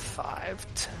 5,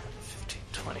 10, 15,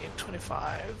 20,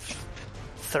 25,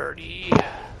 30.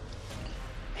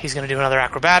 He's going to do another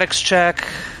acrobatics check.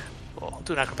 Well, I'll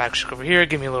do an acrobatics check over here.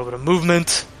 Give me a little bit of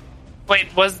movement. Wait,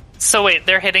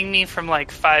 they're hitting me from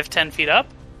like 5-10 feet up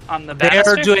on the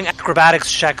banister? They're doing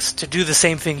acrobatics checks to do the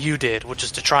same thing you did, which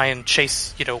is to try and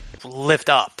chase, lift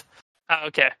up. Oh,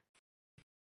 okay.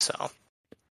 So.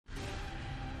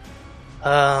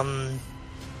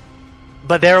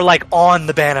 But they're like on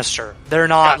the banister. They're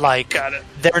not Got it.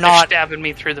 They're not stabbing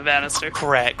me through the banister.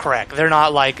 Correct. They're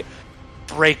not like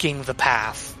breaking the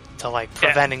path to like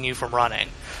preventing you from running.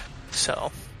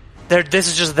 So this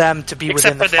is just them to be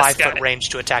Except within the for 5-foot range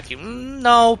to attack you.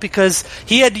 No, because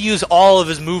he had to use all of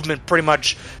his movement pretty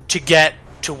much to get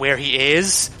to where he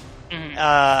is. Mm-hmm.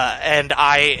 And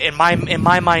in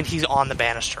my mind, he's on the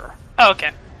banister. Oh,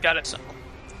 okay. Got it. So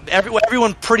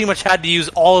everyone pretty much had to use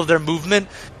all of their movement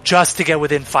just to get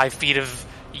within 5 feet of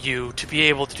you to be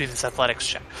able to do this athletics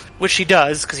check, which he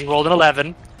does because he rolled an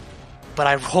 11. But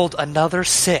I rolled another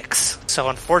 6. So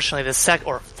unfortunately,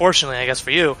 fortunately, I guess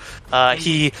for you,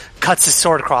 he cuts his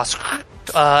sword across,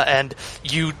 and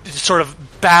you sort of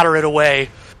batter it away.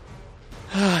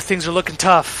 Things are looking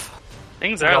tough.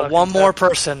 Things are looking one tough. more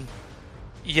person.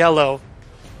 Yellow.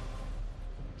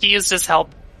 He used his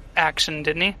help action,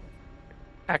 didn't he?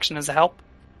 Action as a help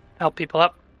people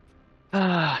up.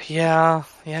 Yeah,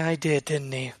 I did,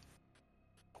 didn't he?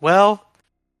 Well,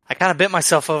 I kind of bit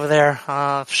myself over there.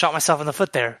 Shot myself in the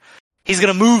foot there. He's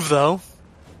gonna move, though.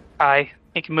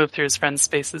 He can move through his friend's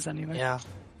spaces anyway. Yeah.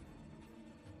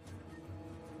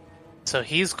 So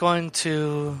he's going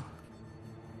to...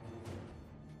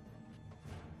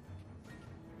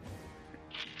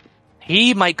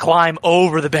 He might climb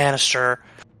over the banister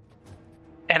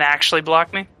And actually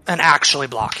block me? and actually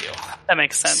block you. That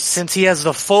makes sense. Since he has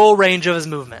the full range of his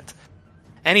movement.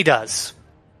 And he does.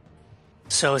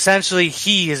 So essentially,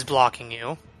 he is blocking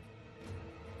you.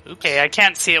 Oops. Okay, I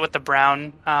can't see it with the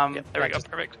brown. There we go,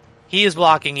 perfect. He is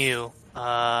blocking you.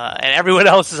 And everyone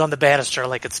else is on the banister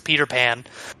like it's Peter Pan.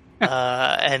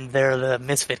 And they're the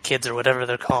Misfit Kids or whatever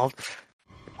they're called.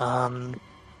 Sounds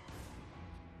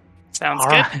All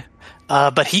good. right.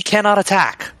 But he cannot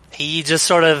attack. He just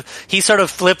sort of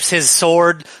flips his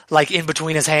sword like in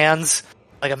between his hands,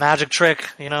 like a magic trick,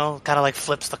 kind of like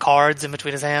flips the cards in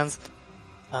between his hands.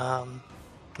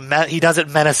 He does it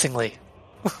menacingly.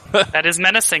 That is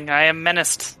menacing. I am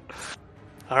menaced.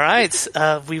 All right,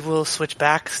 we will switch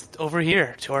back over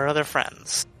here to our other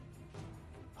friends.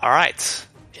 All right,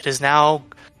 it is now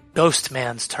Ghost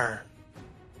Man's turn.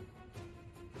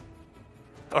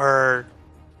 Or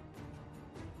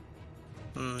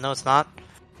no, it's not.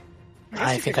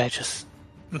 I think I just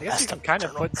I guess you messed can up. kind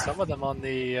of put some of them on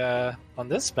the on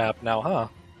this map now, huh?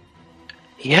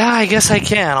 Yeah, I guess I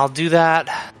can. I'll do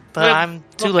that, but I'm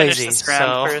too We'll finish lazy. this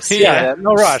round So first. Yeah,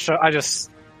 no rush. I just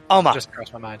Oma,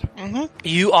 crossed my mind. Mm-hmm.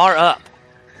 you are up.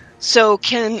 So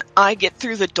can I get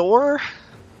through the door?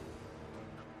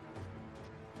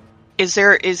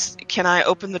 Can I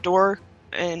open the door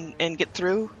and get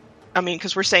through? I mean,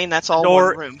 because we're saying that's all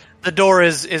one room. The door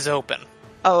is open.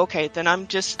 Oh, okay. Then I'm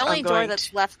just. The only I'm door going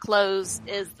that's left closed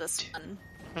is this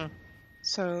one.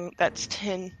 So that's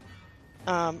 10.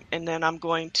 And then I'm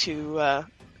going to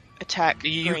attack.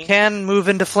 You green. can move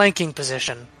into flanking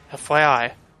position,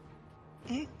 FYI.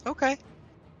 Okay.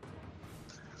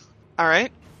 All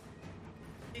right.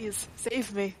 Please,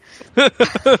 save me.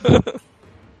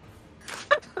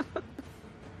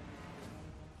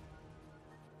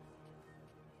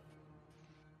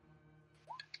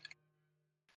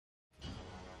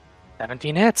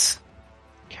 17 hits.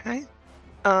 Okay.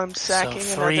 Sacking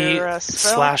So 3 another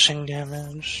spell. slashing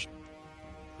damage.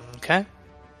 Okay.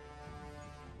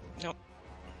 Nope.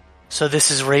 So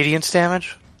this is radiant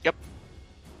damage? Yep.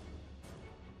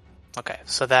 Okay,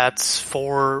 so that's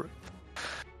 4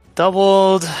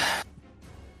 doubled.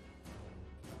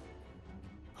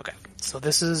 Okay, so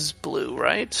this is blue,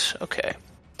 right? Okay.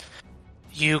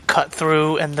 You cut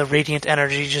through and the radiant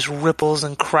energy just ripples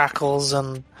and crackles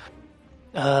and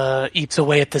eats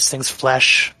away at this thing's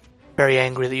flesh. Very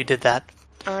angry that you did that.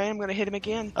 All right, I'm going to hit him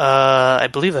again. I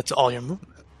believe that's all your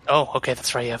movement. Oh, okay,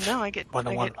 that's right. You have No, I get more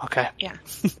than I one. get- Okay. Yeah.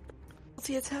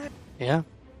 Multi attack. Yeah.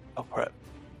 Go for it.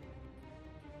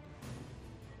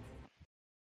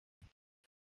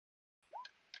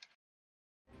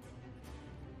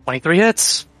 $23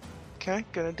 hits. Okay,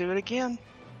 gonna do it again.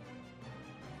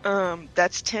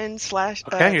 That's 10 slash.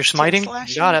 Okay, 10 you're smiting. You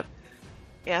slashing. got it.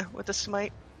 Yeah, with the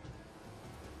smite.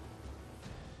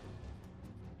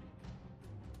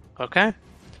 Okay.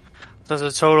 Does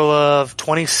a total of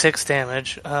 26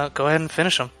 damage. Go ahead and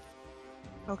finish him.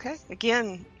 Okay.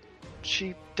 Again,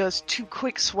 she does 2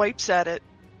 quick swipes at it,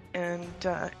 and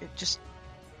it just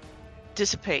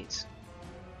dissipates.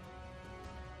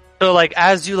 So,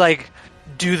 as you,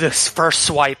 do this first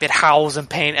swipe, it howls in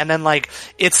pain, and then,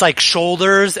 its,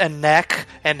 shoulders and neck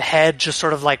and head just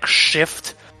sort of,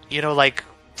 shift, the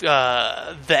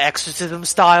exorcism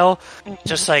style. Mm-hmm.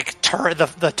 Just, turn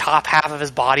the top half of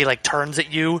his body, turns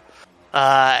at you,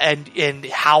 and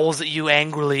howls at you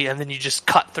angrily, and then you just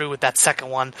cut through with that second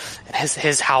one, and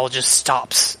his howl just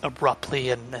stops abruptly,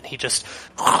 and then he just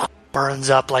burns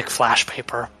up like flash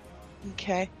paper.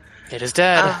 Okay. It is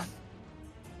dead.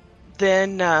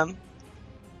 Then, 10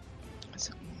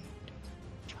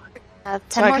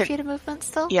 So I more could- feet of movement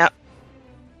still? Yep.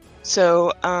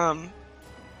 So,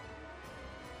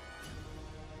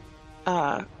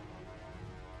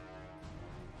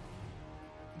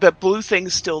 the blue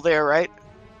thing's still there, right?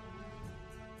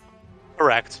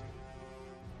 Correct.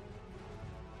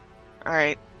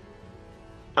 Alright.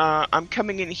 I'm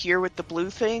coming in here with the blue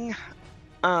thing.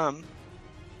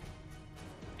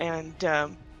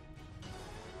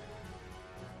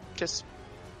 Just,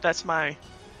 that's my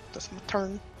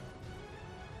turn.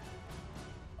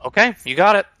 Okay, you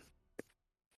got it.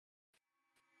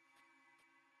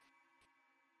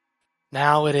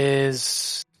 Now it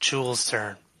is Jules'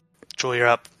 turn. Jewel, you're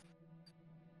up.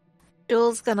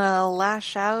 Jules gonna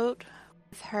lash out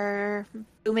with her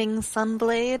booming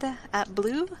sunblade at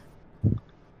Blue.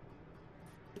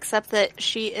 Except that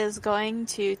she is going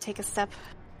to take a step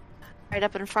right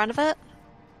up in front of it.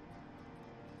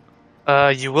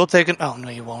 You will take an... Oh, no,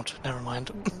 you won't. Never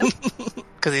mind.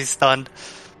 Because he's stunned.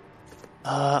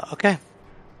 Okay.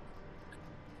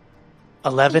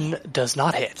 11 does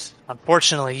not hit.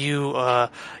 Unfortunately,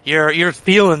 you're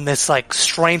feeling this,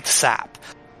 strength sap.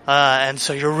 And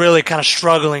so you're really kind of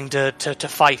struggling to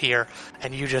fight here.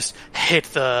 And you just hit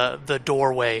the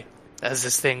doorway as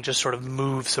this thing just sort of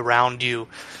moves around you.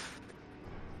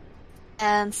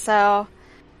 And so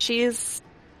she's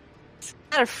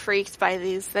kind of freaked by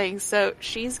these things, so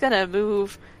she's gonna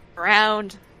move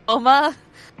around Oma.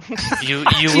 You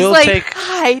She's will take...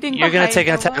 hiding. You're going to take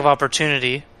an behind attack Oma. of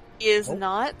opportunity. She is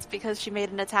not, because she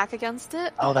made an attack against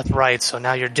it. Oh, that's right. So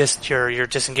now your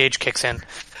disengage kicks in.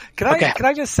 Can Okay.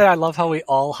 I just say I love how we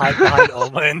all hide behind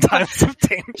Oma in times of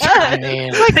danger? I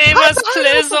mean, Famous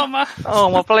Plizoma. oh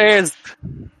my players.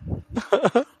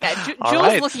 Yeah, All Jules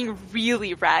right. looking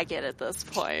really ragged at this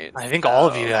point. I think all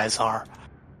of you guys are.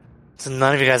 So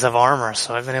none of you guys have armor,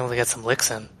 so I've been able to get some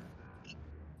licks in.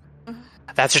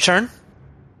 That's your turn?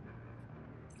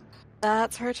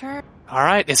 That's her turn.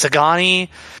 Alright, Isagani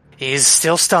is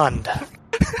still stunned.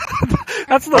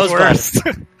 That's the Rosebud. worst.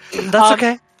 That's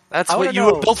okay. That's I what wanna you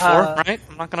were know, built for, right?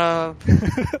 I'm not gonna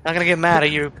get mad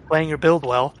at you playing your build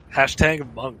well.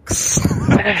 Hashtag monks.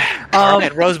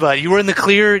 Alright, Rosebud, you were in the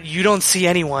clear. You don't see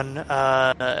anyone.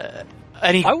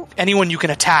 Anyone you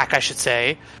can attack, I should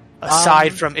say,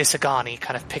 aside from Isagani,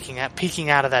 kind of peeking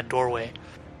out of that doorway.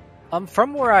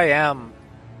 From where I am,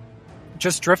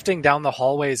 just drifting down the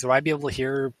hallways, would I be able to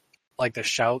hear the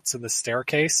shouts in the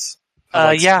staircase?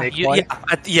 Of,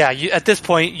 At this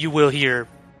point, you will hear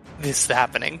this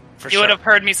happening for You sure. would have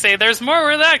heard me say, "There's more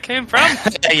where that came from."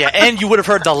 And you would have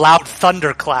heard the loud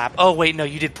thunderclap. Oh wait, no,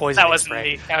 you did poison That wasn't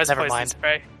spray. me. That was Never poison mind.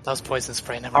 spray. That was poison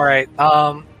spray. Never All mind.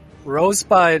 right.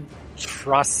 Rosebud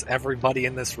trusts everybody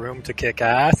in this room to kick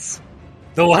ass.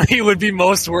 The one he would be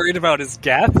most worried about is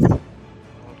Geth.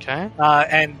 Okay.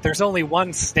 And there's only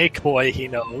one snake boy he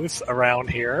knows around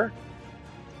here.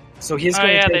 So he's Oh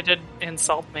going yeah, to they take... did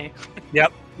insult me.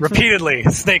 Yep, repeatedly.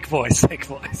 Snake boy, snake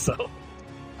boy. So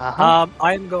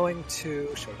I'm going to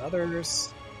show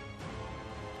others.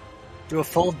 Do a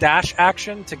full dash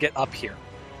action to get up here.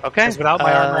 Okay. Because without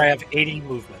my armor, I have 80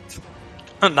 movement.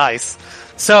 Nice.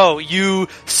 So you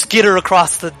skitter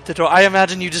across the door. I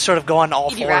imagine you just sort of go on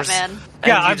all Edie fours. Ratman. and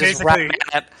Yeah, you I'm just basically-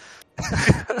 Ratman it.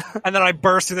 And then I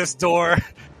burst through this door,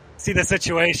 see the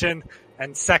situation,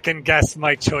 and second guess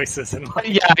my choices in life.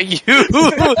 Yeah,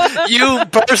 you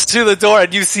burst through the door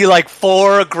and you see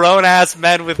 4 grown ass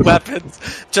men with weapons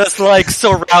just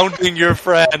surrounding your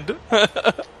friend.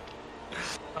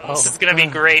 This is going to be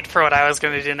great for what I was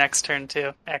going to do next turn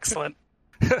too. Excellent.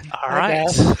 All right.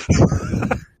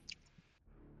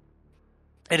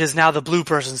 It is now the blue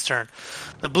person's turn.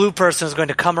 The blue person is going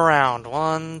to come around.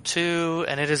 1, 2,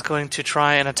 and it is going to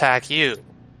try and attack you.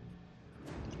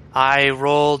 I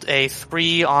rolled a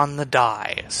 3 on the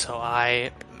die, so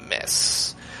I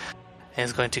miss. It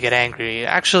is going to get angry.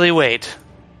 Actually, wait.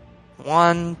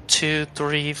 1, 2,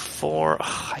 3, 4.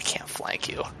 Ugh, I can't flank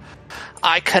you.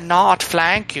 I cannot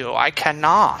flank you. I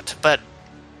cannot. But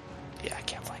yeah, I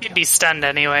can't flank He'd you. be stunned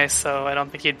anyway, so I don't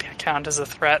think he'd count as a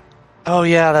threat. Oh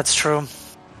yeah, that's true.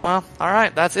 Well, all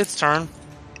right, that's its turn.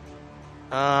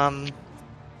 Now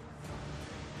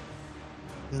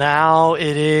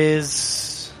it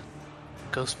is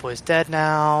Ghost Boy's dead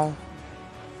now.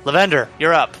 Lavender,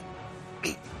 you're up.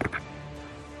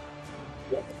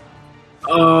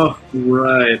 Oh,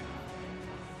 right.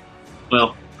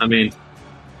 Well, I mean,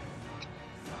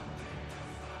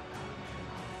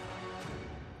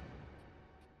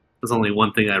 there's only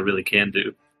one thing I really can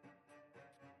do.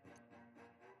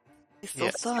 He's still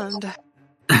Yes. stunned.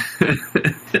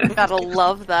 Gotta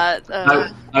love that.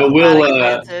 I will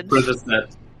advantage. preface that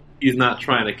he's not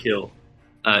trying to kill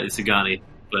Isagani,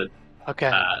 but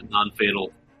Okay.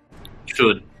 non-fatal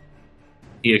should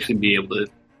he actually be able to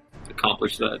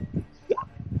accomplish that.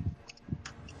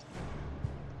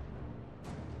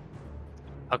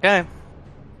 Okay.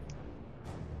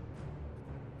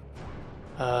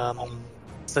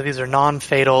 So these are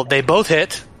non-fatal. They both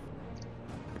hit.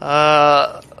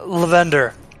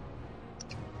 Lavender.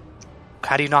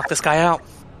 How do you knock this guy out?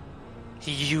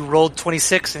 You rolled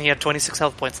 26 and he had 26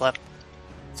 health points left.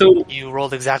 So, You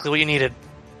rolled exactly what you needed.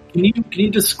 can you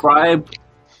describe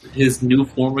his new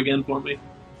form again for me?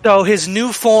 So his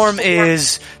new form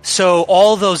is, so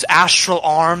all those astral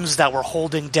arms that were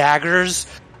holding daggers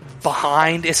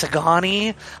behind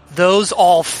Isagani, those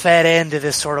all fed into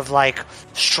this sort of like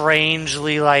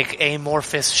strangely like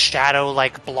amorphous shadow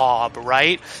like blob,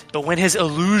 right? But when his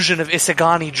illusion of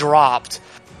Isagani dropped,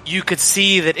 you could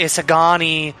see that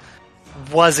Isagani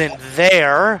wasn't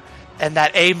there, and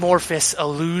that amorphous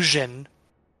illusion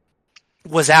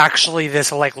was actually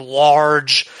this like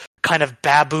large kind of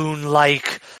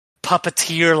baboon-like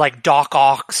puppeteer, like Doc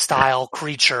Ock style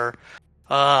creature,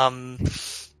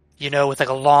 with like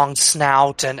a long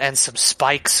snout and some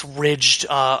spikes ridged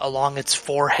along its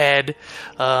forehead,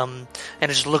 and it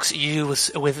just looks at you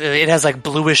with it has like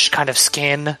bluish kind of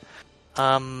skin.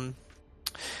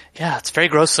 Yeah, it's very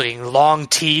gross looking. Long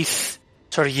teeth,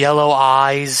 sort of yellow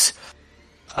eyes,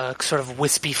 sort of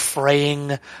wispy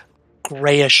fraying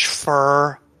grayish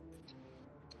fur.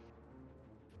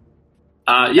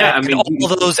 Yeah, I mean,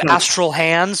 all those astral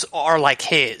hands are like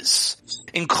his,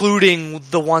 including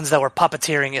the ones that were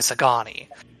puppeteering Isagani.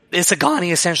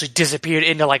 Isagani essentially disappeared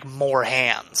into like more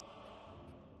hands.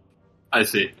 I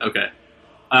see. Okay.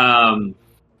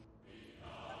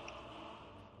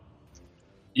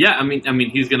 Yeah, I mean,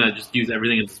 he's gonna just use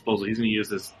everything at his disposal. He's gonna use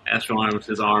his astral arms,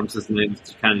 his arms, his limbs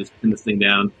to kind of just pin this thing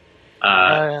down.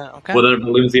 Okay. Whatever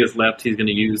balloons he has left, he's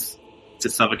gonna use to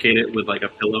suffocate it with like a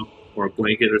pillow or a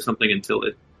blanket or something until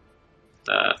it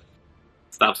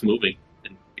stops moving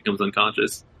and becomes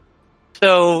unconscious.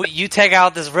 So you take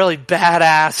out this really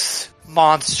badass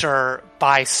monster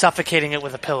by suffocating it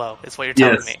with a pillow, is what you're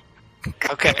telling me.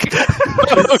 Okay. Okay.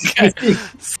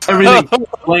 Everything,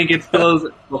 blankets, pillows,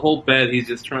 the whole bed. He's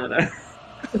just trying to.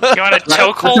 You want to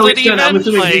chokehold it even? I'm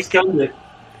assuming he Like, stunned it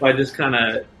by just kind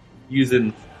of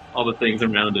using all the things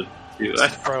around him to.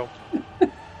 Bro.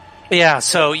 Yeah,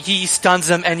 so he stuns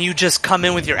him, and you just come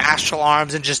in with your astral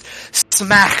arms and just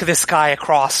smack this guy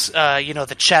across,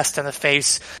 the chest and the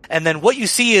face. And then what you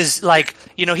see is, like,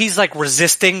 he's, like,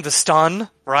 resisting the stun,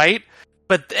 right?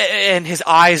 And his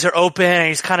eyes are open, and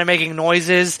he's kind of making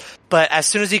noises. But as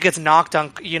soon as he gets knocked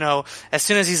on, as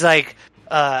soon as he's, like,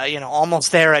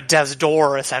 almost there at death's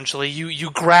door, essentially,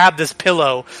 you grab this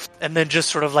pillow and then just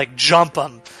sort of, like, jump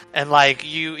him. And, like,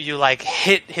 you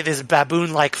hit his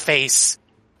baboon-like face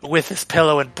with this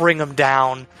pillow and bring him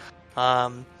down,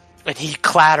 and he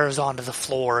clatters onto the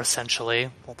floor. Essentially,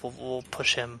 we'll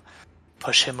push him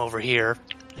over here.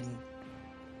 And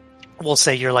we'll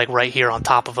say you're like right here on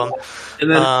top of him.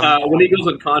 And then when he goes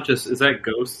unconscious, is that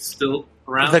ghost still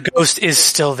around? The ghost is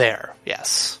still there.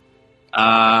 Yes.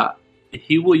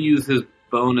 He will use his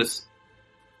bonus.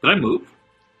 Did I move?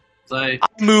 I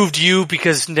moved you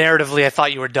because narratively I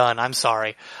thought you were done. I'm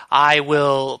sorry. I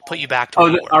will put you back to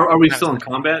where you were. Are we still in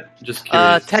combat? Just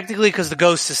curious. Technically, because the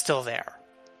ghost is still there.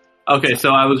 Okay,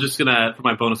 so I was just gonna, for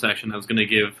my bonus action, I was gonna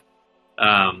give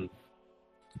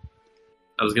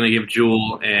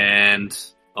Jewel and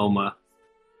Oma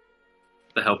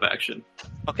the help action.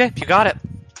 Okay, you got it.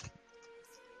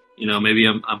 Maybe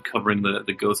I'm covering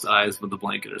the ghost eyes with the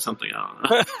blanket or something. I don't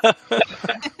know.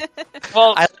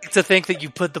 well, I like to think that you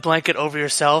put the blanket over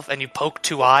yourself and you poke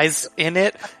two eyes in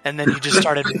it, and then you just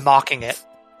started mocking it.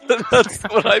 That's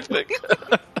what I think.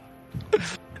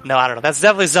 No, I don't know. That's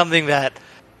definitely something that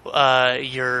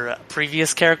your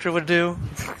previous character would do,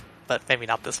 but maybe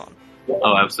not this one.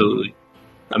 Oh, absolutely.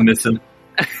 I'm missing.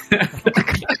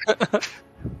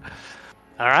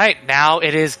 All right, now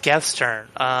it is Geth's turn.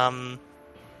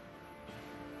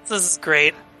 This is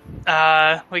great.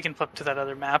 We can flip to that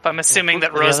other map. I'm assuming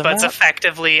that flip to the other Rosebud's map?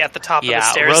 effectively at the top of the Yeah,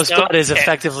 stairs. Rosebud is Okay.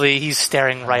 effectively, he's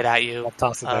staring right at you. I'll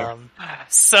toss it there.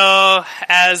 So,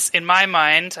 as in my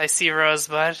mind, I see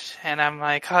Rosebud, and I'm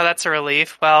like, oh, that's a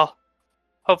relief. Well,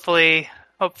 hopefully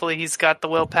he's got the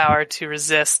willpower to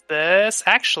resist this.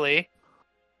 Actually,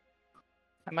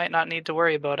 I might not need to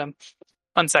worry about him.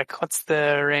 One sec, what's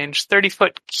the range?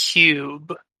 30-foot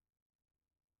cube.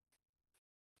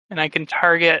 And I can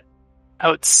target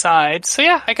outside. So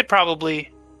yeah, I could probably...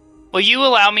 Will you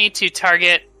allow me to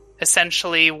target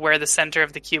essentially where the center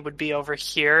of the cube would be over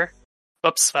here?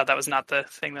 Whoops, wow, that was not the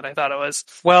thing that I thought it was.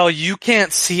 Well, you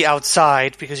can't see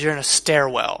outside because you're in a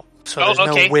stairwell, so there's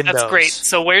okay, no windows. that's great.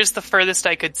 So where's the furthest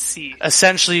I could see?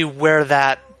 Essentially where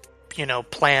that,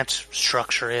 plant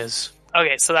structure is.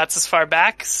 Okay, so that's as far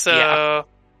back, so... Yeah.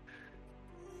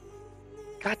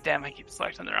 God damn, I keep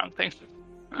selecting the wrong thing.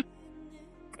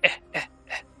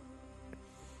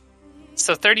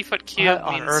 So 30-foot cube What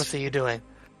on means... earth are you doing?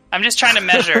 I'm just trying to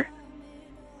measure.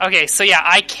 Okay, so yeah,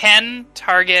 I can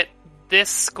target this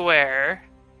square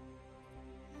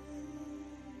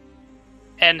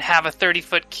and have a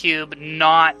 30-foot cube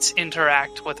not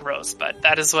interact with Rosebud.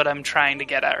 That is what I'm trying to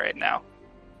get at right now.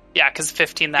 Yeah, because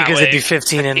 15 that Because way. it'd be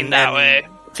 15 and that way.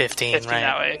 15, 15 right?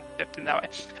 that way. 15 that way.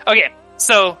 Okay,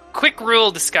 so quick rule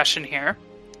discussion here.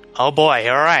 Oh boy,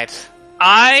 alright.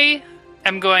 I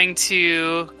am going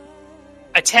to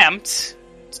attempt,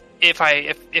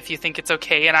 if you think it's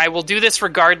okay, and I will do this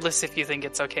regardless if you think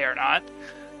it's okay or not.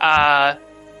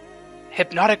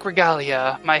 Hypnotic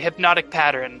regalia, my hypnotic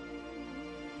pattern.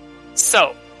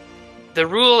 So, the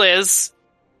rule is,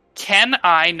 can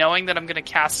I, knowing that I'm going to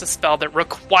cast a spell that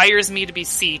requires me to be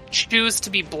seen, choose to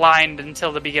be blind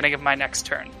until the beginning of my next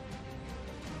turn?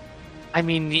 I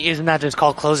mean, isn't that just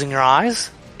called closing your eyes?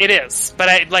 It is, but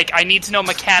I need to know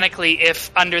mechanically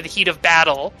if under the heat of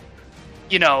battle,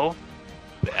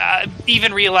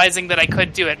 even realizing that I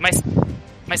could do it.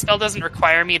 My spell doesn't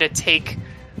require me to take,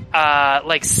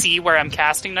 see where I'm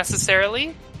casting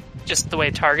necessarily, just the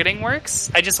way targeting works.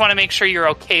 I just want to make sure you're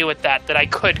okay with that I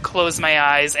could close my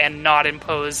eyes and not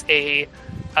impose a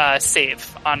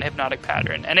save on hypnotic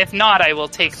pattern. And if not, I will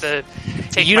take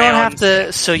you don't have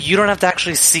to. So you don't have to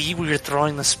actually see where you're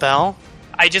throwing the spell.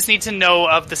 I just need to know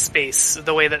of the space,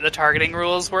 the way that the targeting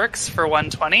rules works for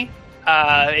 120.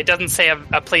 It doesn't say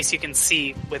a place you can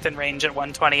see within range at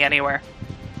 120 anywhere.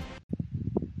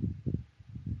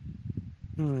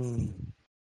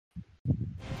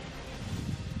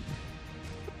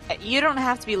 You don't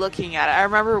have to be looking at it. I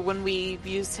remember when we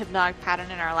used hypnotic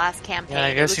pattern in our last campaign. Yeah,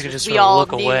 I guess you could just sort all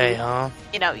of look away, huh?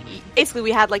 Basically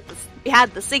we had we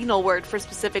had the signal word for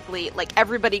specifically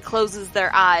everybody closes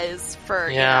their eyes for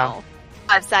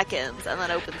 5 seconds and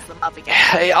then opens them up again.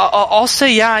 I'll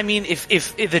say, yeah. I mean, if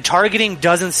the Targeting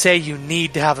doesn't say you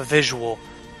need to have a visual,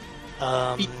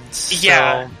 I'll say,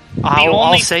 yeah,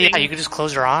 you can just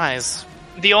close your eyes.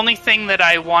 The only thing that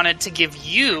I wanted to give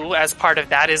you as part of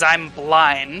that is I'm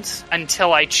blind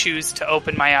until I choose to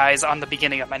open my eyes on the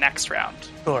beginning of my next round.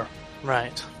 Sure,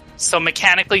 right. So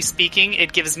mechanically speaking,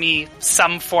 it gives me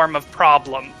some form of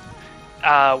problem.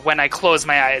 When I close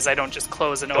my eyes, I don't just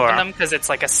close and open them, because it's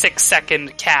like a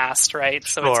 6-second cast, right?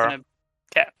 So it's gonna...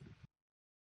 Okay.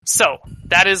 So,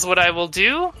 that is what I will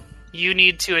do. You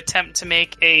need to attempt to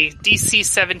make a DC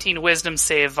 17 Wisdom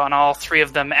save on all three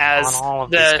of them as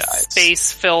the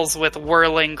space fills with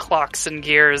whirling clocks and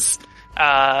gears,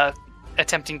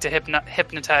 attempting to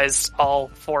hypnotize all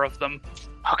 4 of them.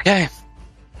 Okay.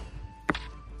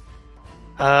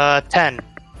 10.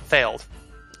 Failed.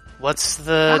 What's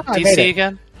the DC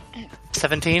again?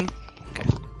 17? Okay.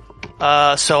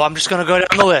 So I'm just gonna go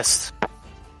down the list.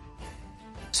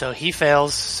 So he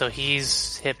fails, so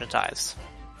he's hypnotized.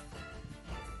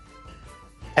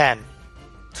 10.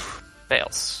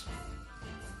 Fails.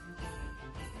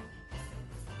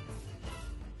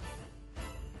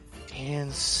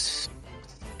 And 6,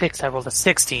 I rolled a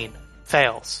 16.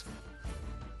 Fails.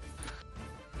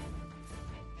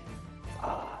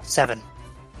 7.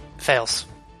 Fails.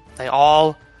 They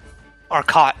all are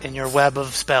caught in your web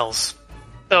of spells.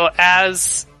 So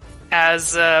as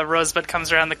Rosebud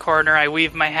comes around the corner, I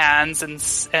weave my hands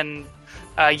and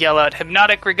yell out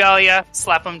hypnotic regalia,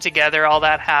 slap them together, all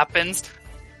that happens.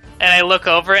 And I look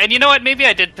over, and you know what, maybe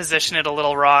I did position it a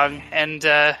little wrong, and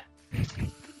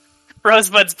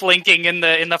Rosebud's blinking in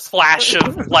the flash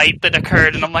of light that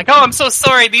occurred, and I'm like, oh, I'm so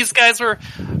sorry, these guys were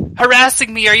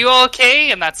harassing me, are you all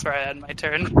okay? And that's where I end my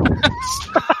turn.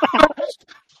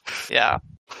 Yeah.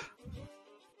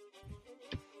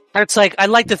 It's like, I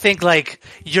like to think, like,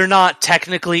 you're not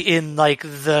technically in, like,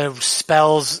 the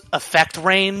spell's effect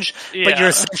range, but you're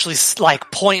essentially,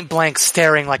 like, point blank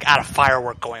staring, like, at a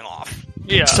firework going off.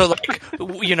 Yeah. So, like,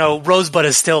 Rosebud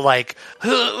is still, like...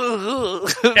 And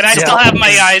I still have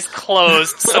my eyes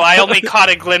closed, so I only caught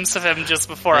a glimpse of him just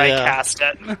before I cast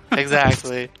it.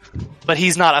 Exactly. But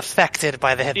he's not affected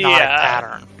by the hypnotic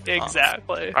pattern.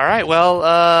 Exactly. Alright, well,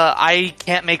 I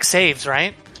can't make saves,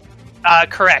 right?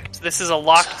 Correct. This is a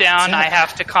lockdown. I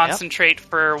have to concentrate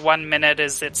for 1 minute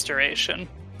as its duration.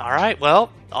 Alright,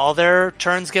 well, all their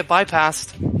turns get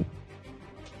bypassed.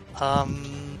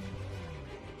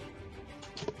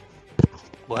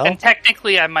 Well, And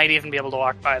technically I might even be able to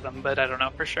walk by them, but I don't know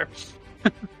for sure.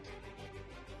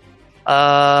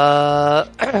 The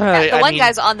one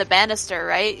guy's on the banister,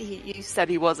 right? You said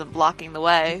he wasn't blocking the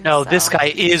way. No, so. this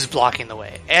guy is blocking the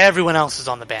way. Everyone else is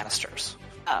on the banisters.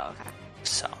 Oh, okay.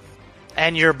 So,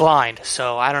 and you're blind,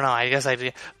 so I don't know. I guess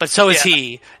but so is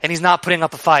he, and he's not putting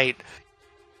up a fight.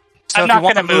 So I'm not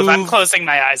going to move. I'm closing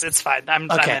my eyes. It's fine.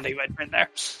 I'm ending my turn there.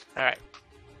 All right.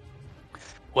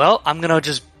 Well,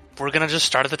 we're gonna just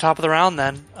start at the top of the round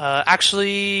then.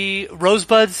 Actually,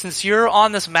 Rosebud, since you're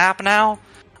on this map now,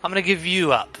 I'm gonna give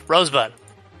you up. Rosebud.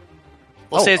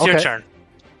 We'll say it's your turn.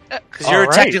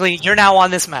 Because you're now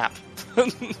on this map.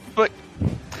 But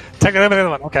technically, I'm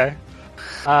one. Okay.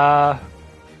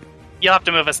 You'll have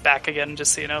to move us back again,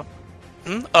 just so you know.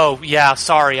 Oh yeah,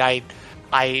 sorry.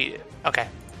 Okay.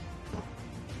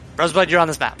 Rosebud, you're on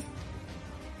this map.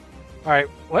 All right.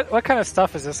 What kind of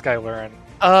stuff is this guy wearing?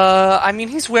 I mean,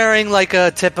 he's wearing like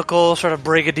a typical sort of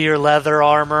brigadier leather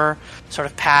armor, sort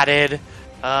of padded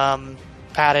and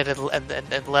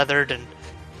leathered, and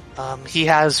he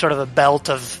has sort of a belt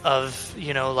of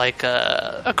like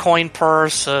a coin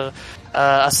purse, a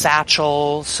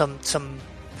satchel, some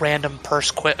random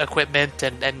purse equipment,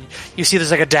 and you see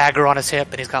there's like a dagger on his hip,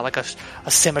 and he's got like a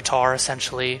scimitar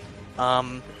essentially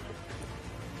in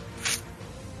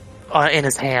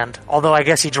his hand. Although I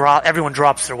guess everyone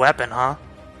drops their weapon, huh?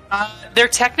 They're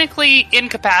technically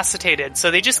incapacitated, so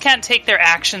they just can't take their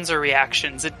actions or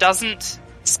reactions. It doesn't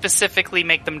specifically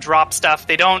make them drop stuff.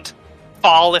 They don't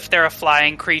fall if they're a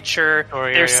flying creature.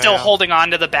 They're still holding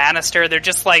on to the banister. They're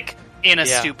just like in a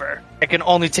stupor.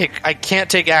 I can't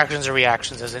take actions or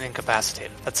reactions as an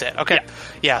incapacitated. That's it. Okay.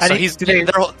 Yeah, so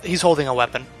he's holding a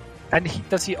weapon. And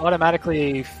does he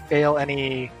automatically fail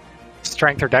any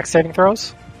strength or dex saving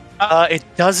throws? It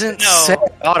doesn't say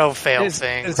auto-fail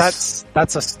things.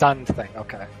 That's a stunned thing,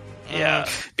 okay. Yeah.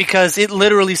 Because it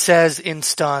literally says in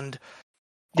stunned,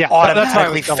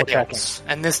 automatically fails.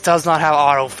 And this does not have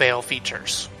auto-fail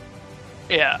features.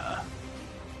 Yeah.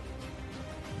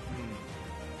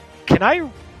 Can I...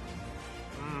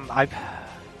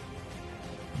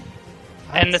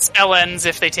 And the spell ends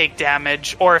if they take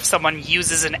damage, or if someone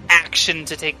uses an action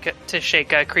to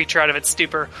shake a creature out of its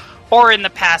stupor. Or in the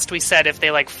past, we said if they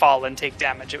fall and take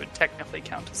damage, it would technically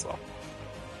count as well.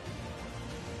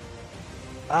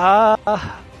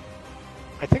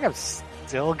 I think I'm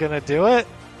still gonna do it.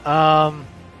 I'm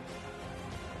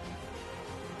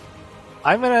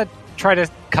gonna try to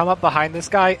come up behind this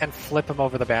guy and flip him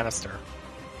over the banister.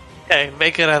 Okay,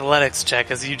 make an athletics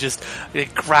check as you just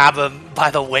grab him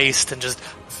by the waist and just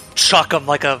chuck him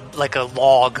like a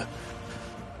log.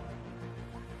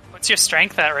 What's your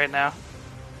strength at right now?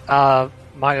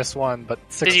 -1, but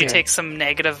 16. Did you take some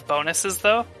negative bonuses,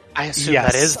 though? I assume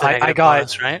that is the negative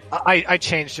bonus, right? I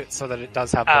changed it so that it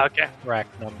does have the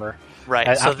correct number. Right.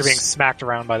 After being smacked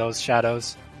around by those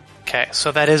shadows. Okay,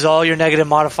 so that is all your negative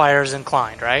modifiers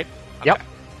inclined, right? Okay. Yep.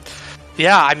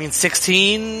 Yeah, I mean,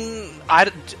 16... I'll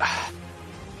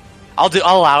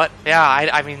allow it. Yeah,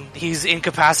 I mean, he's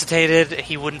incapacitated.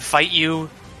 He wouldn't fight you.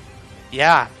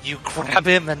 Yeah, you grab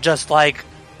him and just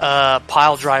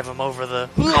pile drive him over the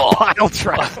pile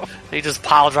drive. You just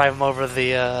pile drive him over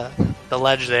the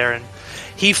ledge there, and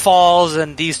he falls,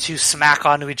 and these two smack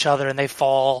onto each other, and they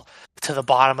fall to the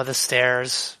bottom of the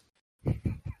stairs.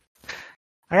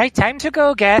 All right, time to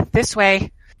go, Geth. This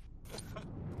way.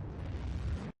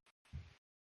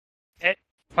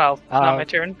 Well, not my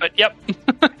turn, but yep.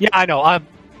 Yeah, I know.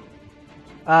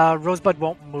 Rosebud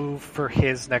won't move for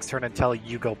his next turn until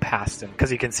you go past him, because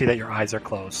he can see that your eyes are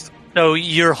closed. So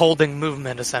you're holding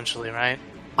movement, essentially, right?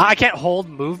 I can't hold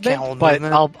movement, but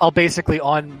I'll basically,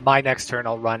 on my next turn,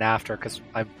 I'll run after, because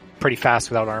I'm pretty fast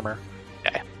without armor.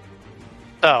 Okay.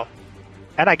 So.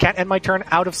 And I can't end my turn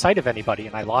out of sight of anybody,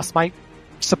 and I lost my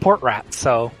support rat,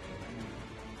 so...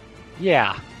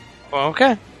 Yeah.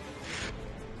 Okay.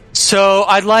 So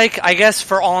I'd like, I guess,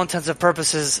 for all intents and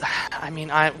purposes, I mean,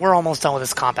 we're almost done with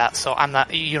this combat, so I'm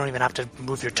not. You don't even have to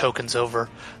move your tokens over.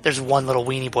 There's one little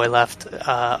weenie boy left.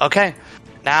 Okay,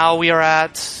 now we are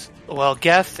at. Well,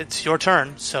 Geth, it's your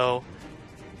turn. So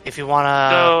if you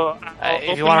wanna,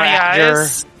 if you wanna act your,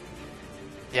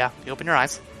 yeah, you open your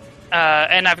eyes.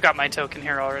 And I've got my token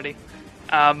here already,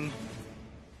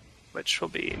 which will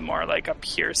be more like up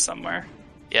here somewhere.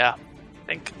 Yeah, I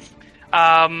think.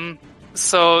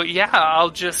 So yeah, I'll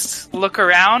just look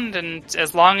around, and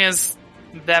as long as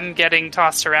them getting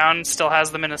tossed around still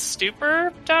has them in a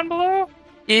stupor down below.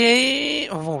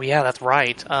 Oh yeah, that's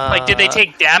right. Like, did they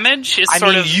take damage?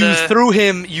 You threw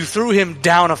him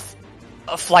down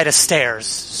a flight of stairs.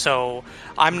 So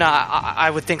I'm not. I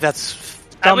would think that's.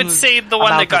 I would say the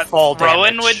one that got thrown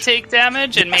damage would take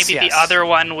damage, and maybe the other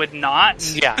one would not.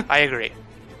 Yeah, I agree.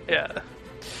 Yeah.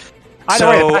 Either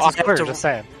way, So that's clear, just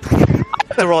saying.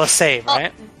 I have to roll a save,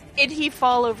 right? Did he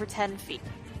fall over 10 feet?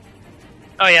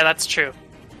 Oh yeah, that's true.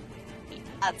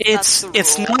 That's the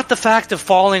It's rule. not the fact of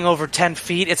falling over 10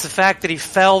 feet. It's the fact that he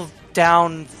fell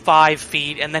down 5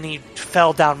 feet and then he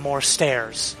fell down more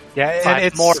stairs. Yeah, and 5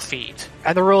 it's more feet.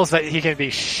 And the rule is that he can be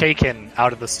shaken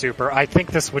out of the stupor. I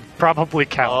think this would probably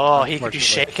count. Oh, he could be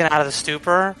unfortunately. shaken out of the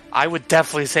stupor? I would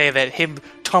definitely say that him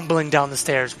tumbling down the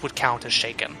stairs would count as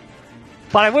shaken.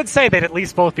 But I would say they'd at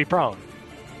least both be prone.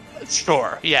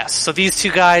 Sure, yes. So these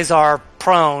two guys are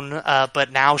prone,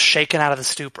 but now shaken out of the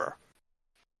stupor.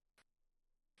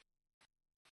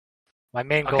 My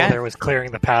main goal Okay. there was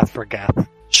clearing the path for Geth.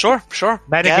 Sure.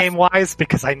 Metagame-wise,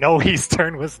 because I know his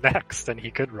turn was next, and he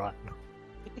could run.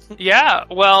 Yeah.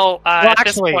 Well, at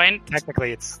actually, this point,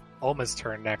 technically it's Oma's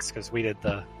turn next, because we did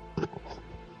the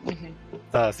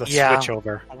Yeah. switch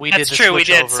over. We That's did the true, we switch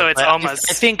did, over, so it's but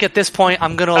almost- I think at this point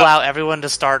I'm going to allow everyone to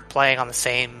start playing on the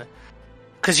same...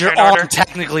 Because you're Turn on order?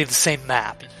 technically the same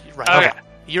map. Right. Okay.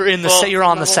 You're in the Well, you're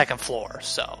on the second floor,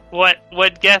 so...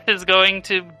 what Geth is going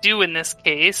to do in this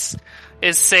case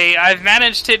is say, I've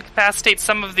managed to incapacitate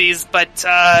some of these, but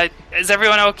is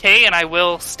everyone okay? And I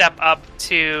will step up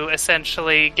to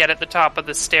essentially get at the top of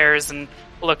the stairs and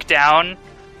look down.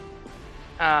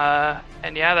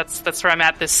 And yeah, that's where I'm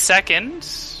at this second.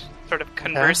 Sort of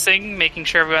conversing, making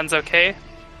sure everyone's okay.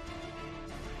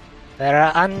 There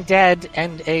are undead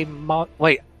and a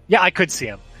wait, yeah, I could see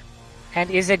him.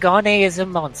 And Izagane is a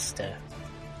monster.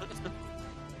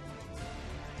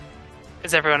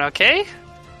 Is everyone okay?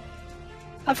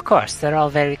 Of course, they're all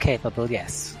very capable,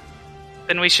 yes.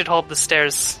 Then we should hold the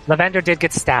stairs. Lavender did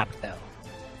get stabbed,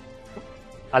 though.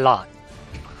 A lot.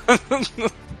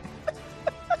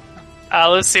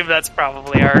 I'll assume that's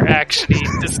probably our actually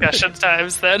discussion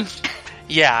times then.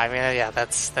 Yeah, I mean, yeah,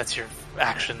 that's your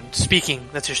action. Speaking,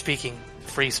 that's your speaking.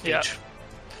 Free speech. Yeah.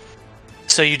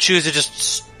 So you choose to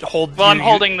just hold... Well, I'm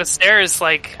holding the stairs,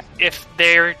 like, if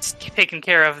they're taken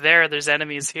care of there, there's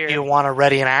enemies here. You want to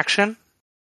ready an action?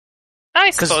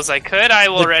 I suppose I could. I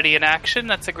will ready an action.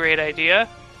 That's a great idea.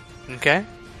 Okay.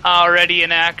 I'll ready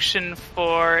an action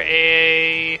for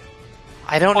a...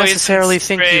 I don't Poison necessarily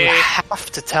think spray. you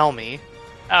have to tell me.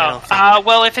 Oh, don't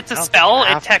well, if it's a I don't spell, think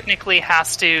you it have to. technically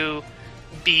has to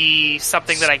be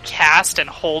something that I cast and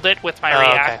hold it with my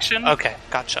reaction. Okay,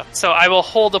 gotcha. So I will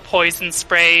hold a poison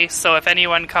spray, so if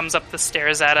anyone comes up the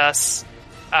stairs at us,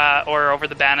 or over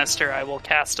the banister, I will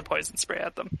cast a poison spray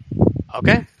at them.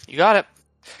 Okay, you got it.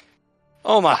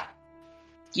 Oma,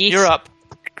 you're up.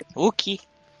 Okay.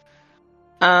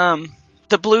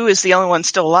 The blue is the only one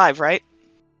still alive, right?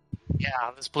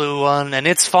 Yeah, this blue one, and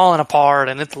it's falling apart,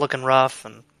 and it's looking rough,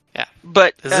 and yeah.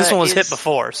 But 'Cause this one was hit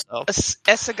before, so...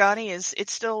 Esagani, is it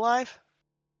still alive?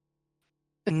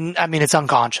 I mean, it's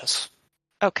unconscious.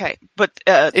 Okay, but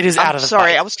It is out of the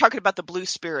sorry, fight. I was talking about the blue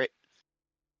spirit.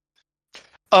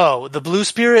 Oh, the blue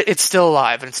spirit, it's still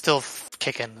alive, and it's still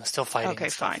kicking, still fighting. Okay,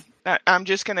 and stuff. fine. I'm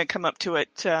just gonna come up to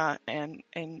it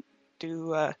and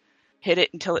do hit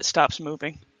it until it stops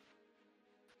moving.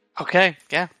 Okay,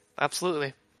 yeah,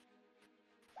 absolutely.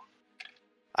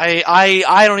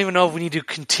 I don't even know if we need to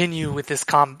continue with this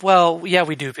well, yeah,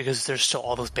 we do, because there's still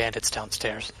all those bandits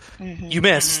downstairs. Mm-hmm. You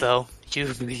miss, though.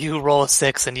 You roll a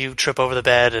 6 and you trip over the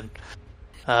bed, and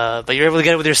but you're able to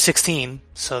get it with your 16,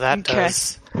 so that Okay.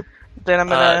 does Then I'm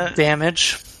gonna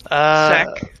damage. sack.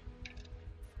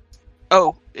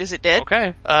 Oh, is it dead?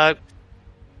 Okay.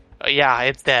 Yeah,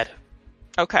 it's dead.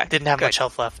 Okay. Didn't have good. much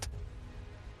health left.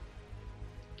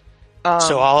 Um,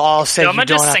 So I'll say So you I'm don't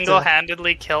just have to...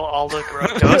 single-handedly kill all the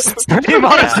ghosts. Pretty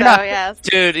much, So, yeah. yes.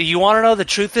 Dude, you want to know the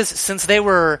truth is, since they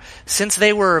were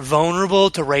vulnerable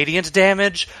to radiant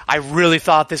damage, I really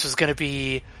thought this was going to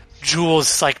be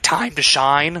Jules' like time to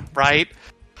shine, right?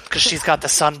 because she's got the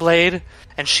Sunblade,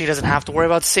 and she doesn't have to worry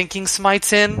about sinking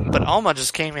smites in, but Alma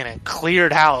just came in and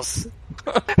cleared house.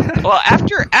 Well,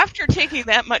 after taking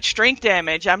that much strength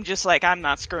damage, I'm just like, I'm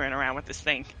not screwing around with this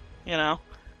thing, you know?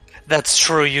 That's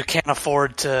true, you can't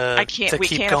afford to We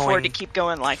can't going. afford to keep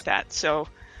going like that, so...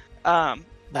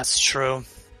 That's true.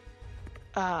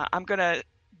 I'm gonna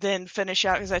then finish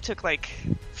out, because I took like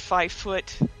 5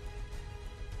 foot...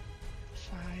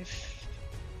 5...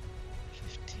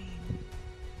 15...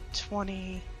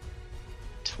 20...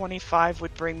 25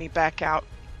 would bring me back out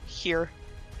here.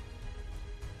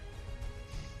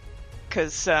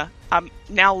 Because I'm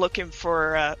now looking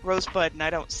for Rosebud and I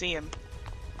don't see him.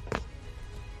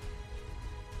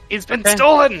 He's been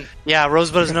stolen! Yeah,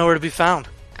 Rosebud is nowhere to be found.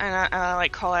 And I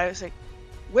like call out, I was like,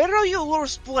 "Where are you,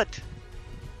 Rosebud?"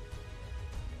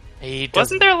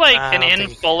 Wasn't there like an inn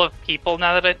full of people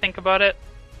now that I think about it?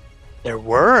 There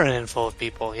were an inn full of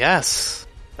people, yes.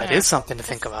 That is something to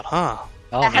think about, huh?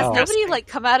 Oh, Has no. nobody like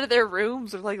come out of their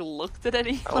rooms or like looked at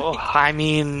any? Oh, I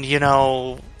mean,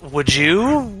 would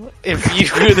you? If you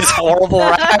hear this horrible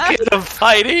racket of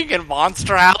fighting and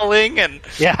monster howling and...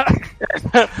 Yeah.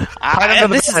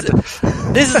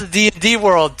 This is a D&D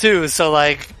world, too, so,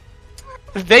 like,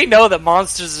 they know that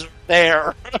monsters are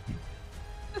there.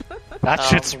 That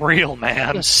shit's real,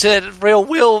 man. Shit, real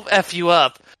will F you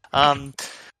up.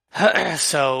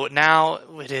 So now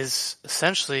it is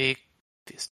essentially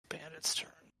these bandits' turn.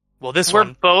 Well, this We're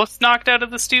one... both knocked out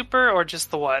of the stupor, or just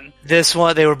the one? This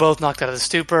one, they were both knocked out of the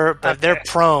stupor, but Okay. they're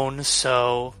prone,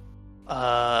 so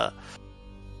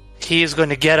he is going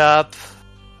to get up,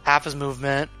 half his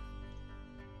movement,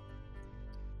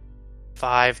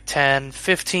 5, 10,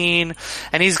 15,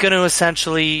 and he's going to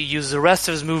essentially use the rest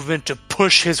of his movement to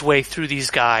push his way through these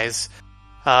guys,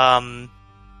 and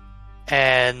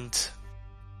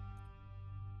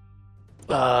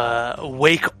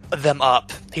wake them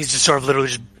up. He's just sort of literally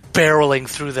just barreling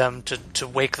through them to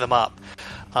wake them up.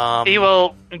 He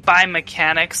will, by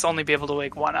mechanics, only be able to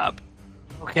wake one up.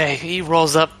 Okay, he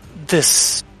rolls up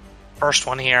this first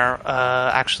one here.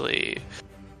 Actually,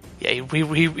 yeah, he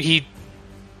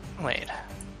wait.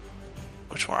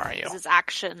 Which one are you? This is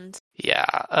actioned.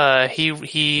 Yeah,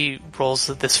 he rolls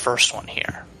this first one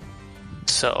here.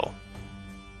 So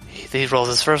he rolls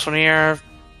this first one here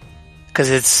because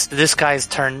it's this guy's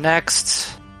turn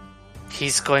next.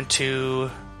 He's going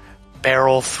to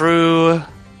barrel through.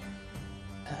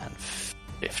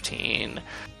 15,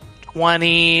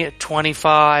 20,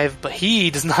 25, but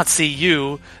he does not see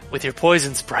you with your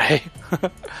poison spray.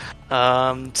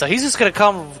 So he's just going to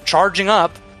come charging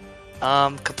up,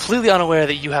 completely unaware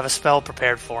that you have a spell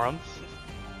prepared for him.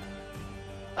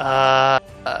 I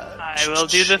will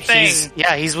do the thing.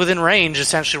 He's within range,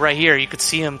 essentially right here. You could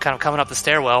see him kind of coming up the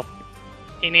stairwell.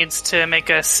 He needs to make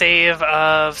a save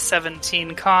of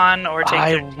 17 con, or take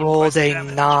I 13 rolled poison a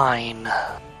damage. 9.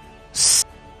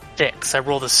 6. I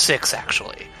rolled a 6,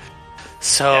 actually.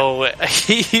 So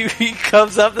he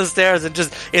comes up the stairs and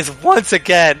just is once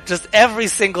again, just every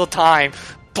single time,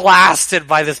 blasted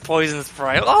by this poison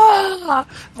spray. Ah,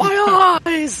 my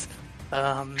eyes!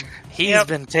 He's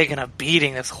been taking a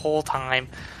beating this whole time.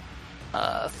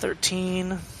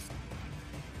 13.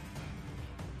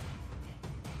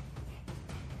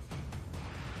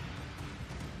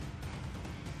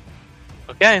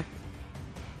 Okay.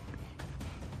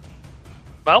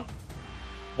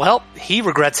 Well, he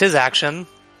regrets his action.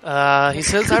 He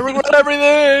says, I regret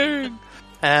everything!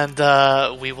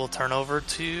 And we will turn over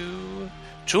to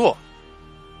Jewel.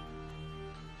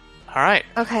 Alright.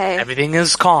 Okay. Everything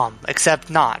is calm, except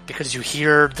not, because you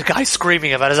hear the guy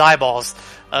screaming about his eyeballs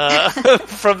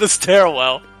from the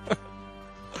stairwell.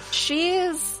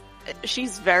 She's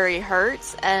very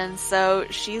hurt, and so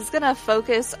she's gonna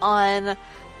focus on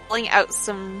pulling out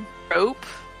some rope.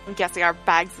 I'm guessing our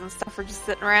bags and stuff are just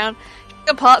sitting around. She's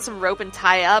gonna pull out some rope and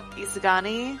tie up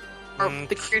Isagani, or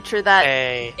the creature that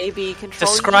may be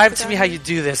controlling Describe Isagani. to me how you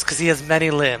do this, because he has many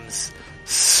limbs.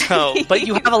 So, but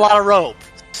you have a lot of rope.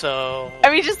 So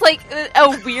I mean, just like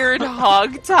a weird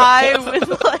hog tie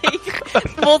with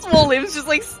like multiple limbs just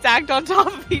like stacked on top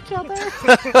of each other.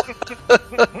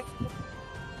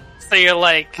 So you're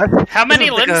like, how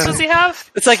many limbs does he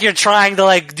have? it's like you're trying to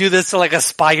like do this to like a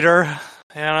spider,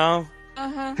 you know?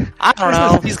 Uh-huh. I don't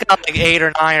know. He's got like 8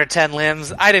 or 9 or 10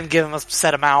 limbs. I didn't give him a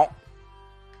set amount.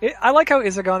 I like how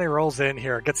Izagani rolls in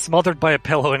here, gets smothered by a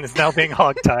pillow, and is now being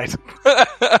hogtied.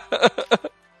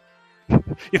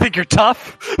 You think you're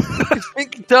tough? You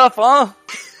think you're tough, huh?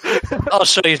 I'll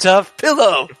show you tough.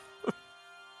 Pillow.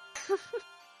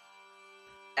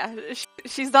 Yeah,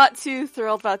 she's not too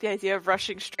thrilled about the idea of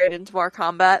rushing straight into more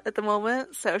combat at the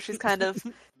moment, so she's kind of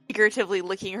figuratively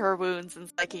licking her wounds and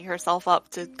psyching herself up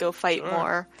to go fight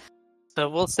more. So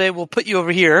we'll put you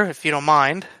over here, if you don't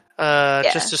mind,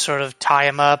 just to sort of tie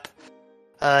him up.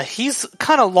 He's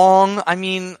kind of long. I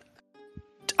mean,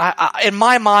 in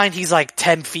my mind, he's like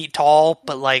 10 feet tall,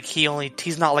 but like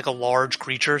he's not like a large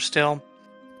creature still.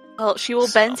 Well, she will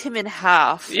bend him in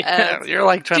half. Yeah, you're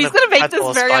like trying she's to gonna make pretzel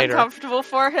this a very spider. uncomfortable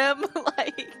for him.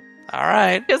 Like, all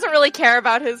right. he doesn't really care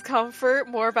about his comfort,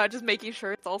 more about just making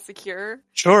sure it's all secure.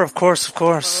 Sure, of course.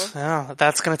 Yeah,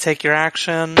 that's gonna take your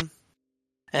action,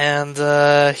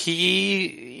 and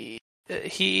he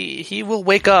will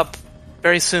wake up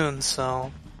very soon.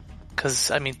 So,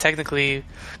 because I mean, technically,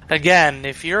 again,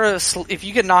 if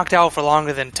you get knocked out for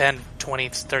longer than 10, 20,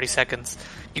 30 seconds,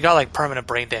 you got like permanent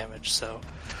brain damage. So,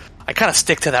 I kind of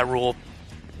stick to that rule.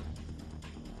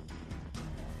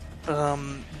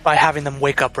 By having them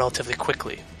wake up relatively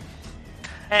quickly.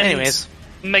 And anyways,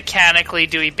 mechanically,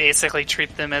 do we basically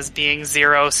treat them as being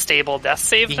 0 stable death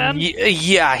save then?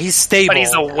 Yeah, he's stable. But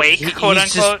he's awake, quote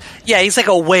unquote? He's like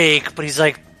awake, but he's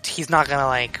not gonna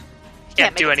like...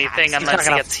 Can't do anything unless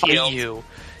he gets healed. You.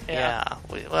 Yeah.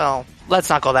 Well, let's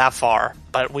not go that far,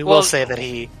 but we will say that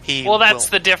he Well, that's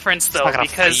the difference, though,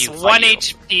 because fight 1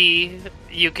 HP,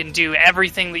 you can do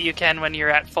everything that you can when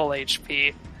you're at full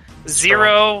HP.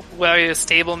 0, where you're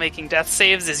stable making death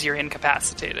saves, is you're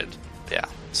incapacitated. Yeah.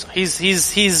 So he's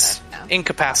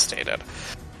incapacitated.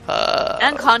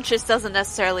 Unconscious doesn't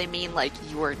necessarily mean like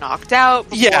you were knocked out.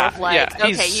 Okay, you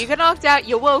got knocked out,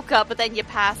 you woke up, but then you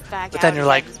passed back out. But then you're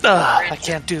like, I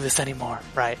can't do this anymore.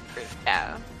 Right.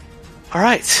 Yeah.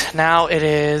 Alright, now it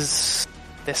is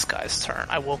this guy's turn.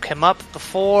 I woke him up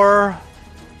before.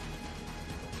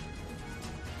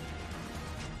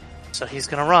 So he's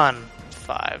gonna run.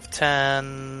 5,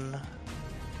 10,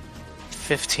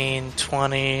 15,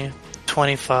 20,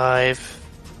 25,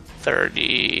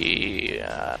 30...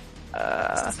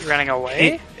 Is he running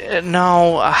away?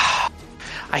 No,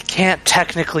 I can't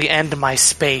technically end my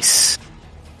space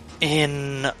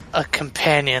in a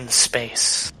companion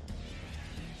space.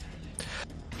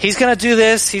 He's gonna do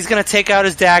this, he's gonna take out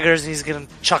his daggers, and he's gonna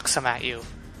chuck some at you,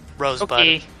 Rosebud.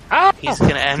 Okay. He's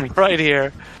gonna end right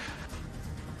here.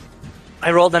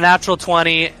 I rolled a natural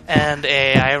 20, and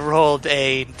I rolled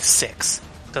a 6.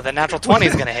 So the natural 20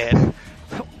 is gonna hit.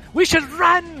 We should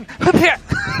run!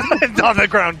 It's on the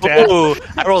ground dead. Ooh,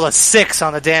 I rolled a 6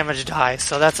 on the damage die,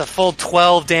 so that's a full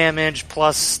 12 damage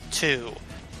plus 2.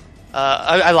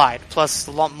 I lied, plus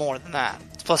a lot more than that.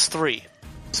 It's plus 3.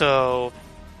 So...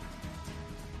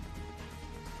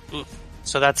 Ooh,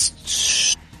 so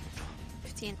that's...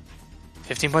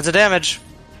 15 points of damage.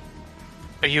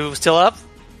 Are you still up?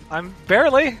 I'm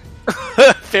barely.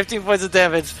 15 points of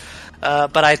damage.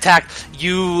 But I attacked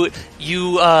you.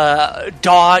 You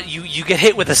get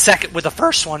hit with the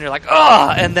first one. You're like,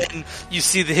 ah, and then you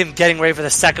see him getting ready for the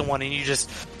second one, and you just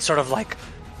sort of like,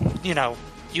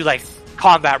 you like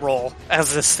combat roll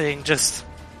as this thing just,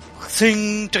 just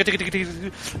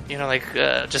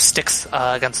sticks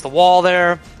against the wall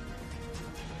there.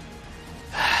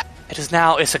 It is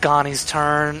now Isagani's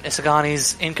turn.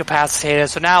 Isagani's incapacitated,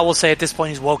 so now we'll say at this point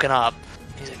he's woken up.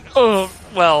 He's like, oh,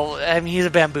 well, I mean, he's a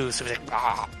bamboo, so he's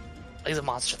like, he's a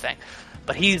monster thing.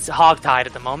 But he's hogtied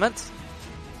at the moment.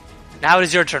 Now it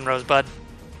is your turn, Rosebud.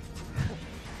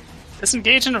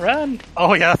 Disengage and run.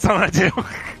 Oh yeah, that's what I'm gonna do.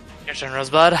 Your turn,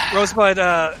 Rosebud.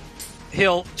 Rosebud,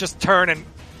 he'll just turn and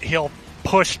he'll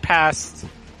push past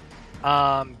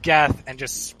Geth and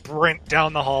just sprint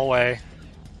down the hallway.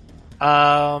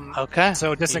 Okay.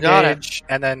 So disengage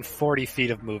and then 40 feet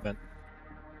of movement.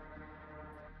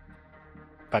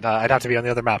 But I'd have to be on the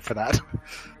other map for that.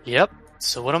 Yep.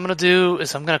 So what I'm going to do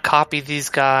is I'm going to copy these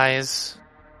guys.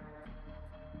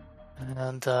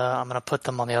 And I'm going to put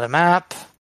them on the other map.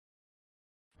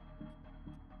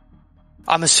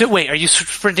 Wait, are you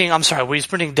sprinting? I'm sorry, were you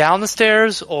sprinting down the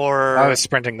stairs or? I was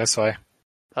sprinting this way.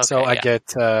 Okay, so I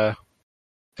get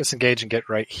disengage and get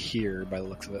right here by the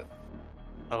looks of it.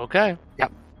 Okay.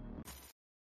 Yep.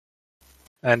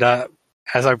 And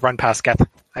as I run past Geth,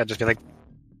 I'd just be like,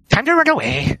 time to run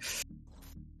away.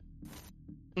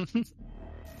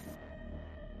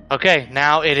 Okay,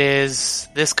 now it is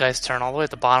this guy's turn all the way at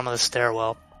the bottom of the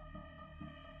stairwell.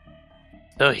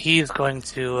 So he's going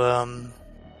to, I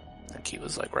think he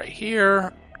was like right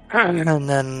here. And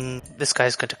then this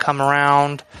guy's going to come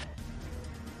around.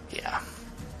 Yeah.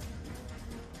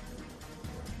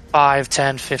 5,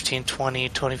 10, 15, 20,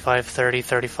 25, 30,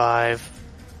 35,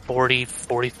 40,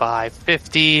 45,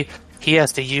 50. He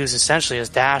has to use essentially his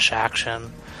dash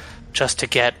action just to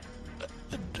get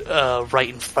right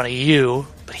in front of you,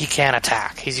 but he can't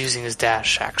attack. He's using his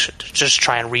dash action to just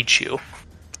try and reach you.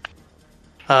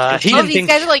 He Oh, didn't these think.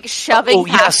 guys are like shoving Oh,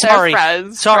 yeah, past sorry. their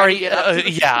friends. Sorry. trying to get up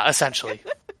to Yeah, essentially.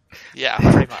 Yeah,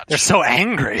 pretty much. They're so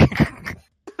angry.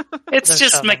 It's They're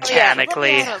just shoving.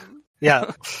 mechanically. Look at 'em.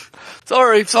 Yeah.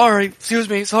 Sorry. Excuse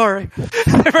me. Sorry.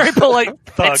 They're very polite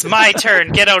thugs. It's my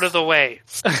turn. Get out of the way.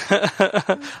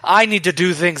 I need to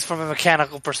do things from a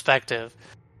mechanical perspective.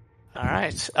 All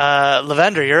right,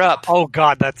 Lavender, you're up. Oh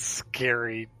god, that's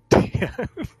scary.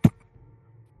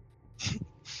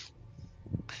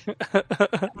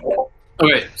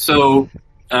 Okay, so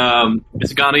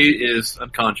Isagani is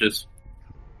unconscious.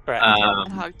 Correct.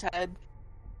 Hogtied.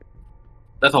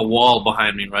 That's a wall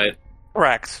behind me, right?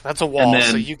 Correct. That's a wall, And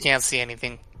then- so you can't see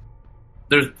anything.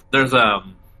 There's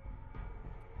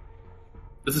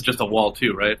this is just a wall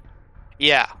too, right?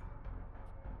 Yeah,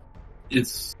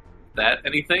 Is that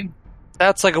anything?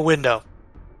 that's like a window.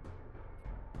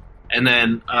 And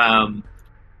then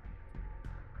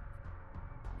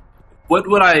what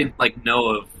would I like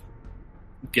know of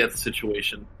Geth's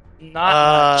situation?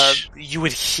 Not much. You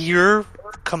would hear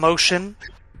commotion.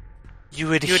 You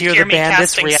would You would hear hear the me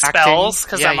bandits casting reacting. spells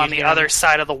because I'm you'd on the hear other them.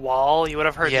 side of the wall. You would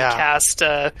have heard Yeah. me cast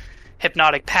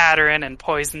hypnotic pattern and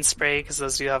poison spray because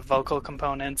those do have vocal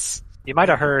components. You might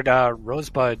have heard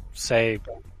Rosebud say,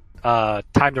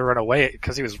 "Time to run away,"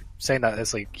 because he was saying that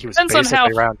as like he was Depends on basically how-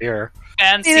 around here.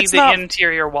 Fancy it's the not-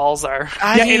 interior walls are.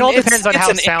 Yeah, it all depends on it's how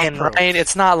an inn, soundproof. right?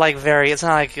 It's not like it's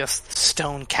not like a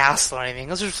stone castle or anything.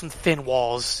 Those are some thin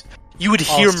walls. You would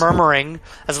hear Also- murmuring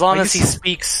as long Like as he it's-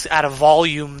 speaks at a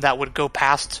volume that would go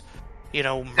past,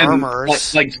 And,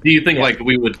 murmurs. like, do you think Yeah. like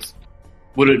we would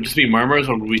it just be murmurs,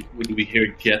 or would we hear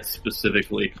Geth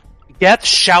specifically? Get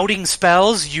shouting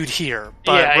spells, you'd hear,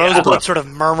 but Yeah, yeah. Rosebud sort of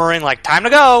murmuring like "time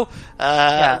to go."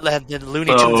 And then Looney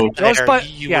Tunes So- there, Rosebud,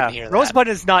 you yeah, wouldn't hear that. Rosebud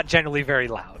is not generally very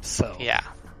loud, so Yeah,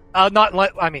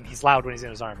 I mean, he's loud when he's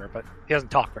in his armor, but he doesn't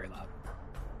talk very loud.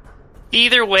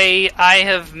 Either way, I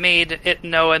have made it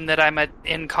known that I'm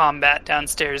in combat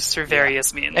downstairs through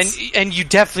various means. and you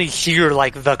definitely hear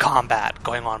like the combat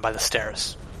going on by the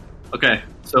stairs. Okay,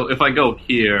 so if I go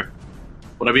here,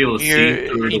 would I be able to see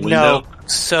through the window? No,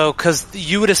 so because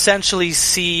you would essentially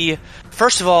see.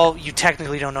 First of all, you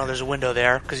technically don't know there's a window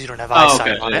there because you don't have Oh,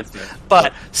 eyesight okay. on Yeah, it. that's fair.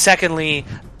 But secondly,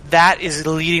 that is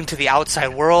leading to the outside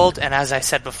world, and as I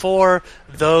said before,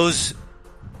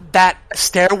 that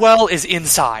stairwell is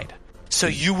inside, so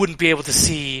you wouldn't be able to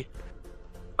see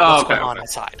Oh, what's okay. going on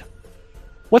inside.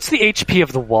 What's the HP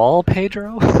of the wall,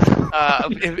 Pedro?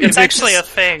 it's actually a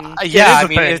thing. Yeah, is I a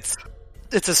mean thing.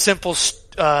 it's a simple,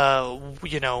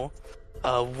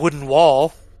 wooden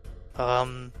wall.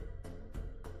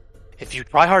 If you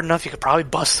try hard enough, you could probably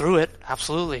bust through it.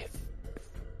 Absolutely.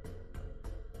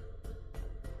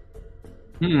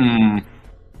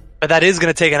 But that is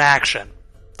going to take an action,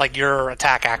 like your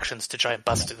attack actions, to try and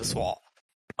bust through this wall.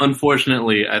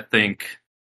 Unfortunately, I think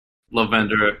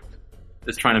Lavender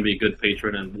is trying to be a good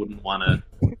patron and wouldn't want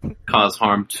to cause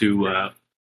harm to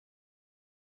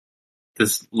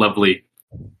this lovely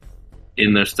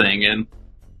inn they're staying in.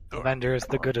 Lavender is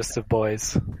the goodest of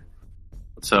boys.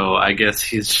 So I guess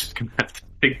he's just gonna have to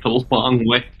take the long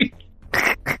way.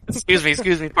 Excuse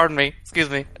me, pardon me, excuse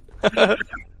me.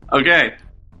 Okay.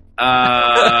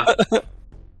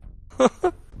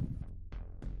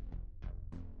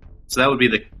 So that would be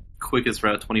the quickest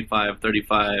route, 25,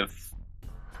 35.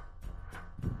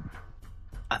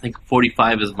 I think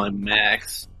 45 is my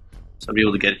max. So I'll be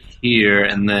able to get here,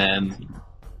 and then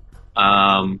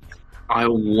I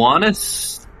want to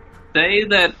say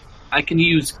that I can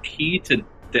use key to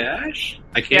dash.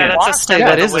 I can't. Yeah, that's a step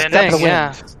that of the is a wind. thing, Step of the yeah.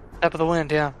 wind. Step of the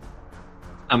wind, yeah.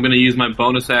 I'm going to use my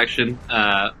bonus action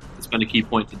to spend a key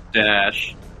point to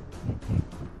dash.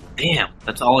 Damn,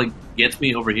 that's all it gets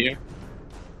me over here.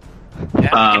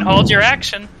 Yeah, you can hold your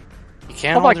action. You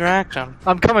can't Oh hold my- your action.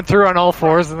 I'm coming through on all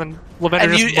fours, and then Lavender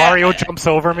And just you- Mario jumps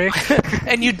over me.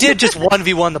 And you did just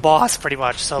 1v1 the boss, pretty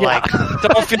much, so, Yeah. like,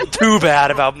 don't feel too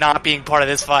bad about not being part of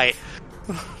this fight.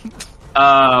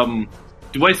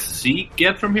 Do I see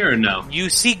Geth from here or no? You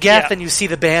see Geth Yeah. and you see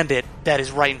the bandit that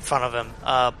is right in front of him,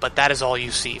 but that is all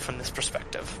you see from this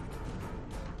perspective.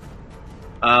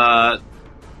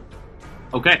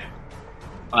 Okay.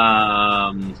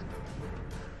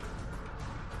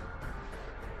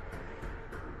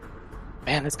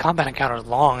 Man, this combat encounter is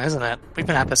long, isn't it? We've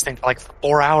been at this thing for like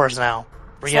 4 hours now.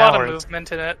 3 There's a lot of hours.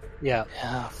 movement in it. Yeah.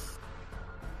 Yeah.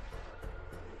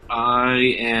 I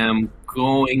am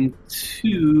going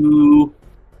to.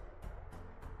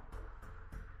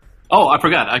 Oh, I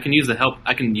forgot. I can use the help.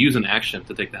 I can use an action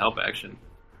to take the help action.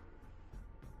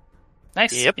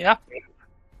 Nice. Yep. Yeah.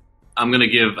 I'm gonna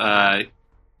give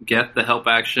Geth the help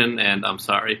action, and I'm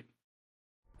sorry.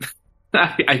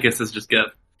 I guess it's just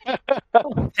Geth.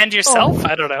 And yourself?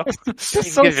 I don't know.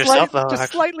 Just give yourself the help just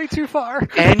action. slightly too far.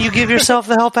 Can you give yourself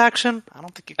the help action? I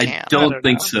don't think you can. I don't don't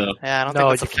think know. so. Yeah, I don't No,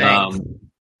 think that's a you can't. thing.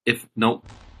 If no,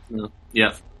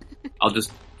 yeah,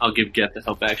 I'll give Get the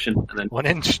help action and then 1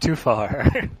 inch too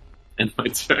far. end my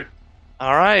turn.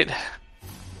 All right.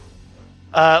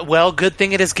 Well, good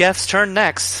thing it is Gef's turn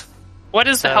next. What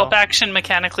does the So- help action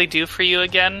mechanically do for you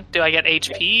again? Do I get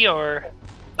HP or?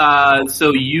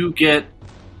 So you get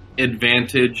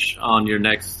advantage on your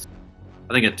next,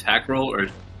 I think, attack roll, or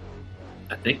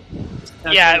I think.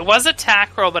 Yeah, it was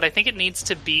attack roll, but I think it needs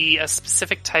to be a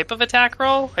specific type of attack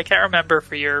roll. I can't remember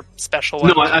for your special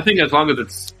one. No, I think as long as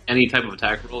it's any type of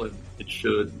attack roll, it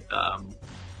should.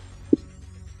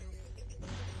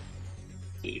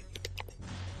 See.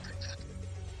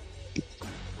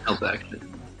 Help action.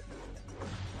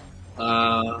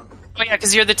 Oh yeah,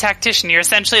 because you're the tactician. You're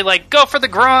essentially like, go for the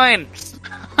grind.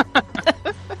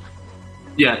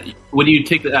 Yeah, when you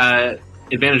take the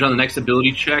advantage on the next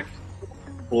ability check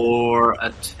or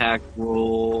attack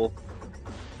roll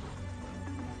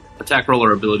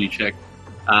or ability check.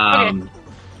 However,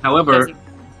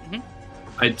 Mhm.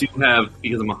 I do have,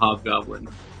 because I'm a hobgoblin,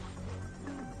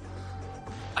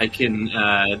 I can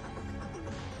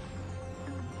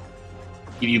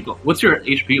give you. What's your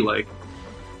HP like?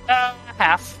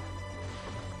 Half.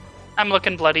 I'm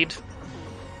looking bloodied.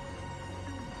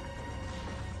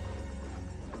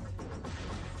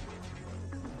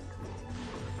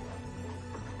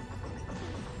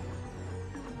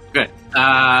 Okay.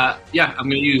 Yeah, I'm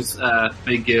gonna use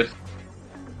Big Gift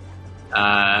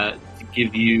to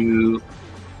give you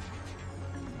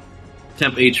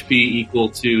temp HP equal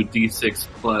to D6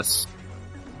 plus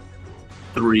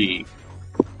 3.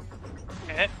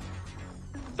 Okay.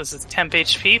 This is temp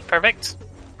HP. Perfect.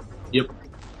 Yep.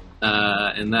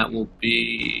 And that will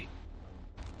be.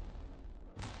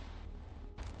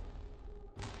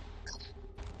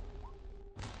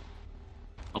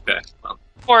 Okay. Well,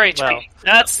 4 HP. Well.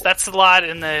 That's a lot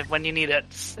in the when you need it.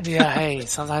 Yeah, hey,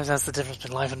 sometimes that's the difference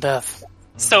between life and death.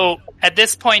 So at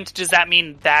this point, does that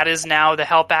mean that is now the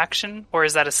help action, or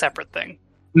is that a separate thing?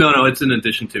 no, it's in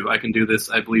addition to. I can do this,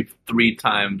 I believe, 3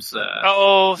 times.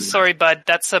 Oh, sorry, bud.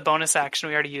 That's a bonus action.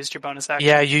 We already used your bonus action.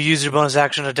 Yeah, you use your bonus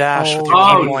action to dash with your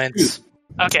Oh, key points. shoot.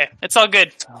 Okay, it's all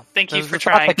good. Thank you There's for the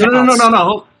thought trying. that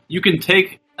No. You can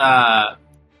take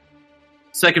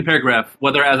second paragraph,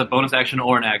 whether as a bonus action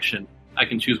or an action. I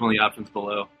can choose one of the options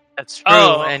below. That's true.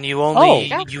 Oh. And you only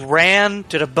Oh. you ran,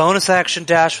 did a bonus action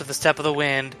dash with the step of the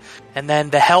wind, and then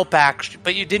the help action.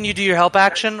 But you didn't you do your help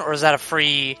action, or is that a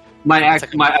free?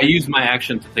 I used my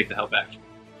action to take the help action.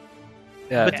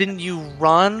 Yeah. But didn't you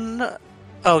run?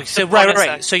 Oh, so The right. bonus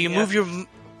action, So you yeah. move your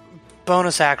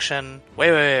bonus action.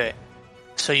 Wait.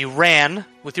 So you ran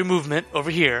with your movement over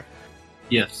here,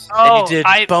 Yes. and Oh, you did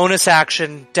I bonus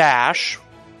action dash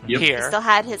Yep. He here. still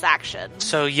had his action.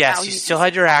 So yes, Now you he still just-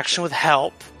 had your action with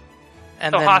help,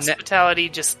 and so then hospitality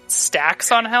just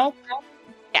stacks on help.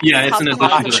 Yeah, it's an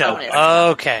Hospitality is a addition to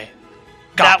bonus. okay.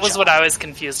 That was Gotcha. what I was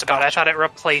confused about. I thought it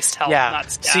replaced help, Yeah. not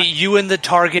stack. See, you and the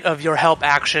target of your help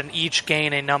action each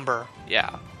gain a number.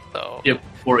 Yeah. So Yep.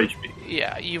 4 HP.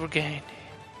 yeah, you were gained.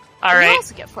 all You right.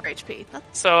 also get 4 HP.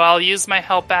 That's So I'll use my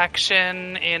help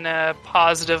action in a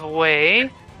positive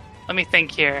way. Let me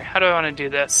think here. How do I want to do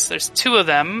this? There's 2 of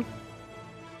them.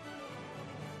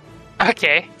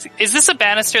 Okay. Is this a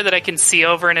banister that I can see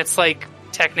over and it's like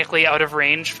technically out of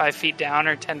range, 5 feet down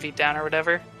or 10 feet down or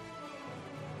whatever?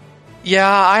 Yeah,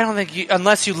 I don't think you,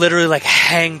 unless you literally like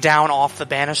hang down off the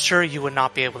banister, you would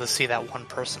not be able to see that one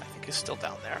person. I think is still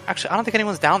down there. Actually, I don't think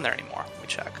anyone's down there anymore. Let me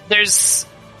check. There's.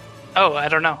 Oh, I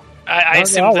don't know. I No,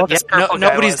 assume no, that okay. this purple guy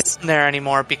Nobody's was. down there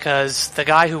anymore because the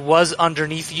guy who was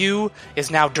underneath you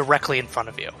is now directly in front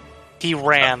of you. He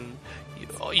ran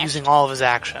using all of his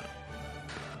action.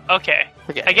 Okay.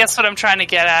 Yeah. I guess what I'm trying to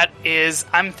get at is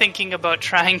I'm thinking about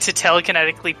trying to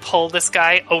telekinetically pull this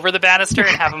guy over the banister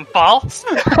and have him fall.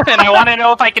 And I want to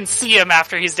know if I can see him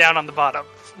after he's down on the bottom.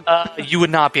 You would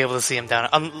not be able to see him down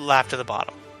after the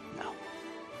bottom. No.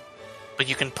 But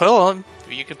you can pull him.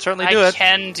 You can certainly do I it.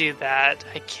 can do that.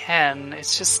 I can.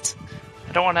 It's just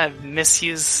I don't want to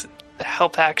misuse the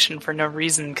help action for no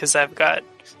reason because I've got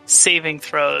saving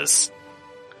throws.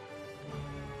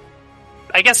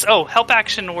 I guess. Oh, help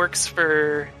action works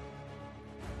for.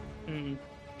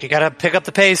 You gotta pick up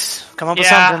the pace. Come up with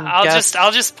Yeah, something.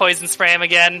 I'll just poison spray him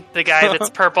again. The guy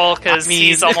that's purple because I mean-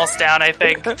 he's almost down. I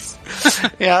think.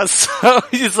 Yeah, so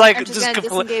he's like I'm just just gonna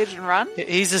complete. disengage and run.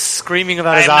 He's just screaming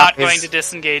about I'm his not eyes. going to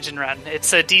disengage and run.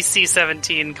 It's a DC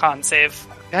 17 con save.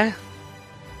 Okay.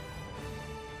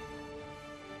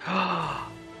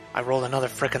 I rolled another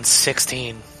frickin'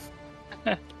 16.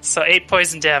 So 8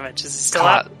 poison damage. Is he still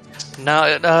God. up?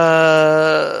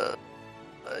 No,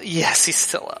 yes, he's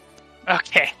still up.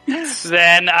 Okay.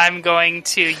 Then I'm going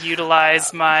to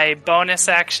utilize my bonus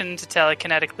action to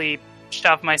telekinetically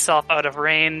shove myself out of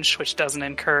range, which doesn't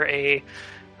incur a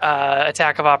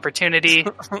attack of opportunity.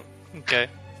 Okay.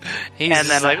 He's And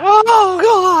then like, oh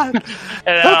god! And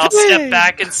then I'll step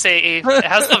back and say,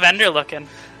 how's Lavender looking?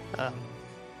 I'm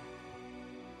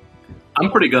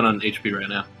pretty good on HP right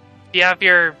now. Do you have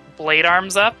your blade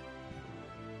arms up?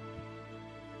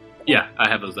 Yeah, I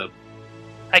have those up.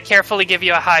 I carefully give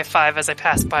you a high five as I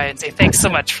pass by and say, thanks so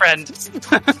much, friend.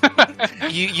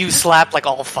 You slap like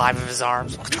all 5 of his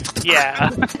arms. Yeah.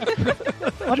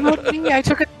 What about me? I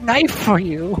took a knife for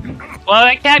you. Well,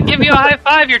 I can't give you a high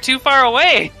five. You're too far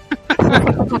away.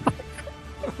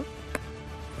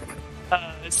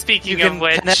 Speaking You of can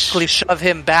which, kinetically shove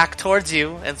him back towards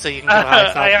you, and so you can give a high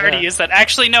five. I already there. used that.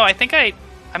 Actually, no. I think I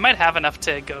might have enough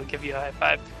to go give you a high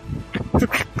five. 1,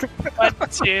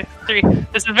 2, 3.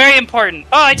 This is very important.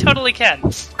 Oh, I totally can.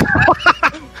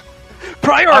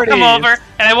 Priority. I'll come over,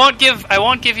 and I won't give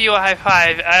you a high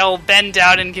five. I'll bend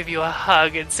down and give you a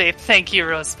hug and say, "Thank you,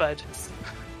 Rosebud."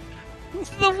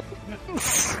 The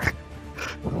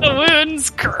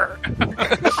wounds,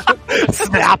 grr.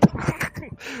 Snap.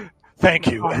 Thank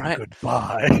you All and right.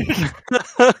 goodbye.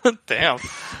 Damn.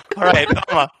 All right.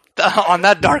 On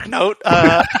that dark note,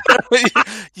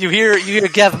 you hear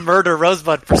Gev murder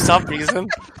Rosebud for some reason.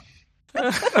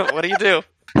 What do you do?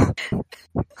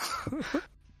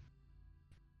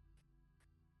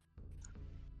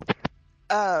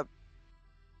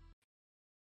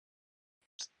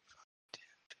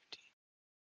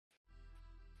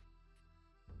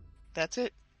 That's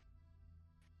it.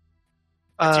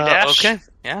 That's your dash? Okay.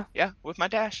 Yeah. Yeah, with my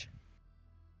dash.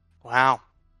 Wow.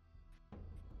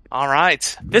 All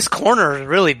right. This corner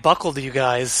really buckled you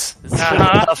guys. It's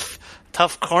a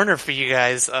tough corner for you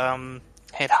guys. It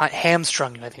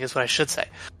hamstrung you, I think is what I should say.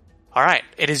 All right.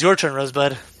 It is your turn,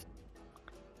 Rosebud.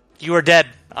 You are dead.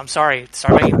 I'm sorry.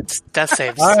 Start making death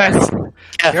saves. All right.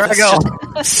 Yeah, Here I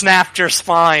go. Snapped your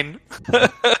spine.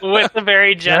 With a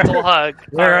very gentle hug.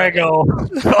 There I go.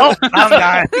 Oh, I'm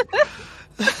dying.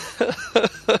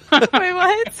 Wait,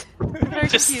 what? I'm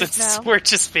confused now. We're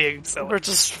just being silly. We're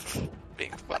just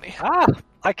being funny.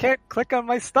 I can't click on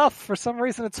my stuff. For some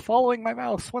reason, it's following my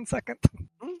mouse. 1 second.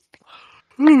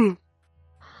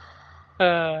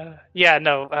 Yeah,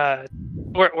 no,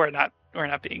 we're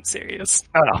not being serious.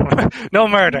 No. No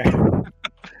murder.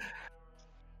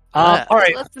 All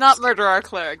right. Let's not murder our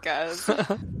cleric, guys.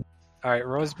 All right,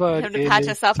 Rosebud Him to patch is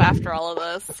us up after all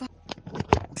of this.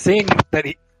 seeing that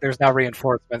there's now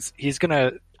reinforcements. He's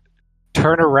gonna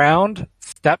turn around,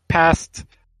 step past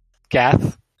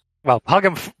Gath. Well, hug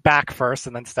him back first,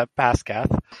 and then step past Gath.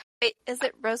 Wait, is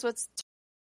it Rosewood's?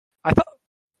 I thought,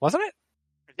 wasn't it?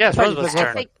 Yeah, it's I thought Rosebud's you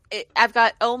said- turn. I've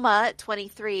got Oma at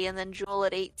 23 and then Jewel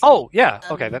at 18. Oh, yeah.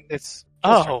 Okay, then it's.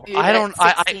 Oh, You I at don't.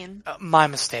 16. My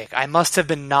mistake. I must have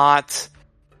been not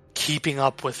keeping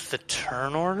up with the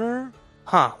turn order.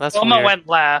 Huh? That's Wilma weird. went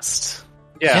last.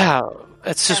 Yeah,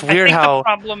 it's just I weird think how the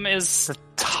problem is the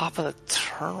top of the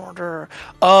turn order.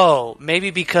 Oh,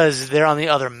 maybe because they're on the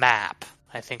other map.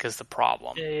 I think is the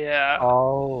problem. yeah.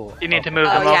 Oh. You need to move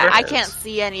Oh them yeah, over. I can't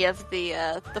see any of the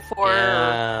 4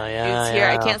 dudes here.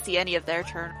 I can't see any of their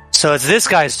turn. So it's this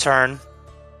guy's turn.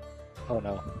 Oh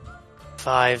no.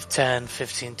 5, 10,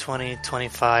 15, 20,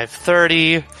 25,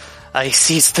 30. He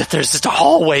sees that there's just a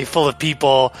hallway full of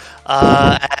people,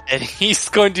 and he's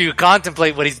going to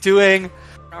contemplate what he's doing.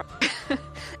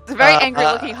 It's a very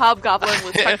angry-looking hobgoblin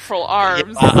with spectral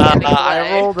arms.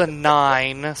 I rolled a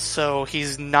 9, so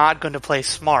he's not going to play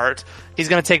smart. He's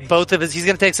going to take both of his. He's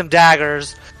going to take some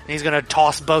daggers, and he's going to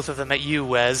toss both of them at you,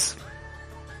 Wes.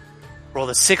 Rolled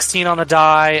a 16 on a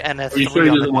die, and a 3 Are you sure he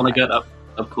on doesn't the want to die. get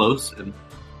up close? And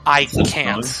I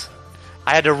can't.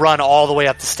 I had to run all the way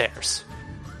up the stairs.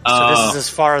 So this is as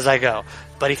far as I go.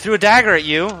 But he threw a dagger at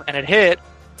you, and it hit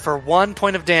for 1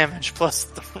 point of damage plus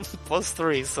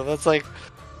 3. So that's like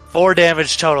 4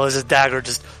 damage total as his dagger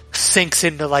just sinks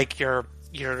into like your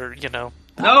no,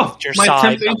 your my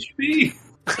side. 10 HP.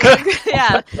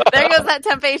 Yeah, there goes that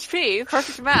temp HP.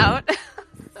 Perfect amount.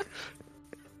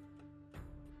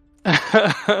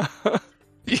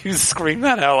 You scream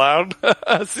that out loud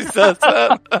as he says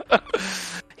that.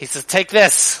 He says, "Take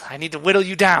this. I need to whittle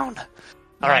you down."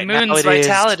 All right, now Moon's it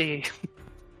vitality.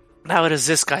 Now it is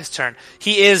this guy's turn.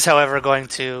 He is, however, going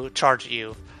to charge at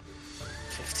you.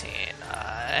 15.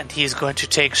 And he's going to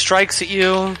take strikes at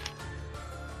you.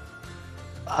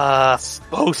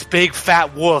 Both big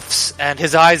fat woofs, and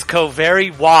his eyes go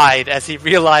very wide as he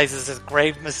realizes his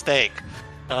grave mistake.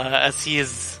 as he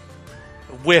is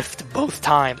whiffed both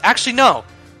times. Actually, no.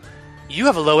 You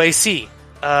have a low AC.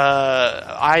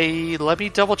 Let me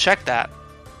double check that.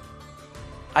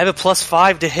 I have a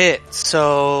 +5 to hit,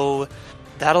 so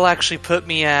that'll actually put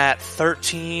me at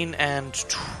 13 and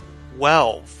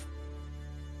 12.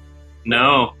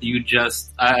 No,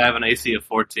 I have an AC of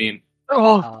 14.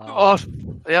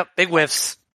 Yep, big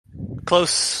whiffs.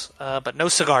 Close, but no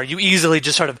cigar. You easily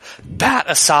just sort of bat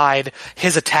aside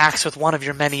his attacks with one of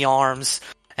your many arms,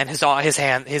 and his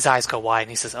eyes go wide, and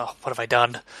he says, "Oh, what have I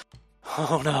done?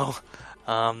 Oh no."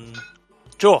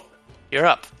 Jewel, you're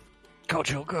up. Go,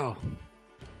 Joe, go.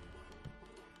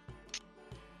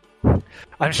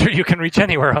 I'm sure you can reach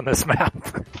anywhere on this map.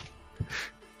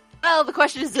 Well, the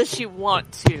question is, does she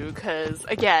want to? Because,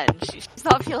 again, she's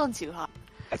not feeling too hot.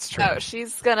 That's true. So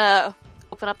she's gonna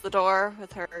open up the door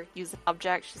with her using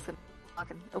object. She's gonna knock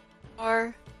and open the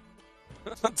door.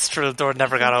 That's true, the door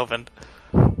never got opened.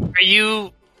 Are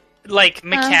you,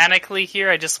 mechanically here?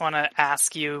 I just want to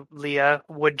ask you, Leah,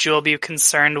 would Jewel be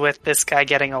concerned with this guy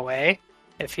getting away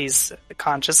if he's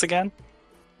conscious again?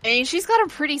 I mean, she's got him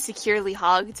pretty securely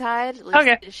hogtied. At least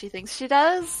Okay. she thinks she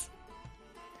does.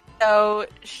 So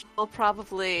she'll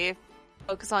probably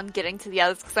focus on getting to the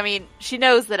others, because, I mean, she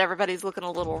knows that everybody's looking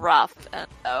a little rough, and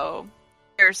so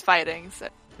there's fighting, so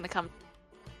she's gonna come.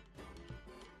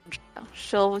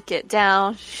 She'll get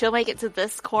down. She'll make it to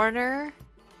this corner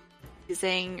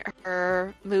using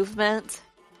her movement,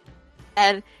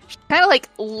 and she's kind of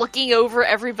looking over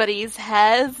everybody's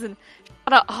heads, and she's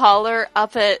gonna holler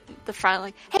up at the front,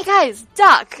 like, "Hey guys,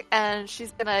 duck!" And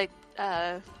she's gonna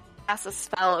cast a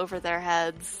spell over their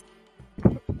heads.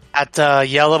 At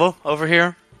Yellow over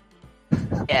here.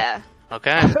 Yeah.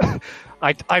 Okay.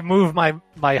 I move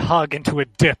my hug into a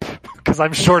dip, because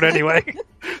I'm short anyway.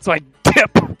 So I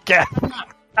dip again.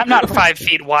 I'm not 5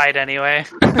 feet wide anyway.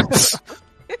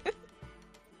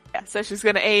 Yeah, so she's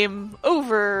gonna aim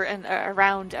over and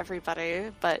around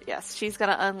everybody, but yes, she's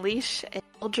gonna unleash an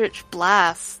Eldritch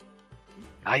Blast.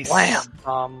 Nice.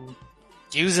 Wham!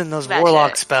 Using those Magic.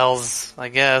 warlock spells, I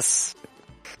guess.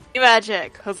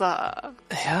 Magic, huzzah!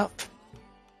 Yep.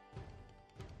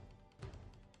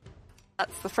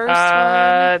 That's the first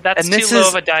one. That's And too this low is-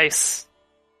 of a dice.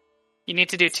 You need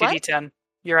to do 2d10.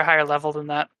 You're a higher level than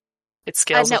that. It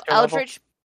scales No, with your level.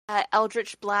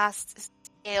 Eldritch Blast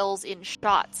scales in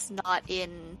shots, not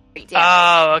in straight damage.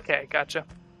 Oh, okay, gotcha.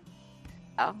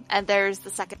 Oh, and there's the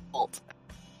second bolt.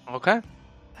 Okay.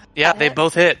 Yeah, they hit.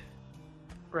 both hit.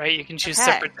 Right, you can choose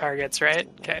Okay. separate targets, right?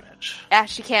 Okay. Yeah,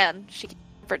 she can. She can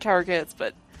for targets,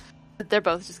 but they're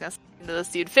both just gonna stick into this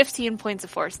dude. 15 points of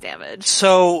force damage.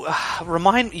 So,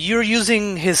 you're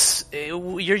using his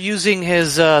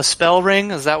spell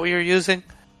ring. Is that what you're using?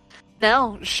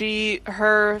 No,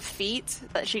 her feat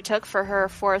that she took for her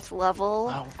 4th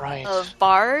level Oh, right. of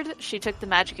Bard, she took the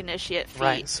Magic Initiate feat.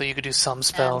 Right. So you could do some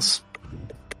spells.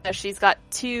 So she's got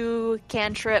 2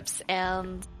 cantrips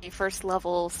and a 1st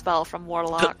level spell from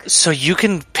Warlock. So you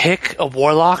can pick a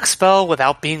warlock spell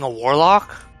without being a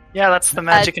warlock? Yeah, that's the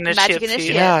magic initiate. Magic feat.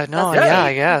 Initiate. Yeah, no, That's yeah, right.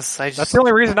 I guess. That's the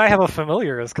only reason I have a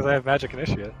familiar, is because I have Magic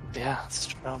Initiate. Yeah, that's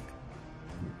true.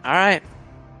 Alright.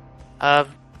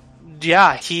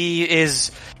 Yeah,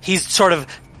 he's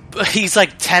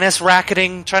like trying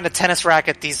to tennis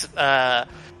racket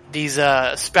these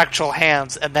spectral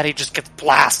hands, and then he just gets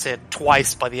blasted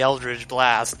twice by the Eldritch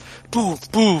Blast.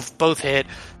 Boof, boof, both hit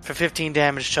for 15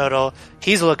 damage total.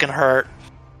 He's looking hurt.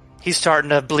 He's starting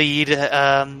to bleed.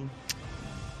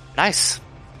 Nice.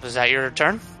 Was that your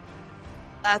turn?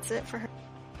 That's it for her.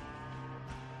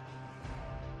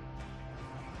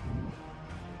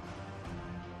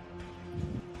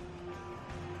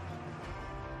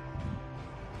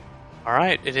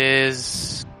 Alright, it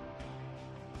is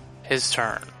his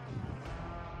turn.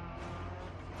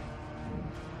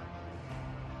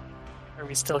 Are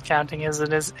we still counting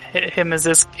him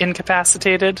as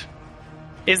incapacitated?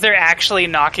 Is there actually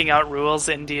knocking out rules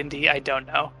in D&D? I don't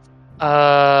know.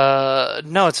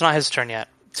 No, it's not his turn yet.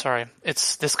 Sorry.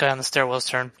 It's this guy on the stairwell's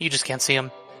turn. You just can't see him.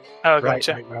 Oh,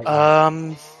 gotcha.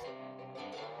 Right.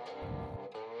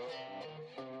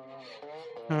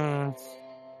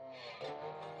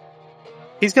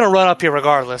 He's gonna run up here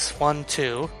regardless. 1,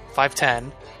 2, 5,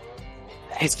 10.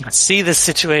 He's gonna see this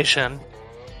situation.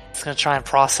 He's gonna try and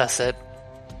process it.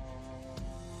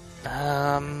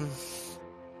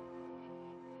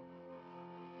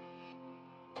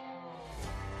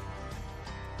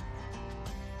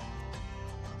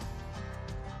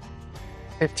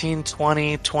 15,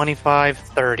 20, 25,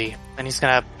 30. And he's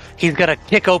gonna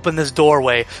kick open this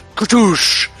doorway.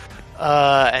 Katoosh!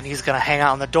 and he's gonna hang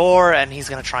out on the door, and he's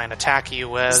gonna try and attack you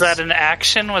with... Is that an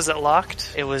action? Was it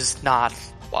locked? It was not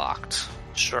locked.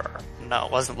 Sure. No,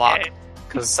 it wasn't locked.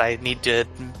 Because I need it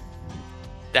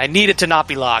to not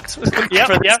be locked.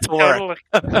 Yep, Totally.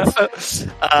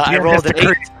 I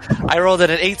rolled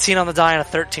an 18 on the die and a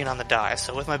 13 on the die.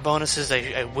 So with my bonuses,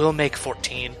 I will make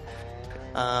 14.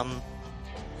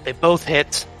 They both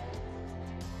hit.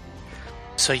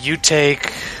 So you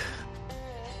take...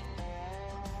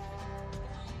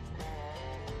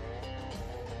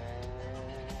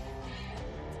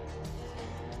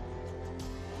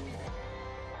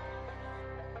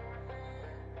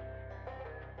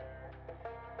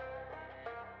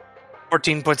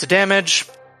 $14 points of damage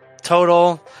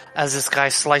total as this guy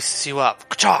slices you up.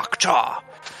 Ka-cha, ka-cha,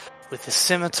 with his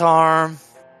scimitar.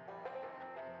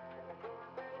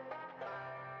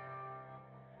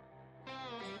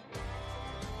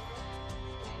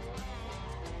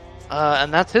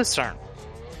 And that's his turn.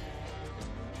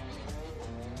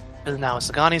 It is now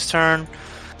Sagani's turn.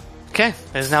 Okay,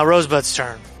 it is now Rosebud's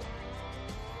turn.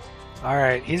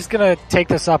 Alright, he's gonna take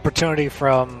this opportunity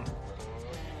from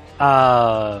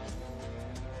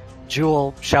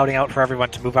Jewel shouting out for everyone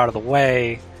to move out of the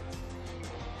way.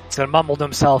 He's gonna mumble to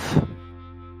himself,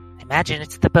 "Imagine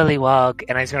it's the bullywug,"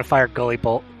 and he's gonna fire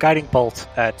guiding bolt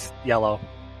at Yellow.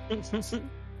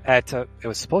 It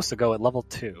was supposed to go at level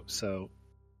 2, so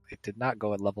it did not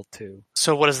go at level 2.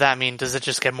 So what does that mean? Does it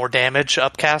just get more damage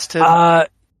upcasted?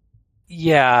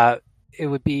 Yeah, it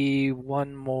would be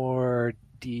one more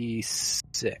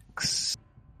d6.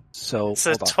 So it's a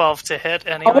hold on. 12 to hit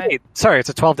anyway. Oh wait, sorry, it's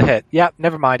a 12 to hit. Yeah,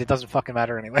 never mind. It doesn't fucking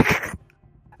matter anyway.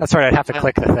 That's right. I'd have to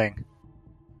click the thing.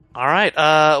 All right.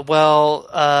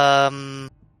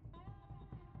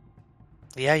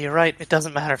 Yeah, you're right. It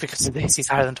doesn't matter because the AC is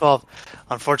higher than 12,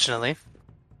 unfortunately.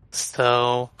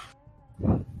 So,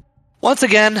 once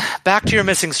again, back to your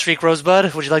missing streak,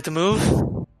 Rosebud. Would you like to move?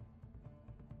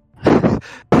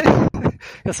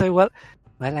 He'll say, well,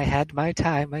 I had my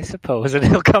time, I suppose, and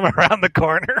he'll come around the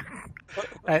corner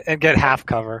and get half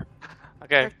cover.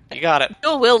 Okay, you got it.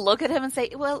 Bill will look at him and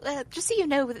say, well, just so you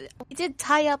know, we did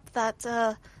tie up that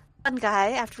one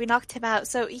guy after we knocked him out,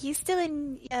 so he's still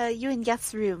in you and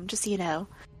Yeth's room, just so you know.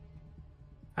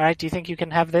 Alright, do you think you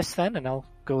can have this then? And I'll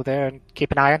go there and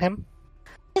keep an eye on him?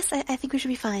 Yes, I think we should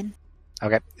be fine.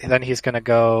 Okay, then he's gonna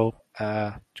go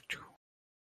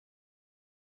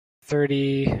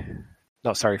 40,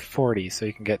 so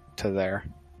you can get to there.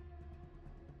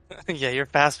 Yeah, you're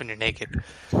fast when you're naked.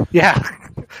 Yeah.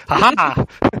 Haha!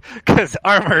 Because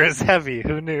armor is heavy,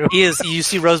 who knew? He is. You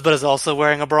see Rosebud is also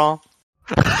wearing a bra?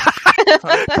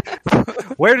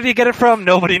 Where did he get it from?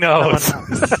 Nobody knows.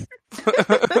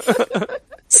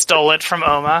 Stole it from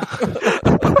Oma.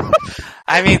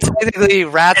 I mean, technically,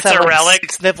 rats It's have a relic.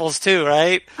 6 nipples too,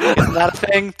 right? Isn't that a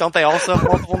thing? Don't they also have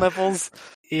multiple nipples?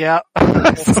 Yeah.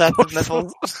 Multiple sets of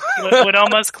nipples? Would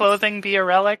Oma's clothing be a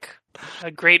relic?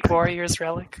 A great warrior's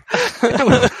relic?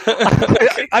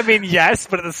 I mean, yes,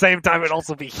 but at the same time, it'd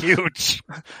also be huge.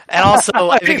 And also,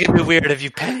 I think it'd be weird if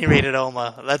you penny rated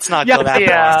Oma. Let's not go that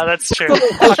Yeah, far. that's true.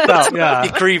 Yeah. Be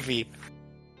creepy.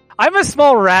 I'm a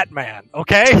small rat man,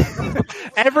 okay?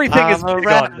 Everything is I'm a big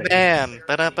rat on me. man.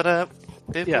 Ba-da-ba-da.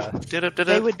 Yeah.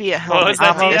 They would be a What was helmet,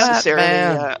 that, not Tia?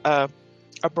 necessarily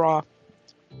a bra.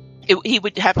 He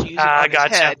would have to use it on gotcha.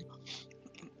 his head.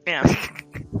 Yeah.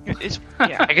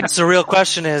 Yeah. I guess the real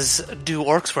question is, do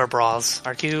orcs wear bras?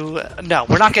 Are you... No,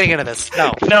 we're not getting into this.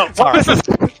 No. Sorry.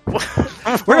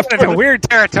 We're going into weird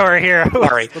territory here.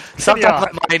 Sorry.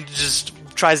 Sometimes my mind just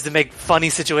tries to make funny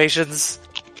situations.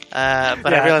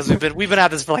 But I realize we've been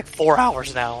at this for like 4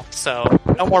 hours now, so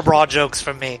no more bra jokes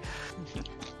from me.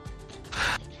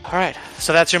 Alright,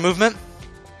 so that's your movement?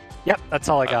 Yep, that's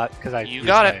all I got, because I You used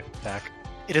got my it. attack.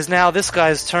 It is now this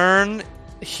guy's turn.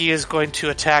 He is going to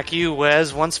attack you,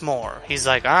 Wes, once more. He's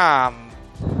like, I'm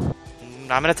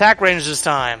in attack range this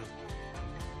time.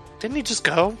 Didn't he just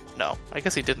go? No, I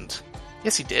guess he didn't.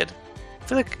 Yes, he did. I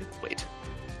feel like... Wait.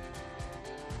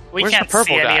 We Where's can't the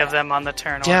purple see any guy? of them on the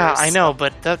turn Yeah, orders. I know,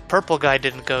 but that purple guy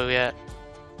didn't go yet.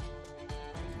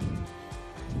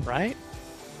 Right?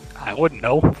 I wouldn't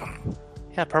know.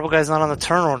 Yeah, purple guy's not on the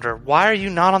turn order. Why are you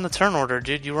not on the turn order,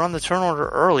 dude? You were on the turn order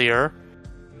earlier.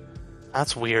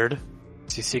 That's weird.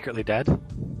 Is he secretly dead?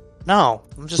 No,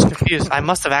 I'm just confused. I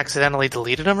must have accidentally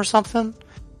deleted him or something.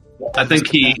 I think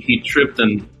he tripped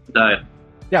and died.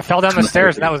 Yeah, fell down the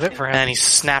stairs and that was it for him. And he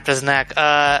snapped his neck.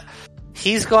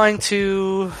 He's going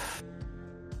to...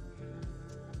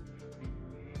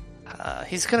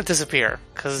 he's going to disappear,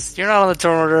 because you're not on the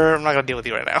turn order. I'm not going to deal with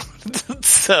you right now.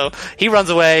 So, he runs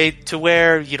away to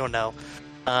where? You don't know.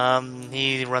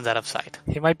 He runs out of sight.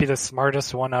 He might be the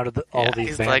smartest one out of all these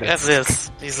He's bandits. like, that's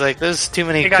this. He's like, there's too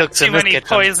many He got cooks too in this many kitchen.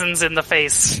 poisons in the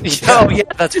face. Oh yeah,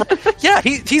 that's right. Yeah,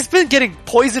 he's been getting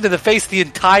poisoned in the face the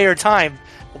entire time.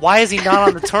 Why is he not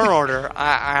on the turn order?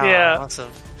 I don't know.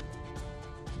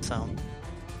 So,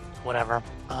 whatever.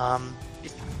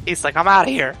 He's like, I'm out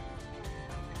of here.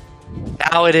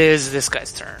 Now it is this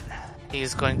guy's turn.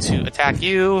 He's going to attack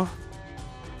you.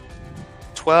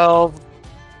 12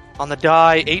 on the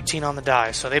die, 18 on the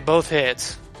die. So they both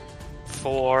hit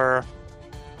for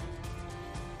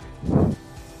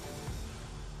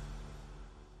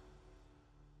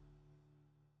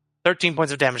 13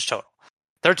 points of damage total.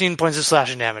 13 points of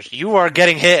slashing damage. You are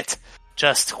getting hit.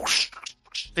 Just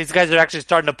these guys are actually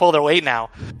starting to pull their weight now.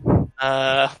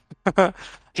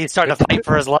 He's starting to fight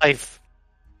for his life.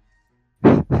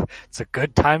 It's a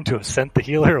good time to have sent the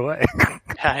healer away.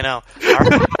 Yeah, I know. All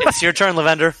right, it's your turn,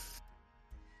 Lavender.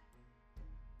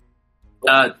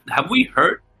 Have we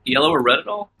hurt yellow or red at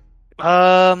all?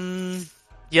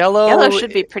 Yellow. Yellow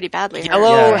should be pretty badly hurt.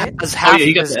 Yellow Yeah. has half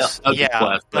he got his, the blast,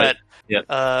 right? but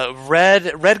Yeah.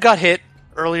 red got hit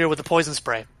earlier with the poison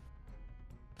spray.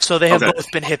 So they have Okay.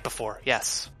 both been hit before.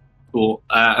 Yes. Cool.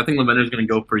 I think Lavender's going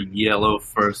to go for yellow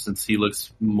first since he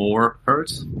looks more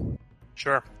hurt.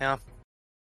 Sure. Yeah.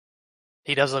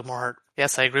 He does look more hurt.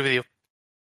 Yes, I agree with you.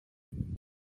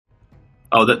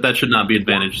 Oh, that should not be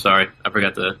advantage. Sorry, I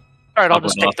forgot to. All right, I'll I'll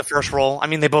just go take the first roll. I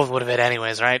mean, they both would have hit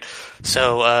anyways, right?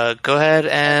 So go ahead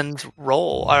and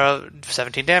roll.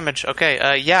 17 damage.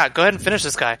 Okay. Yeah. Go ahead and finish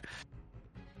this guy.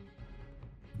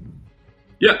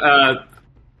 Yeah.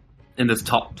 In this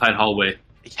tight hallway,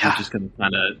 Yeah. I'm just going to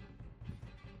kind of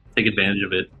take advantage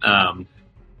of it and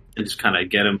just kind of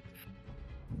get him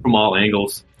from all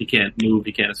angles. He can't move.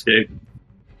 He can't escape.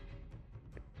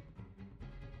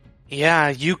 Yeah,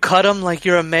 you cut him like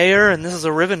you're a mayor, and this is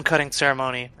a ribbon cutting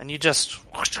ceremony, and you just,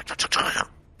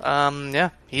 yeah,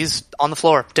 he's on the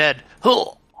floor, dead. I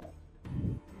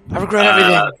regret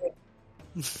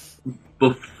everything.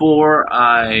 Before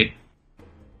I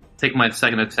take my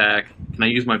second attack, can I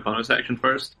use my bonus action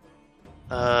first?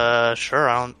 Sure,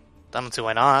 I don't see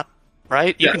why not.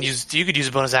 Right? You Yeah. could use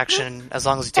a bonus action as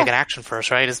long as you take an action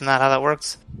first, right? Isn't that how that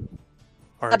works?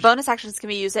 Or The bonus actions can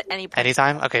be used at any point.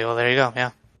 anytime? Okay, well there you go.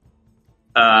 Yeah.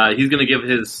 He's going to give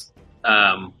his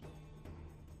help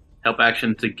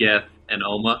action to Geth and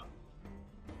Oma.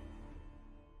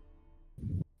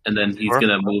 And then he's Sure. going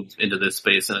to move into this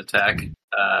space and attack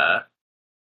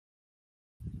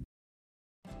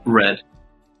Red.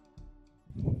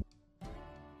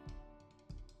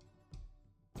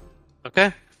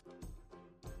 Okay.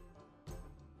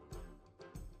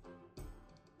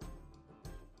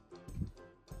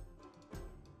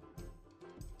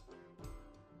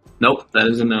 Nope, that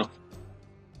is a no.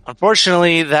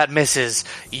 Unfortunately, that misses.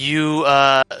 You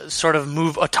sort of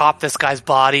move atop this guy's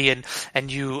body,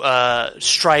 and you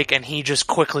strike, and he just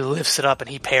quickly lifts it up, and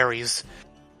he parries.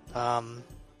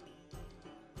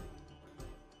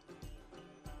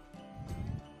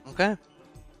 Okay.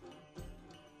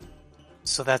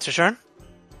 So that's your turn?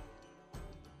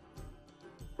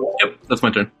 Yep, that's my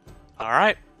turn. All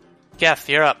right. Geth,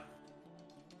 you're up.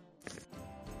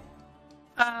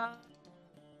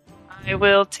 I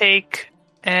will take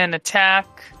an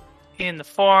attack in the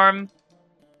form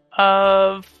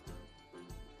of...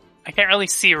 I can't really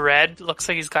see red. Looks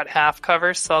like he's got half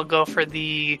cover, so I'll go for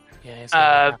the Yeah, he's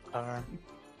got half cover.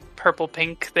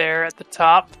 purple-pink there at the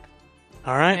top.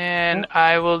 All right. And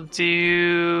I will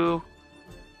do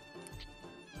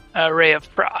a Ray of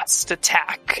Frost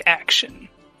attack action.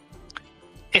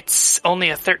 It's only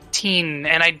a 13,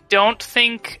 and I don't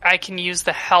think I can use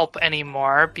the help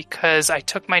anymore because I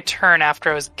took my turn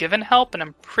after I was given help, and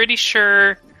I'm pretty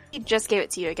sure... He just gave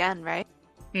it to you again, right?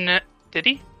 Did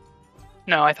he?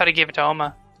 No, I thought he gave it to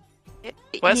Oma.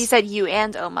 Wes? He said you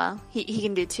and Oma. He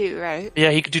can do two, right?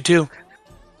 Yeah, he could do two.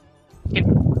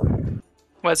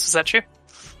 Wes, was that true?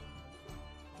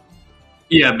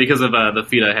 Yeah, because of the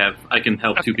feat I have, I can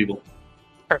help two people.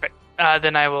 Perfect.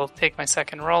 Then I will take my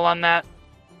second roll on that.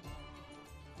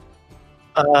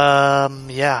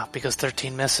 Yeah, because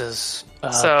 13 misses.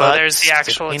 So but there's the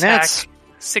actual 15 attack. hits.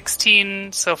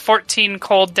 16, so 14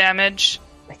 cold damage,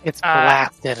 It's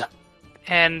blasted.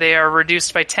 and they are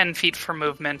reduced by 10 feet for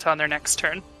movement on their next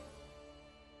turn.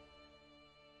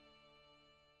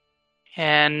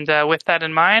 And with that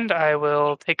in mind, I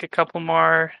will take a couple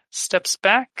more steps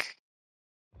back,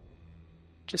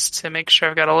 just to make sure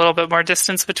I've got a little bit more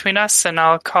distance between us, and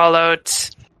I'll call out...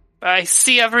 I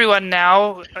see everyone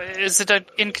now. Is it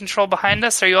in control behind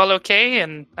us? Are you all okay?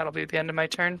 And that'll be the end of my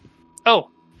turn. Oh,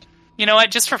 you know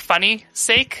what? Just for funny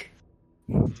sake,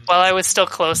 while I was still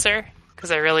closer,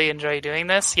 because I really enjoy doing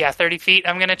this. Yeah, 30 feet.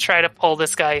 I'm going to try to pull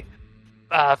this guy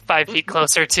 5 feet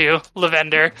closer to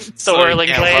Lavender, the whirling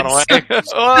blades.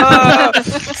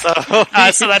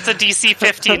 So that's a DC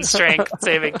 15 strength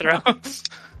saving throw.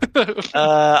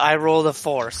 I rolled a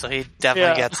 4, so he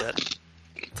definitely gets it.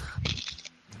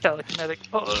 Telekinetic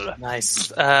pull.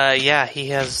 Nice. Yeah, he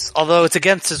has... Although it's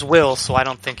against his will, so I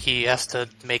don't think he has to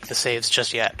make the saves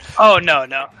just yet. Oh, no.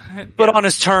 But on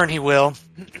his turn, he will.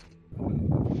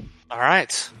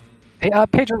 Alright. Hey,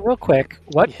 Pedro, real quick,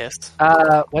 what Yes.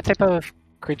 what type of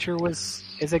creature is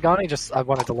Igani? I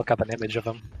wanted to look up an image of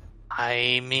him.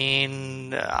 I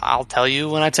mean, I'll tell you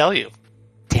when I tell you.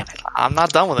 Damn it! I'm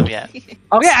not done with him yet.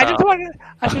 Okay,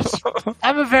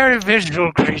 I'm a very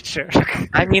visual creature.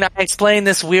 I mean, I explained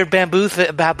this weird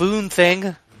baboon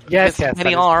thing. Yes, with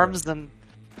many arms. And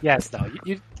yes, no,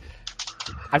 you.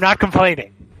 I'm not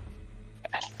complaining.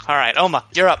 all right, Oma,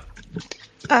 you're up.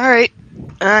 All right,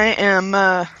 I am.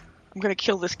 I'm gonna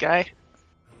kill this guy.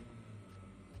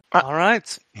 All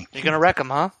right, you're gonna wreck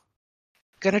him, huh?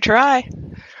 Gonna try.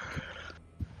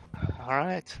 All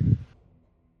right.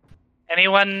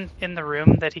 Anyone in the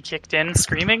room that he kicked in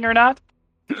screaming or not?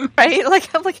 Right?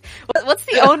 I'm like, what's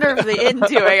the owner of the inn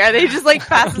doing? Are they just like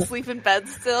fast asleep in bed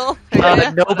still?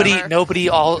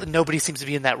 Nobody seems to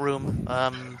be in that room.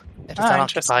 It's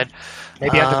unoccupied.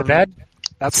 Maybe under the bed.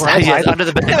 That's where yeah, under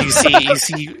the bed. You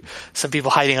see some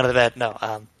people hiding under the bed. No.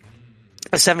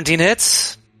 17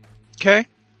 hits. Okay.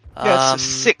 That's a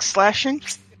 6 slashing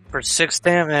for 6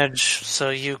 damage.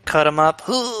 So you cut him up.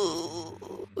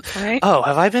 Right. Oh,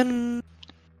 have I been?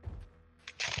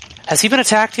 Has he been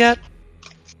attacked yet?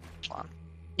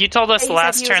 You told us Yeah, you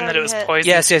last said he was turn that it was already hit. poison.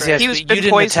 Yes. He was You been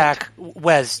didn't poisoned. attack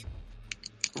Wes.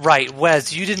 Right,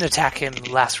 Wes. You didn't attack him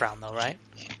last round, though, right?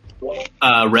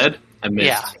 Red? I missed.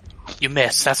 Yeah, you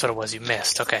missed. That's what it was. You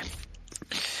missed. Okay.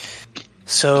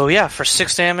 So yeah, for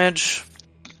 6 damage.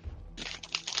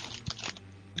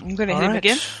 I'm gonna hit him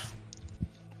again.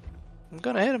 I'm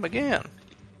gonna hit him again.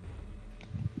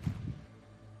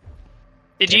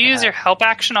 Did you use your help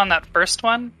action on that first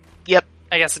one? Yep.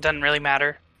 I guess it doesn't really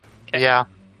matter. Okay. Yeah.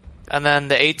 And then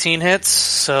the 18 hits,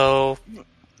 so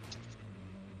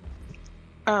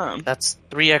that's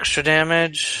 3 extra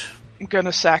damage. I'm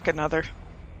gonna sack another.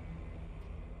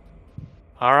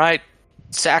 Alright.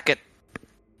 Sack it.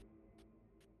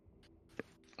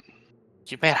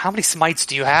 Man, how many smites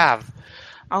do you have?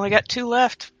 I only got 2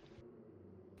 left.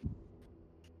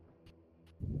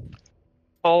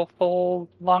 Full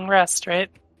long rest,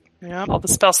 right? Yeah. All the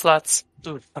spell slots,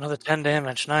 Ooh, another 10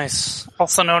 damage. Nice.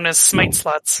 also known as smite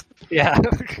slots. Yeah.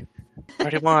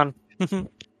 31.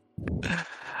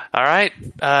 Alright.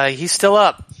 He's still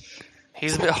up.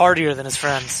 He's a bit hardier than his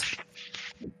friends.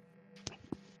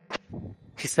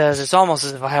 He says, it's almost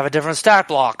as if I have a different stat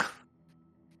block.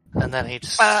 And then he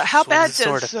just How swings bad his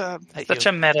sword does? at Such you.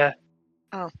 a meta.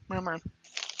 Oh, never mind.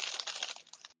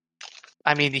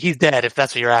 I mean, he's dead if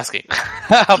that's what you're asking.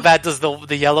 How bad does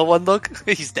the yellow one look?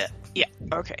 He's dead. Yeah.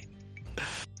 Okay.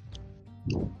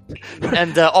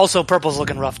 And also purple's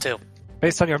looking rough too.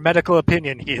 Based on your medical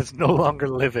opinion, he is no longer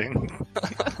living.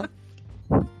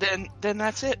 Then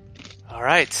that's it. All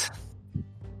right.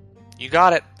 You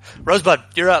got it. Rosebud,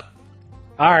 you're up.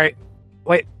 All right.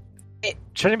 Wait.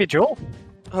 Shouldn't it be Jewel?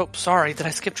 Oh, sorry. Did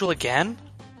I skip Jewel again?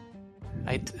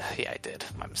 Yeah, I did.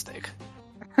 My mistake.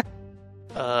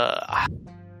 Yeah.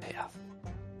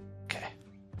 Okay.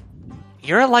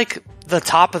 You're at like the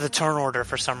top of the turn order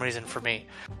for some reason for me.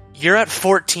 You're at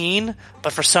 14,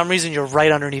 but for some reason you're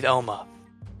right underneath Oma.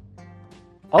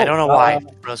 I don't know why,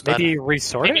 Rosebud. Maybe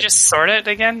resort Maybe it? just sort it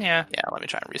again, yeah. Yeah, let me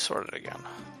try and resort it again.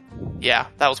 Yeah,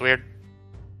 that was weird.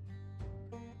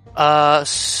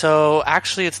 So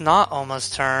actually it's not Oma's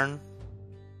turn.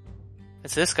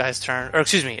 It's this guy's turn. Or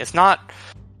excuse me, it's not...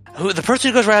 The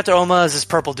person who goes right after Oma is this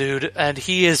purple dude, and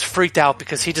he is freaked out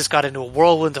because he just got into a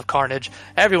whirlwind of carnage.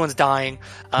 Everyone's dying.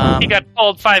 He got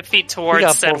pulled 5 feet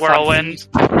towards said whirlwind.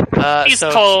 He's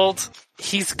so cold.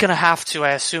 He's gonna have to,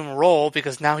 I assume, roll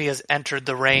because now he has entered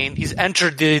the rain. He's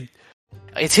entered the...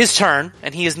 It's his turn,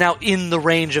 and he is now in the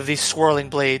range of these swirling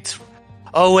blades.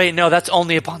 Oh wait, no, that's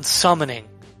only upon summoning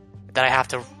that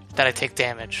I take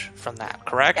damage from that,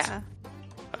 correct? Yeah.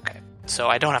 Okay, so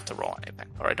I don't have to roll anything,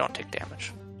 or I don't take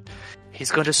damage. He's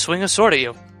going to swing a sword at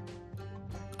you.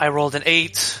 I rolled an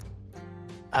 8.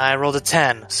 I rolled a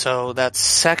 10, so that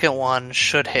second one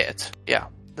should hit. Yeah,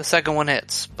 the second one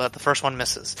hits, but the first one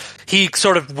misses. He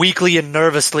sort of weakly and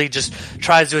nervously just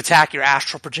tries to attack your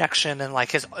astral projection, and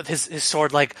like his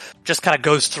sword like just kind of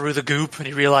goes through the goop, and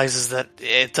he realizes that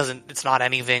it's not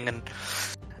anything, and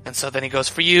And so then he goes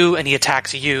for you, and he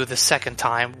attacks you the second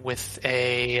time with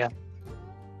a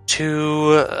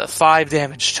 5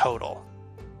 damage total.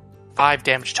 5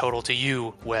 damage total to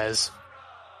you, Wes.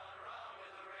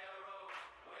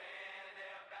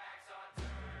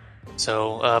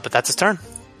 So, but that's his turn.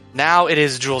 Now it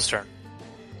is Jewel's turn.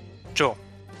 Jewel,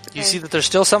 you see that there's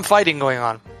still some fighting going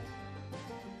on.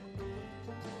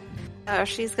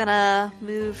 She's gonna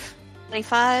move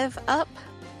 25 up.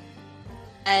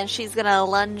 And she's gonna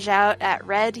lunge out at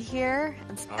Red here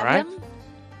and stab him.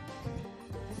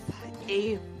 With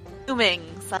a booming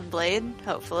Sunblade,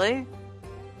 hopefully.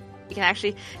 You can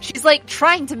actually... She's like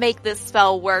trying to make this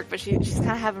spell work, but she's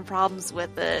kind of having problems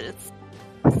with it.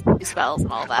 It's new spells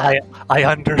and all that. I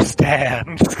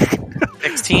understand.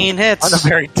 16 hits. On a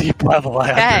very deep level, I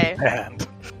understand.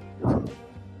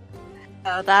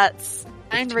 So that's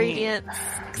 9 15. radiant,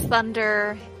 6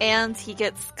 thunder, and he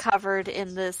gets covered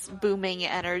in this booming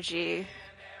energy.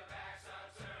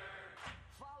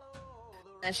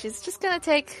 And she's just gonna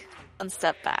take 1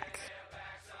 step back.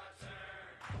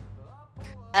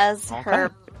 As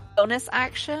her bonus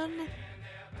action,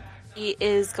 he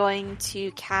is going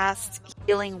to cast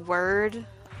Healing Word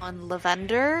on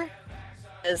Lavender.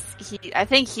 I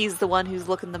think he's the one who's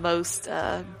looking the most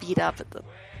beat up at the...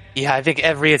 Yeah, I think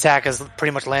every attack has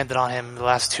pretty much landed on him in the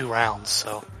last 2 rounds,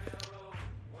 so...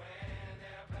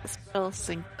 I'll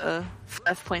sink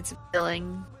 5 points of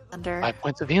healing under. 5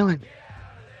 points of healing.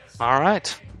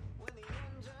 Alright.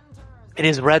 It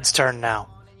is Red's turn now.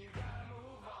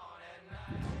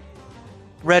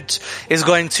 Red is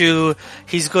going to...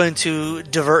 He's going to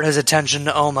divert his attention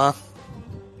to Oma.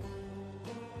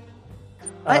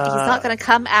 What? He's not going to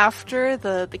come after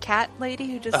the cat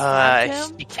lady who just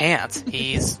stabbed him? He can't.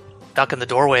 He's stuck in the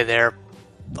doorway there,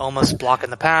 almost blocking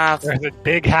the path. There's a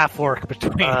big half orc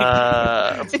between.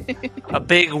 A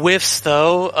big whiffs,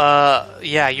 though.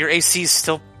 Yeah, your AC is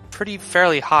still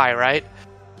fairly high, right?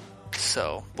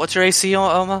 So, what's your AC,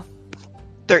 Oma?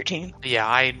 13. Yeah,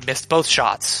 I missed both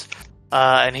shots.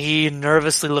 And he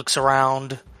nervously looks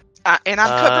around. And I'm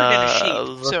covered in a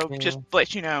sheet, so looking... just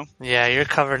let you know. Yeah, you're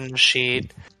covered in a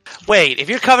sheet. Wait, if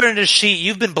you're covered in a sheet,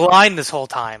 you've been blind this whole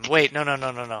time. Wait,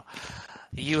 no.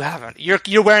 You haven't.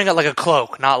 You're wearing it like a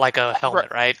cloak, not like a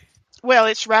helmet, right? Well,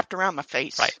 it's wrapped around my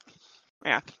face. Right.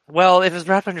 Yeah. Well, if it's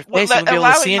wrapped on your face, you won't be able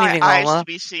to see anything, my eyes Oma. to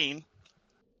be seen.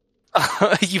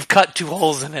 You've cut 2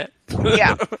 holes in it.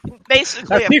 Yeah.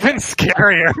 Basically, That's even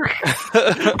scarier.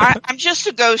 I'm just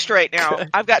a ghost right now.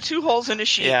 I've got 2 holes in a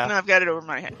sheet, and I've got it over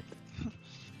my head.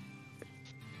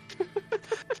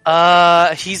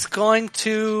 He's going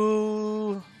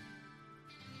to...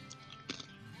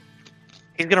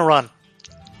 He's gonna run.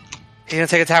 He's gonna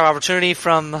take an attack of opportunity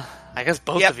from, I guess,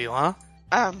 both of you, huh?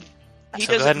 He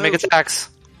so go ahead and make attacks.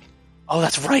 Oh,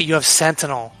 that's right, you have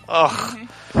Sentinel. Ugh.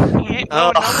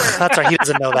 That's right, he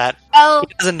doesn't know that. Oh,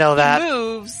 he doesn't know that. He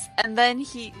moves, and then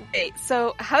he... Wait,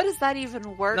 so how does that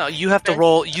even work? No, you have to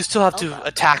roll, you still have to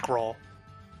attack roll.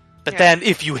 But then,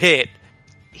 if you hit,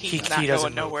 he doesn't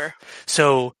move. Nowhere.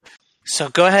 So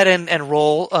go ahead and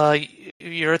roll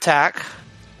your attack.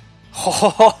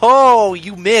 Oh,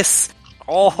 you miss.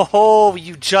 Oh,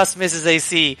 you just miss his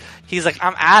AC. He's like,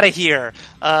 I'm out of here.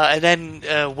 And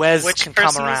then Wes can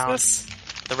come around. Is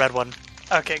this? The red one.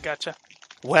 Okay, gotcha.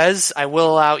 Wes, I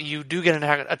will allow you do get an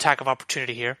attack of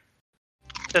opportunity here.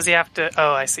 Does he have to?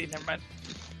 Oh, I see. Never mind.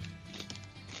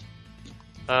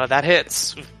 That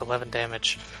hits. 11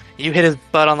 damage. You hit his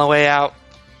butt on the way out.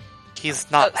 He's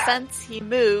not. So since he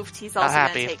moved, he's also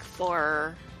going to take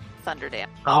 4 thunder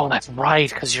damage. Oh, that's right,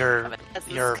 because you're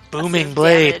booming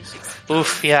blade.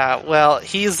 Oof, yeah. Well,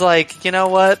 he's like, you know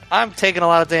what? I'm taking a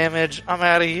lot of damage. I'm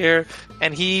out of here.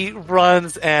 And he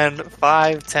runs and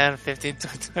 5, 10, 15,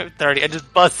 20, 30, and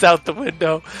just busts out the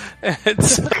window and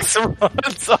just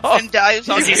runs off. And dives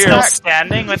on Is he still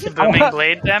standing with the booming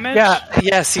blade damage? Yeah.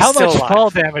 Yes, he's How still much alive. fall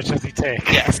damage does he take?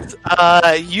 Yes.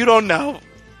 You don't know.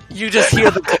 You just hear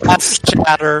the glass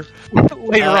shatter.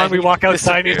 Later on, we walk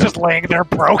outside and he's just laying there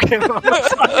broken. On the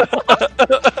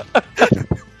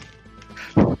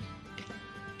side.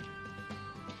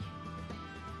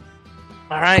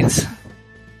 All right.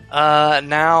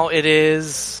 Now it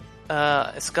is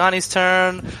Iskani's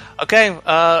turn. Okay,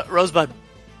 Rosebud,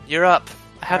 you're up.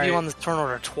 I have you on the turn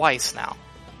order twice now.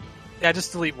 Yeah,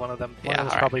 just delete one of them. One of them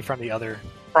is probably from the other.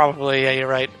 Probably, yeah, you're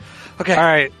right. Okay. All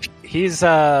right.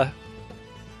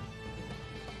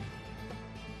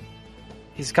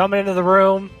 He's coming into the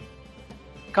room.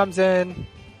 Comes in.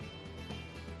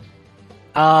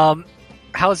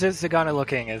 How's his Zagana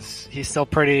looking? Is he still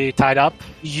pretty tied up?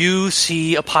 You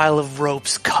see a pile of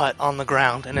ropes cut on the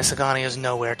ground, and Isagani is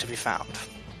nowhere to be found.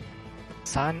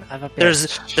 son of a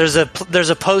bitch. There's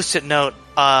a post-it note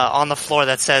on the floor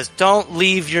that says, "Don't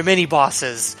leave your mini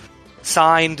bosses."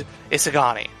 Signed,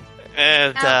 Isagani.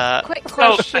 And quick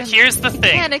question. Here's the thing.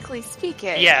 Mechanically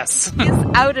speaking, Yes. he's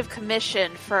out of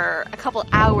commission for a couple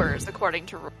hours, according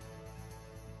to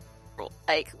rule.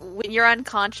 Like, when you're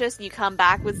unconscious and you come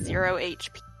back with 0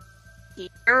 HP,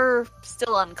 you're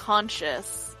still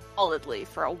unconscious solidly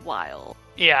for a while.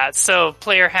 Yeah, so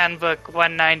player handbook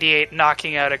 198,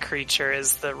 knocking out a creature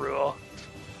is the rule.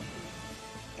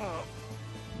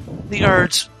 the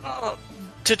urge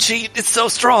to cheat is so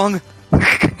strong,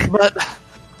 but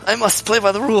I must play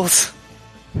by the rules.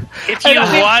 If you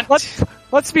want...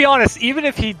 Let's be honest, even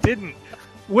if he didn't,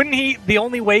 wouldn't he, the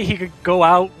only way he could go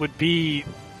out would be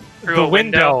Through the a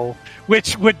window,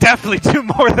 which would definitely do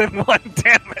more than 1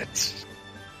 damage.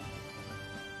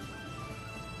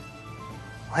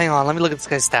 Hang on, let me look at this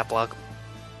guy's stat block.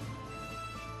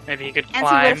 Maybe he could Nancy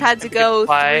climb. would have had to maybe he go could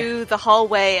fly. through the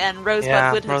hallway, and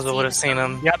Rosebud would have seen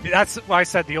him. Yeah, that's why I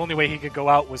said the only way he could go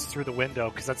out was through the window,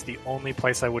 because that's the only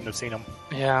place I wouldn't have seen him.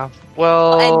 Yeah.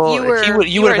 Well, and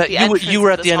you were at the end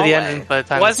of the entrance by the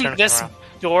time Wasn't this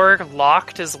door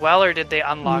locked as well, or did they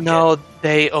unlock it? No,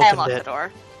 they I opened unlocked it. the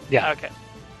door. Yeah. Okay.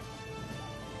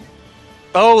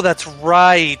 Oh, that's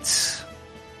right.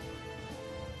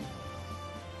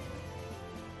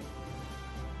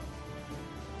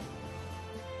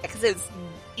 Because it's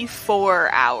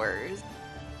 4 hours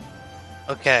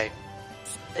Okay.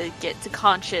 to get to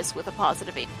conscious with a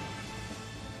positive 8.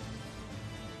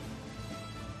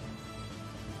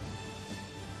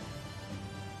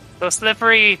 So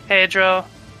slippery, Pedro.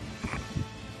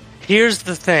 Here's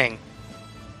the thing.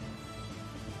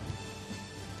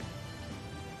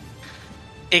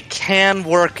 It can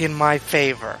work in my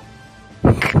favor.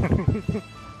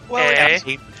 Well,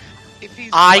 Okay. if he's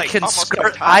I like, can almost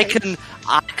skirt. untied-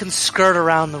 I can skirt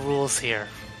around the rules here.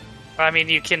 I mean,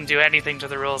 you can do anything to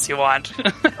the rules you want.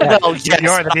 Well, yes,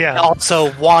 you're the DM. I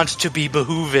also want to be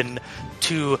behooven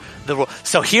to the rule.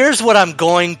 So here's what I'm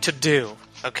going to do.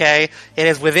 Okay, it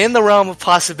is within the realm of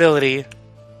possibility.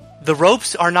 The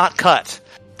ropes are not cut;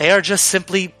 they are just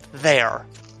simply there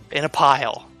in a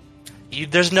pile.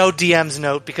 There's no DM's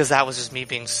note because that was just me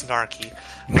being snarky.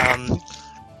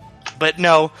 But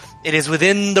no, it is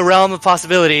within the realm of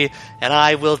possibility, and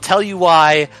I will tell you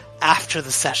why after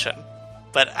the session.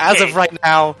 But as of right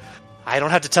now, I don't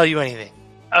have to tell you anything.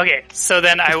 Okay, so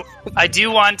then I do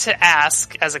want to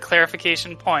ask, as a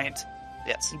clarification point,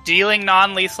 Yes. dealing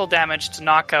non-lethal damage to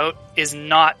knockout is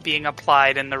not being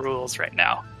applied in the rules right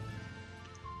now.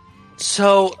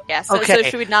 So, Yeah, so okay.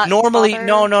 should we not normally, bother?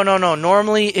 no.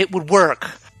 Normally it would work,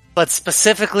 but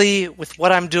specifically with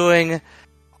what I'm doing,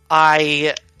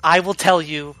 I will tell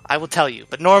you.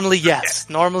 But normally, yes.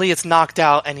 Okay. Normally it's knocked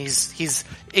out, and he's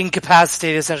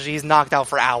incapacitated. Essentially, he's knocked out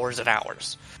for hours and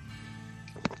hours.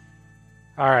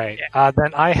 All right. Yeah.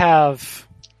 Then I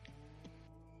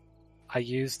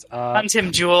used Hunt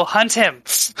him, Jewel. Hunt him.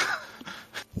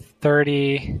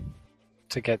 30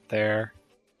 to get there.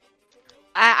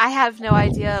 I have no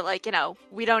idea,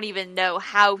 we don't even know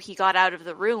how he got out of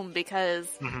the room because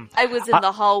Mhm. I was in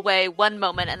the hallway one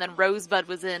moment and then Rosebud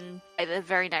was in by the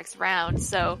very next round,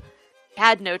 so he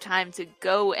had no time to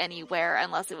go anywhere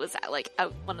unless it was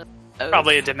out one of those.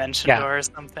 Probably a dimension Yeah. door or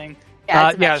something. Yeah, a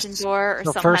yeah, dimension door or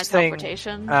the some first kind of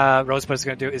thing, teleportation. Rosebud's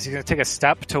going to do is he's going to take a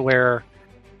step to where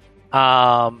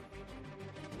the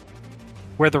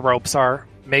ropes are.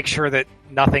 Make sure that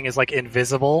nothing is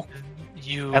invisible.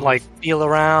 You And, feel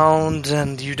around,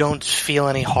 and you don't feel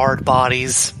any hard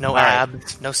bodies, no right.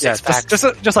 abs, no six packs.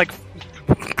 just like.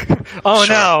 Oh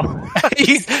Sure. no!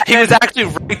 he was actually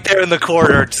right there in the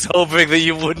corner, just hoping that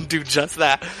you wouldn't do just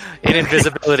that. In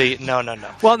invisibility, no.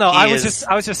 Well, no, He I was is-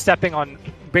 just stepping on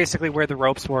basically where the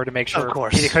ropes were to make sure Of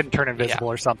course. he couldn't turn invisible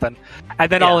or something,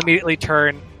 and then I'll immediately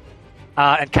turn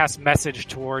and cast message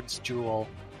towards Jewel.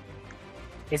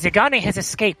 Izagane has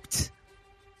escaped.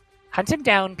 Hunt him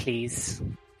down, please.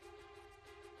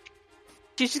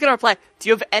 She's just gonna reply, "Do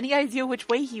you have any idea which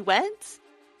way he went?"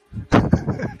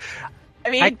 I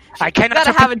mean, I cannot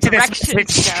gotta have a reply to this direction,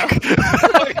 message.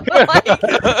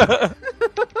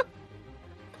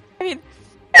 I mean,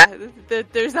 yeah,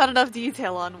 there's not enough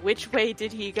detail on which way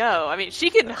did he go. I mean, she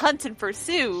can hunt and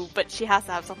pursue, but she has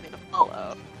to have something to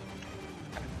follow.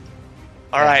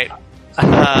 All right.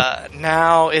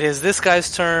 Now it is this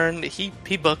guy's turn. He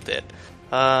booked it.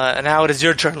 And now it is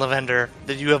your turn, Lavender.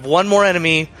 That you have one more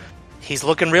enemy. He's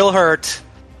looking real hurt,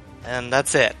 and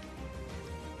that's it.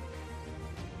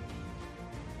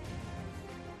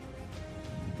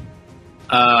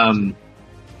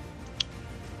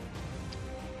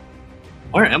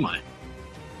 Where am I?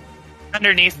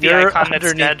 Underneath the You're icon that's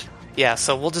underneath- dead. Yeah,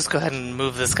 so we'll just go ahead and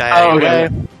move this guy out of your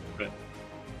okay. way. Right.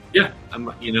 Yeah, I'm,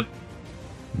 gonna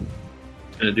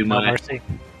do No my mercy.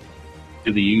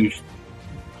 do the usual.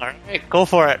 Alright, go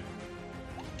for it.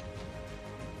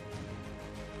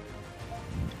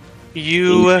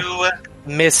 You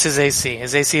miss his AC.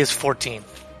 His AC is 14.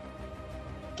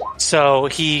 So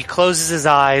he closes his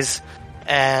eyes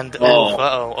and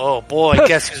oh boy,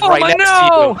 guess who's right next to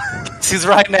you? He's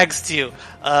right next to you.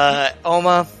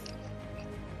 Oma,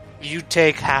 you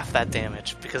take half that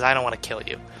damage because I don't want to kill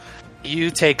you.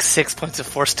 You take 6 points of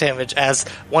force damage as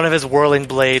one of his whirling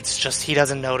blades he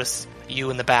doesn't notice you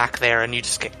in the back there and you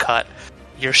just get cut.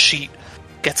 Your sheet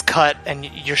gets cut and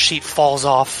your sheet falls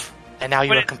off and now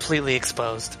you are completely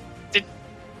exposed.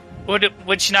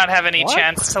 Would she not have any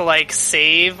chance to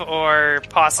save or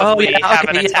possibly have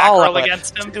an attack roll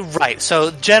against him? Right. So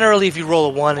generally, if you roll a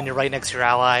 1 and you're right next to your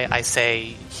ally, I say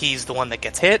he's the one that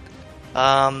gets hit.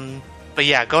 But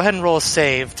yeah, go ahead and roll a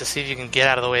save to see if you can get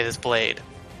out of the way of this blade.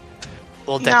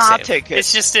 Roll dex I'll save. take it.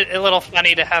 It's just a little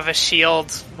funny to have a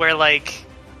shield where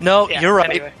No, yeah, you're right.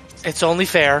 anyway. It's only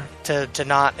fair to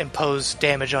not impose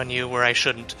damage on you where I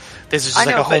shouldn't. This is just I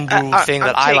like know, a homebrew but thing I'm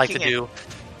that I like to taking it. do.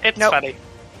 It's Nope. funny.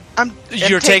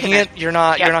 You're taking it. You're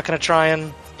not. Yeah. You're not going to try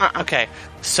and. Uh-uh. Okay,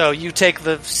 so you take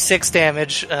the 6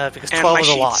 damage because And 12 my is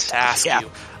a lot sheets. to ask Yeah.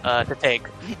 you to take,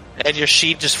 and your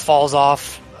sheet just falls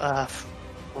off,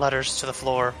 letters to the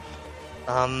floor.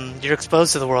 You're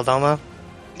exposed to the world, Oma.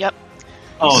 Yep.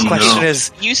 Oh The question no!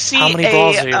 is, You see how many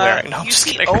balls are you wearing? No, I'm you just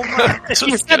see kidding. Oma.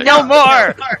 You said no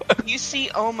more! You see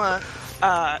Oma.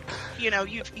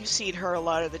 You've seen her a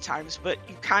lot of the times, but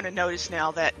you kind of notice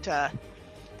now that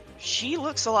she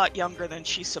looks a lot younger than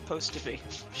she's supposed to be.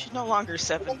 She's no longer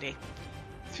 70.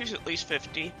 She's at least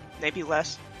 50, maybe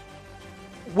less.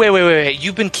 Wait.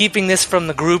 You've been keeping this from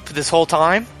the group this whole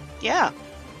time? Yeah.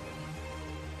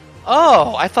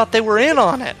 Oh, I thought they were in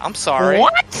on it. I'm sorry.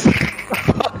 What?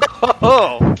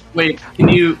 Oh. Wait, can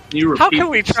you repeat? How can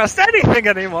we trust anything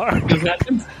anymore? what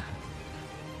happened?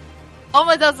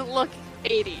 Oma doesn't look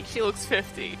 80. She looks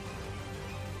 50.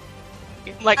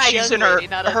 Like A she's in young her lady,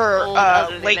 not an old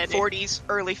elderly late lady. 40s,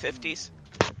 early 50s.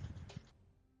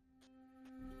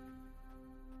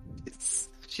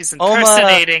 She's Oma-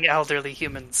 impersonating elderly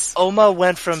humans. Oma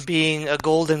went from being a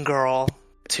golden girl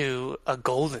to a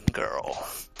golden girl.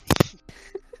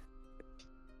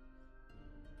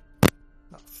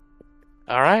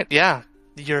 Alright, yeah.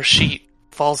 Your sheet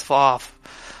falls off,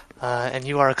 and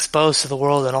you are exposed to the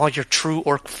world in all your true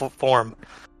orc form.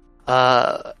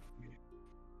 God,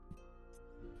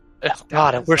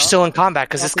 we're still in combat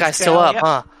because this guy's still up, Yep.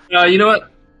 huh? You know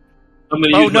what? I'm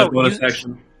gonna use my bonus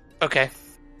action Okay,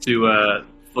 to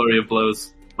flurry of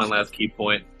blows. My last key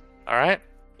point. alright.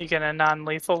 You gonna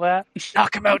non-lethal that?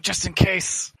 Knock him out just in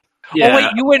case. Yeah, Oh wait,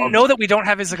 you wouldn't know that we don't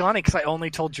have his Zagani because I only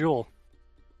told Jewel.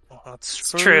 Well, that's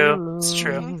It's true. It's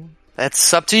true.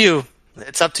 That's up to you.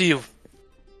 It's up to you.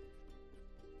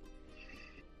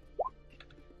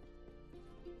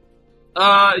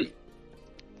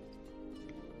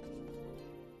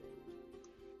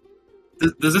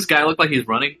 Does this guy look like he's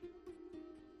running?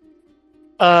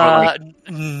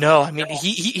 No. I mean,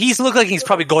 he's looked like he's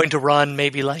probably going to run.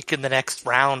 Maybe like in the next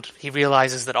round, he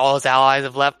realizes that all his allies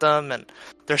have left him, and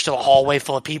there's still a hallway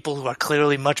full of people who are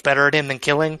clearly much better at him than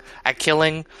killing.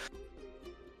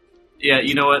 Yeah,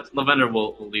 you know what? Lavender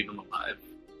will leave him alive.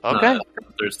 Okay.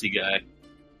 Thirsty guy.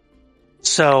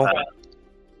 So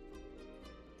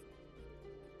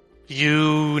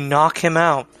you knock him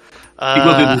out.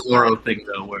 People do the Zorro thing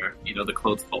though, where the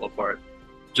clothes fall apart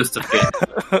just to fit,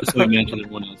 just so imagine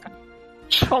everyone else.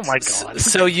 Oh my god.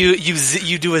 So you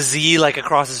do a Z like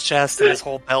across his chest, and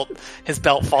his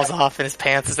belt falls off, and his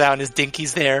pants is out, and his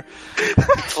dinky's there,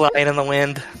 flying in the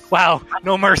wind. Wow,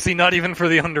 no mercy, not even for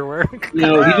the underwear. He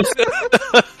just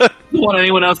doesn't want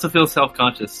anyone else to feel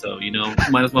self-conscious, so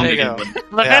might as well There make you go. everyone.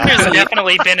 Lavender's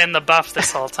definitely been in the buff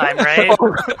this whole time, right?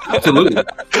 Absolutely.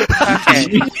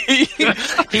 Okay.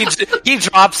 he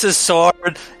drops his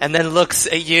sword and then looks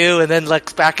at you and then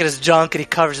looks back at his junk and he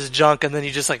covers his junk and then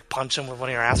you just punch him with one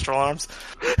of your astral arms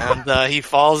and he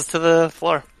falls to the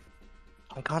floor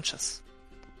unconscious.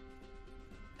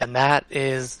 And that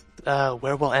is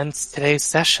where we'll end today's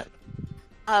session.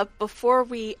 Before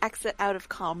we exit out of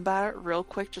combat, real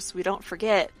quick, just so we don't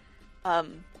forget,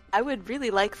 I would really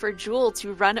like for Jewel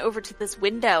to run over to this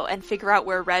window and figure out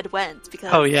where Red went, because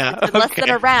it's been less than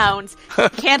a round.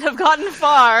 Can't have gotten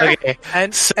far. Okay,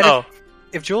 And so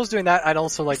if Jewel's doing that, I'd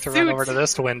also like to run Suits. over to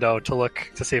this window to look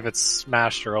to see if it's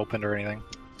smashed or opened or anything.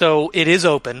 so it is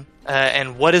open,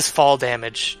 and what is fall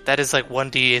damage? That is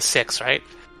 1d6, right?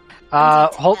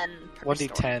 Hold. 10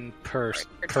 1d10 per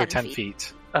 10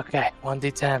 feet. Okay,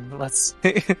 1d10. Let's.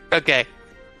 Okay,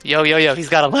 yo. He's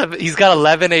got 11. He's got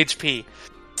 11 HP.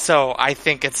 So I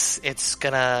think it's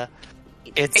gonna.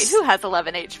 Wait, who has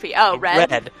 11 HP? Oh,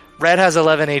 Red. Red has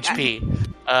 11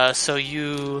 HP. So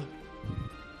you.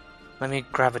 Let me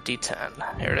grab a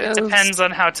D10. Here it is. Depends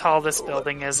on how tall this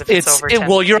building is. If it's over 10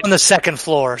 well, you're feet. on the second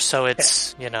floor, so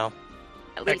it's At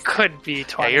It least could be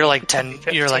 20. Yeah, you're like 10.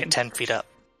 You're like 10 feet up.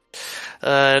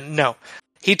 No,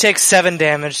 he takes 7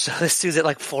 damage. So this dude's at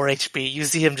like 4 HP. You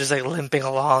see him just like limping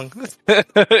along.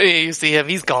 You see him.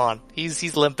 He's gone.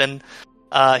 He's limping.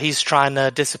 He's trying to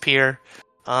disappear.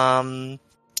 Yeah,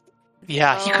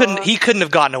 he couldn't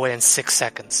have gotten away in 6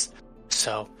 seconds.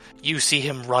 So you see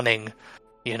him running,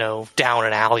 down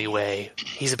an alleyway.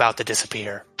 He's about to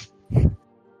disappear.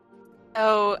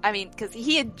 Oh, I mean, because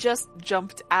he had just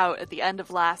jumped out at the end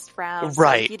of last round,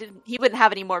 right? So he wouldn't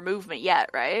have any more movement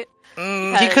yet, right?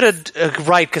 He could have,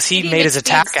 right? Because he made his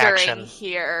attack action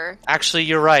here. Actually,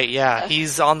 you're right. Yeah,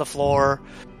 he's on the floor,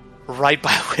 right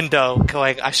by a window,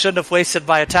 going, "I shouldn't have wasted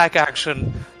my attack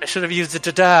action. I should have used it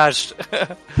to dash."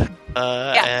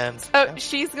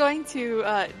 She's going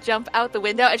to jump out the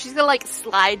window, and she's going to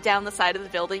slide down the side of the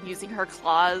building using her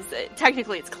claws.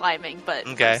 Technically, it's climbing, but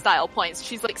for style points,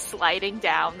 she's sliding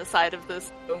down the side of this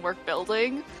stonework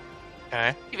building,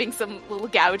 leaving some little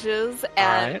gouges,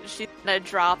 and she's going to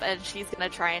drop, and she's going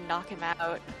to try and knock him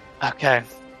out. Okay.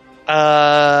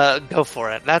 Go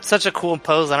for it. That's such a cool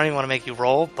pose. I don't even want to make you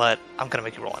roll, but I'm going to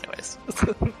make you roll anyways.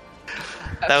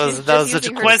 That was such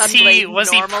a cool. Was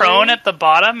he prone at the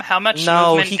bottom? How much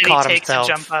movement he did caught he take himself.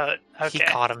 to jump out? Okay. He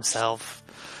caught himself.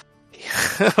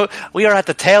 We are at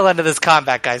the tail end of this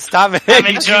combat, guys. Stop it. I'm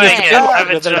enjoying it.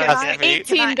 I'm enjoying it.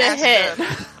 18 to hit.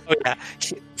 Oh, yeah.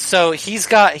 So he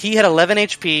had 11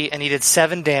 HP and he did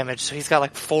 7 damage, so he's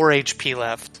got 4 HP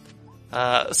left.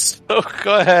 So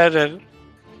go ahead and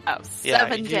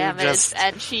 7 damage,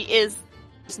 and she is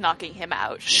just knocking him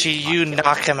out. You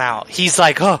knock him out. He's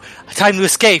like, "Oh, time to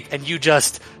escape," and you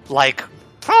just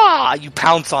you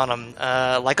pounce on him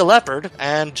like a leopard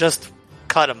and just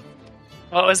cut him.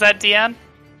 What was that, Deanne?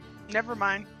 Never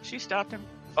mind. She stopped him.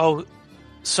 Oh,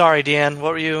 sorry, Deanne.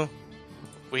 What were you?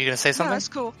 Were you gonna say something? No, that's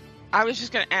cool. I was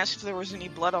just gonna ask if there was any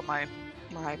blood on my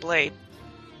blade.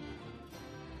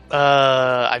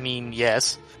 I mean,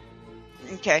 yes.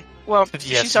 Okay. Well,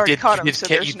 yes, she's already caught him, you so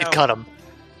did, there's you no... did cut him.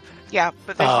 Yeah,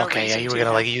 but there's no okay, reason you were to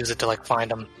gonna use it to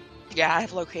find him. Yeah, I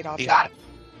have locate object. You got it.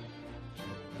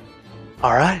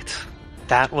 All right,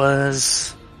 that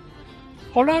was.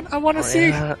 Hold on, I want to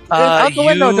see. Out the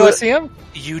window, do I see him?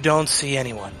 You don't see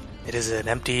anyone. It is an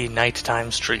empty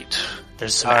nighttime street.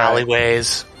 There's some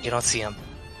alleyways. You don't see him.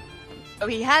 Oh,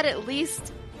 he had at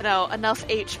least enough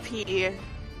HP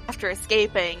after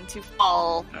escaping to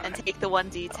fall and take the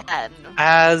 1d10.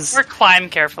 Or climb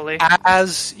carefully.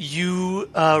 As you,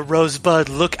 Rosebud,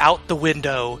 look out the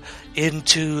window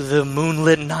into the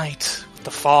moonlit night,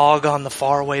 the fog on the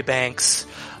faraway banks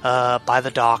by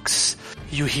the docks,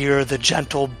 you hear the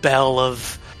gentle bell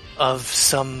of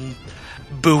some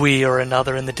buoy or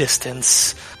another in the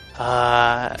distance,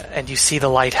 and you see the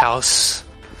lighthouse,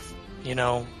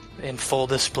 in full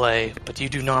display, but you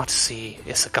do not see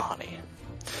Isagani.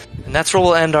 And that's where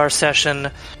we'll end our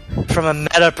session. From a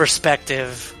meta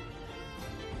perspective,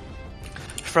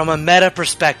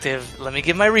 let me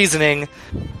give my reasoning.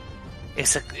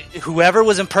 Whoever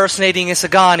was impersonating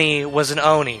Isagani was an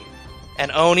Oni.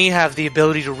 And Oni have the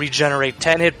ability to regenerate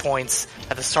 10 hit points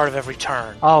at the start of every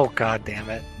turn. Oh, god damn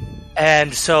it.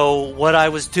 And so what I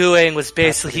was doing was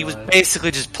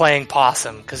basically just playing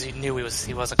possum because he knew he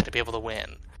wasn't going to be able to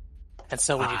win. And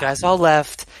so when you guys all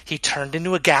left, he turned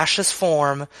into a gaseous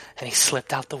form and he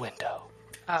slipped out the window.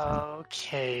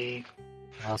 Okay.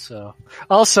 Also,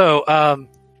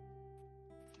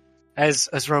 as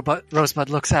Rosebud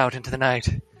looks out into the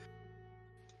night,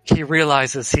 he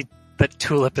realizes that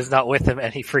Tulip is not with him,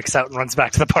 and he freaks out and runs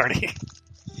back to the party.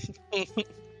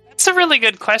 That's a really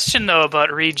good question, though,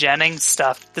 about regenning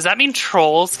stuff. Does that mean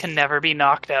trolls can never be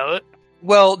knocked out?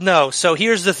 Well, no. So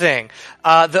here's the thing.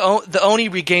 The Oni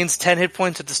regains 10 hit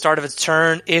points at the start of its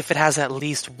turn if it has at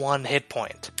least 1 hit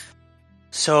point.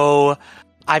 So,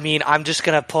 I mean, I'm just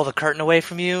going to pull the curtain away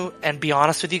from you and be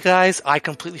honest with you guys. I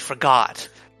completely forgot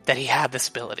that he had this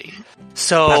ability.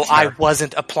 So I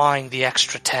wasn't applying the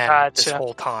extra 10 this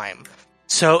whole time.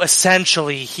 So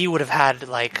essentially, he would have had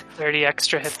 30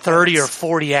 extra hit points. 30 or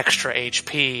 40 extra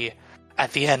HP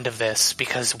at the end of this,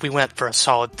 because we went for a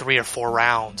solid 3 or 4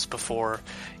 rounds before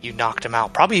you knocked him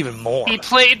out. Probably even more. He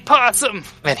played possum!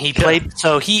 And he played,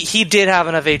 so he did have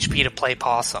enough HP to play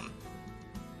possum.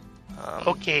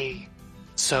 Okay.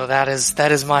 So that is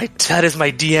my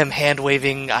DM hand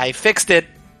waving. I fixed it.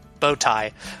 Bow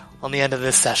tie on the end of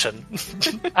this session.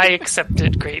 I accept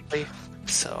it greatly.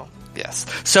 So yes.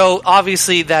 So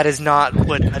obviously that is not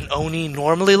what an Oni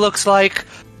normally looks like,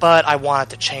 but I wanted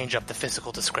to change up the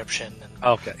physical description. And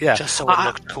Okay, yeah. just so it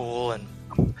looked cool and.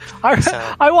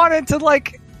 I wanted to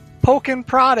like poke and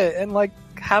prod it and like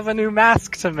have a new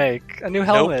mask to make, a new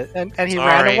helmet, and he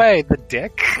ran Sorry. away, the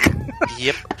dick.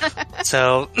 Yep.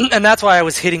 So, and that's why I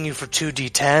was hitting you for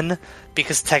 2d10,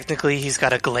 because technically he's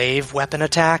got a glaive weapon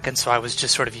attack, and so I was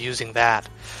just sort of using that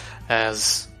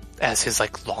as his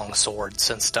like long swords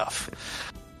and stuff.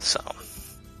 So.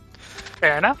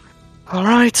 Fair enough. All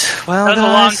right. Well, That was a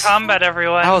long guys, combat,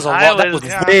 everyone. That was That was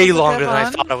yeah, way that was a longer good than I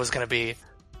one. thought it was going to be.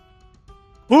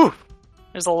 Woo!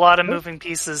 There's a lot of moving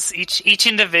pieces. Each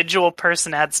individual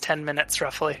person adds 10 minutes,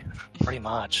 roughly. Pretty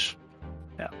much.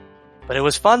 Yeah. But it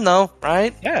was fun though,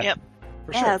 right? Yeah, Yep.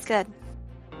 for Yeah, sure. that's good.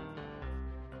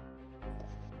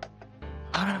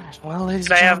 All right. Well, ladies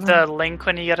Can I and have gentlemen, the link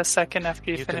when you get a second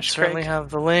after you you can finish, certainly Craig? have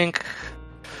the link.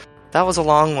 That was a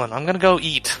long one. I'm going to go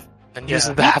eat and use Yeah.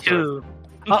 the bathroom.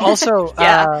 Ooh. Also,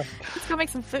 Yeah. Let's go make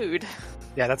some food.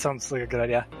 yeah, that sounds like a good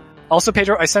idea. Also,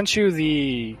 Pedro, I sent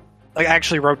you I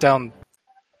actually wrote down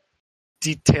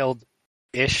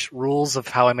detailed-ish rules of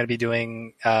how I'm going to be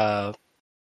doing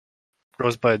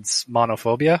Rosebud's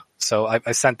monophobia. So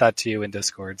I sent that to you in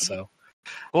Discord. So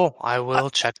Cool. I will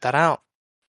check that out.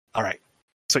 all right.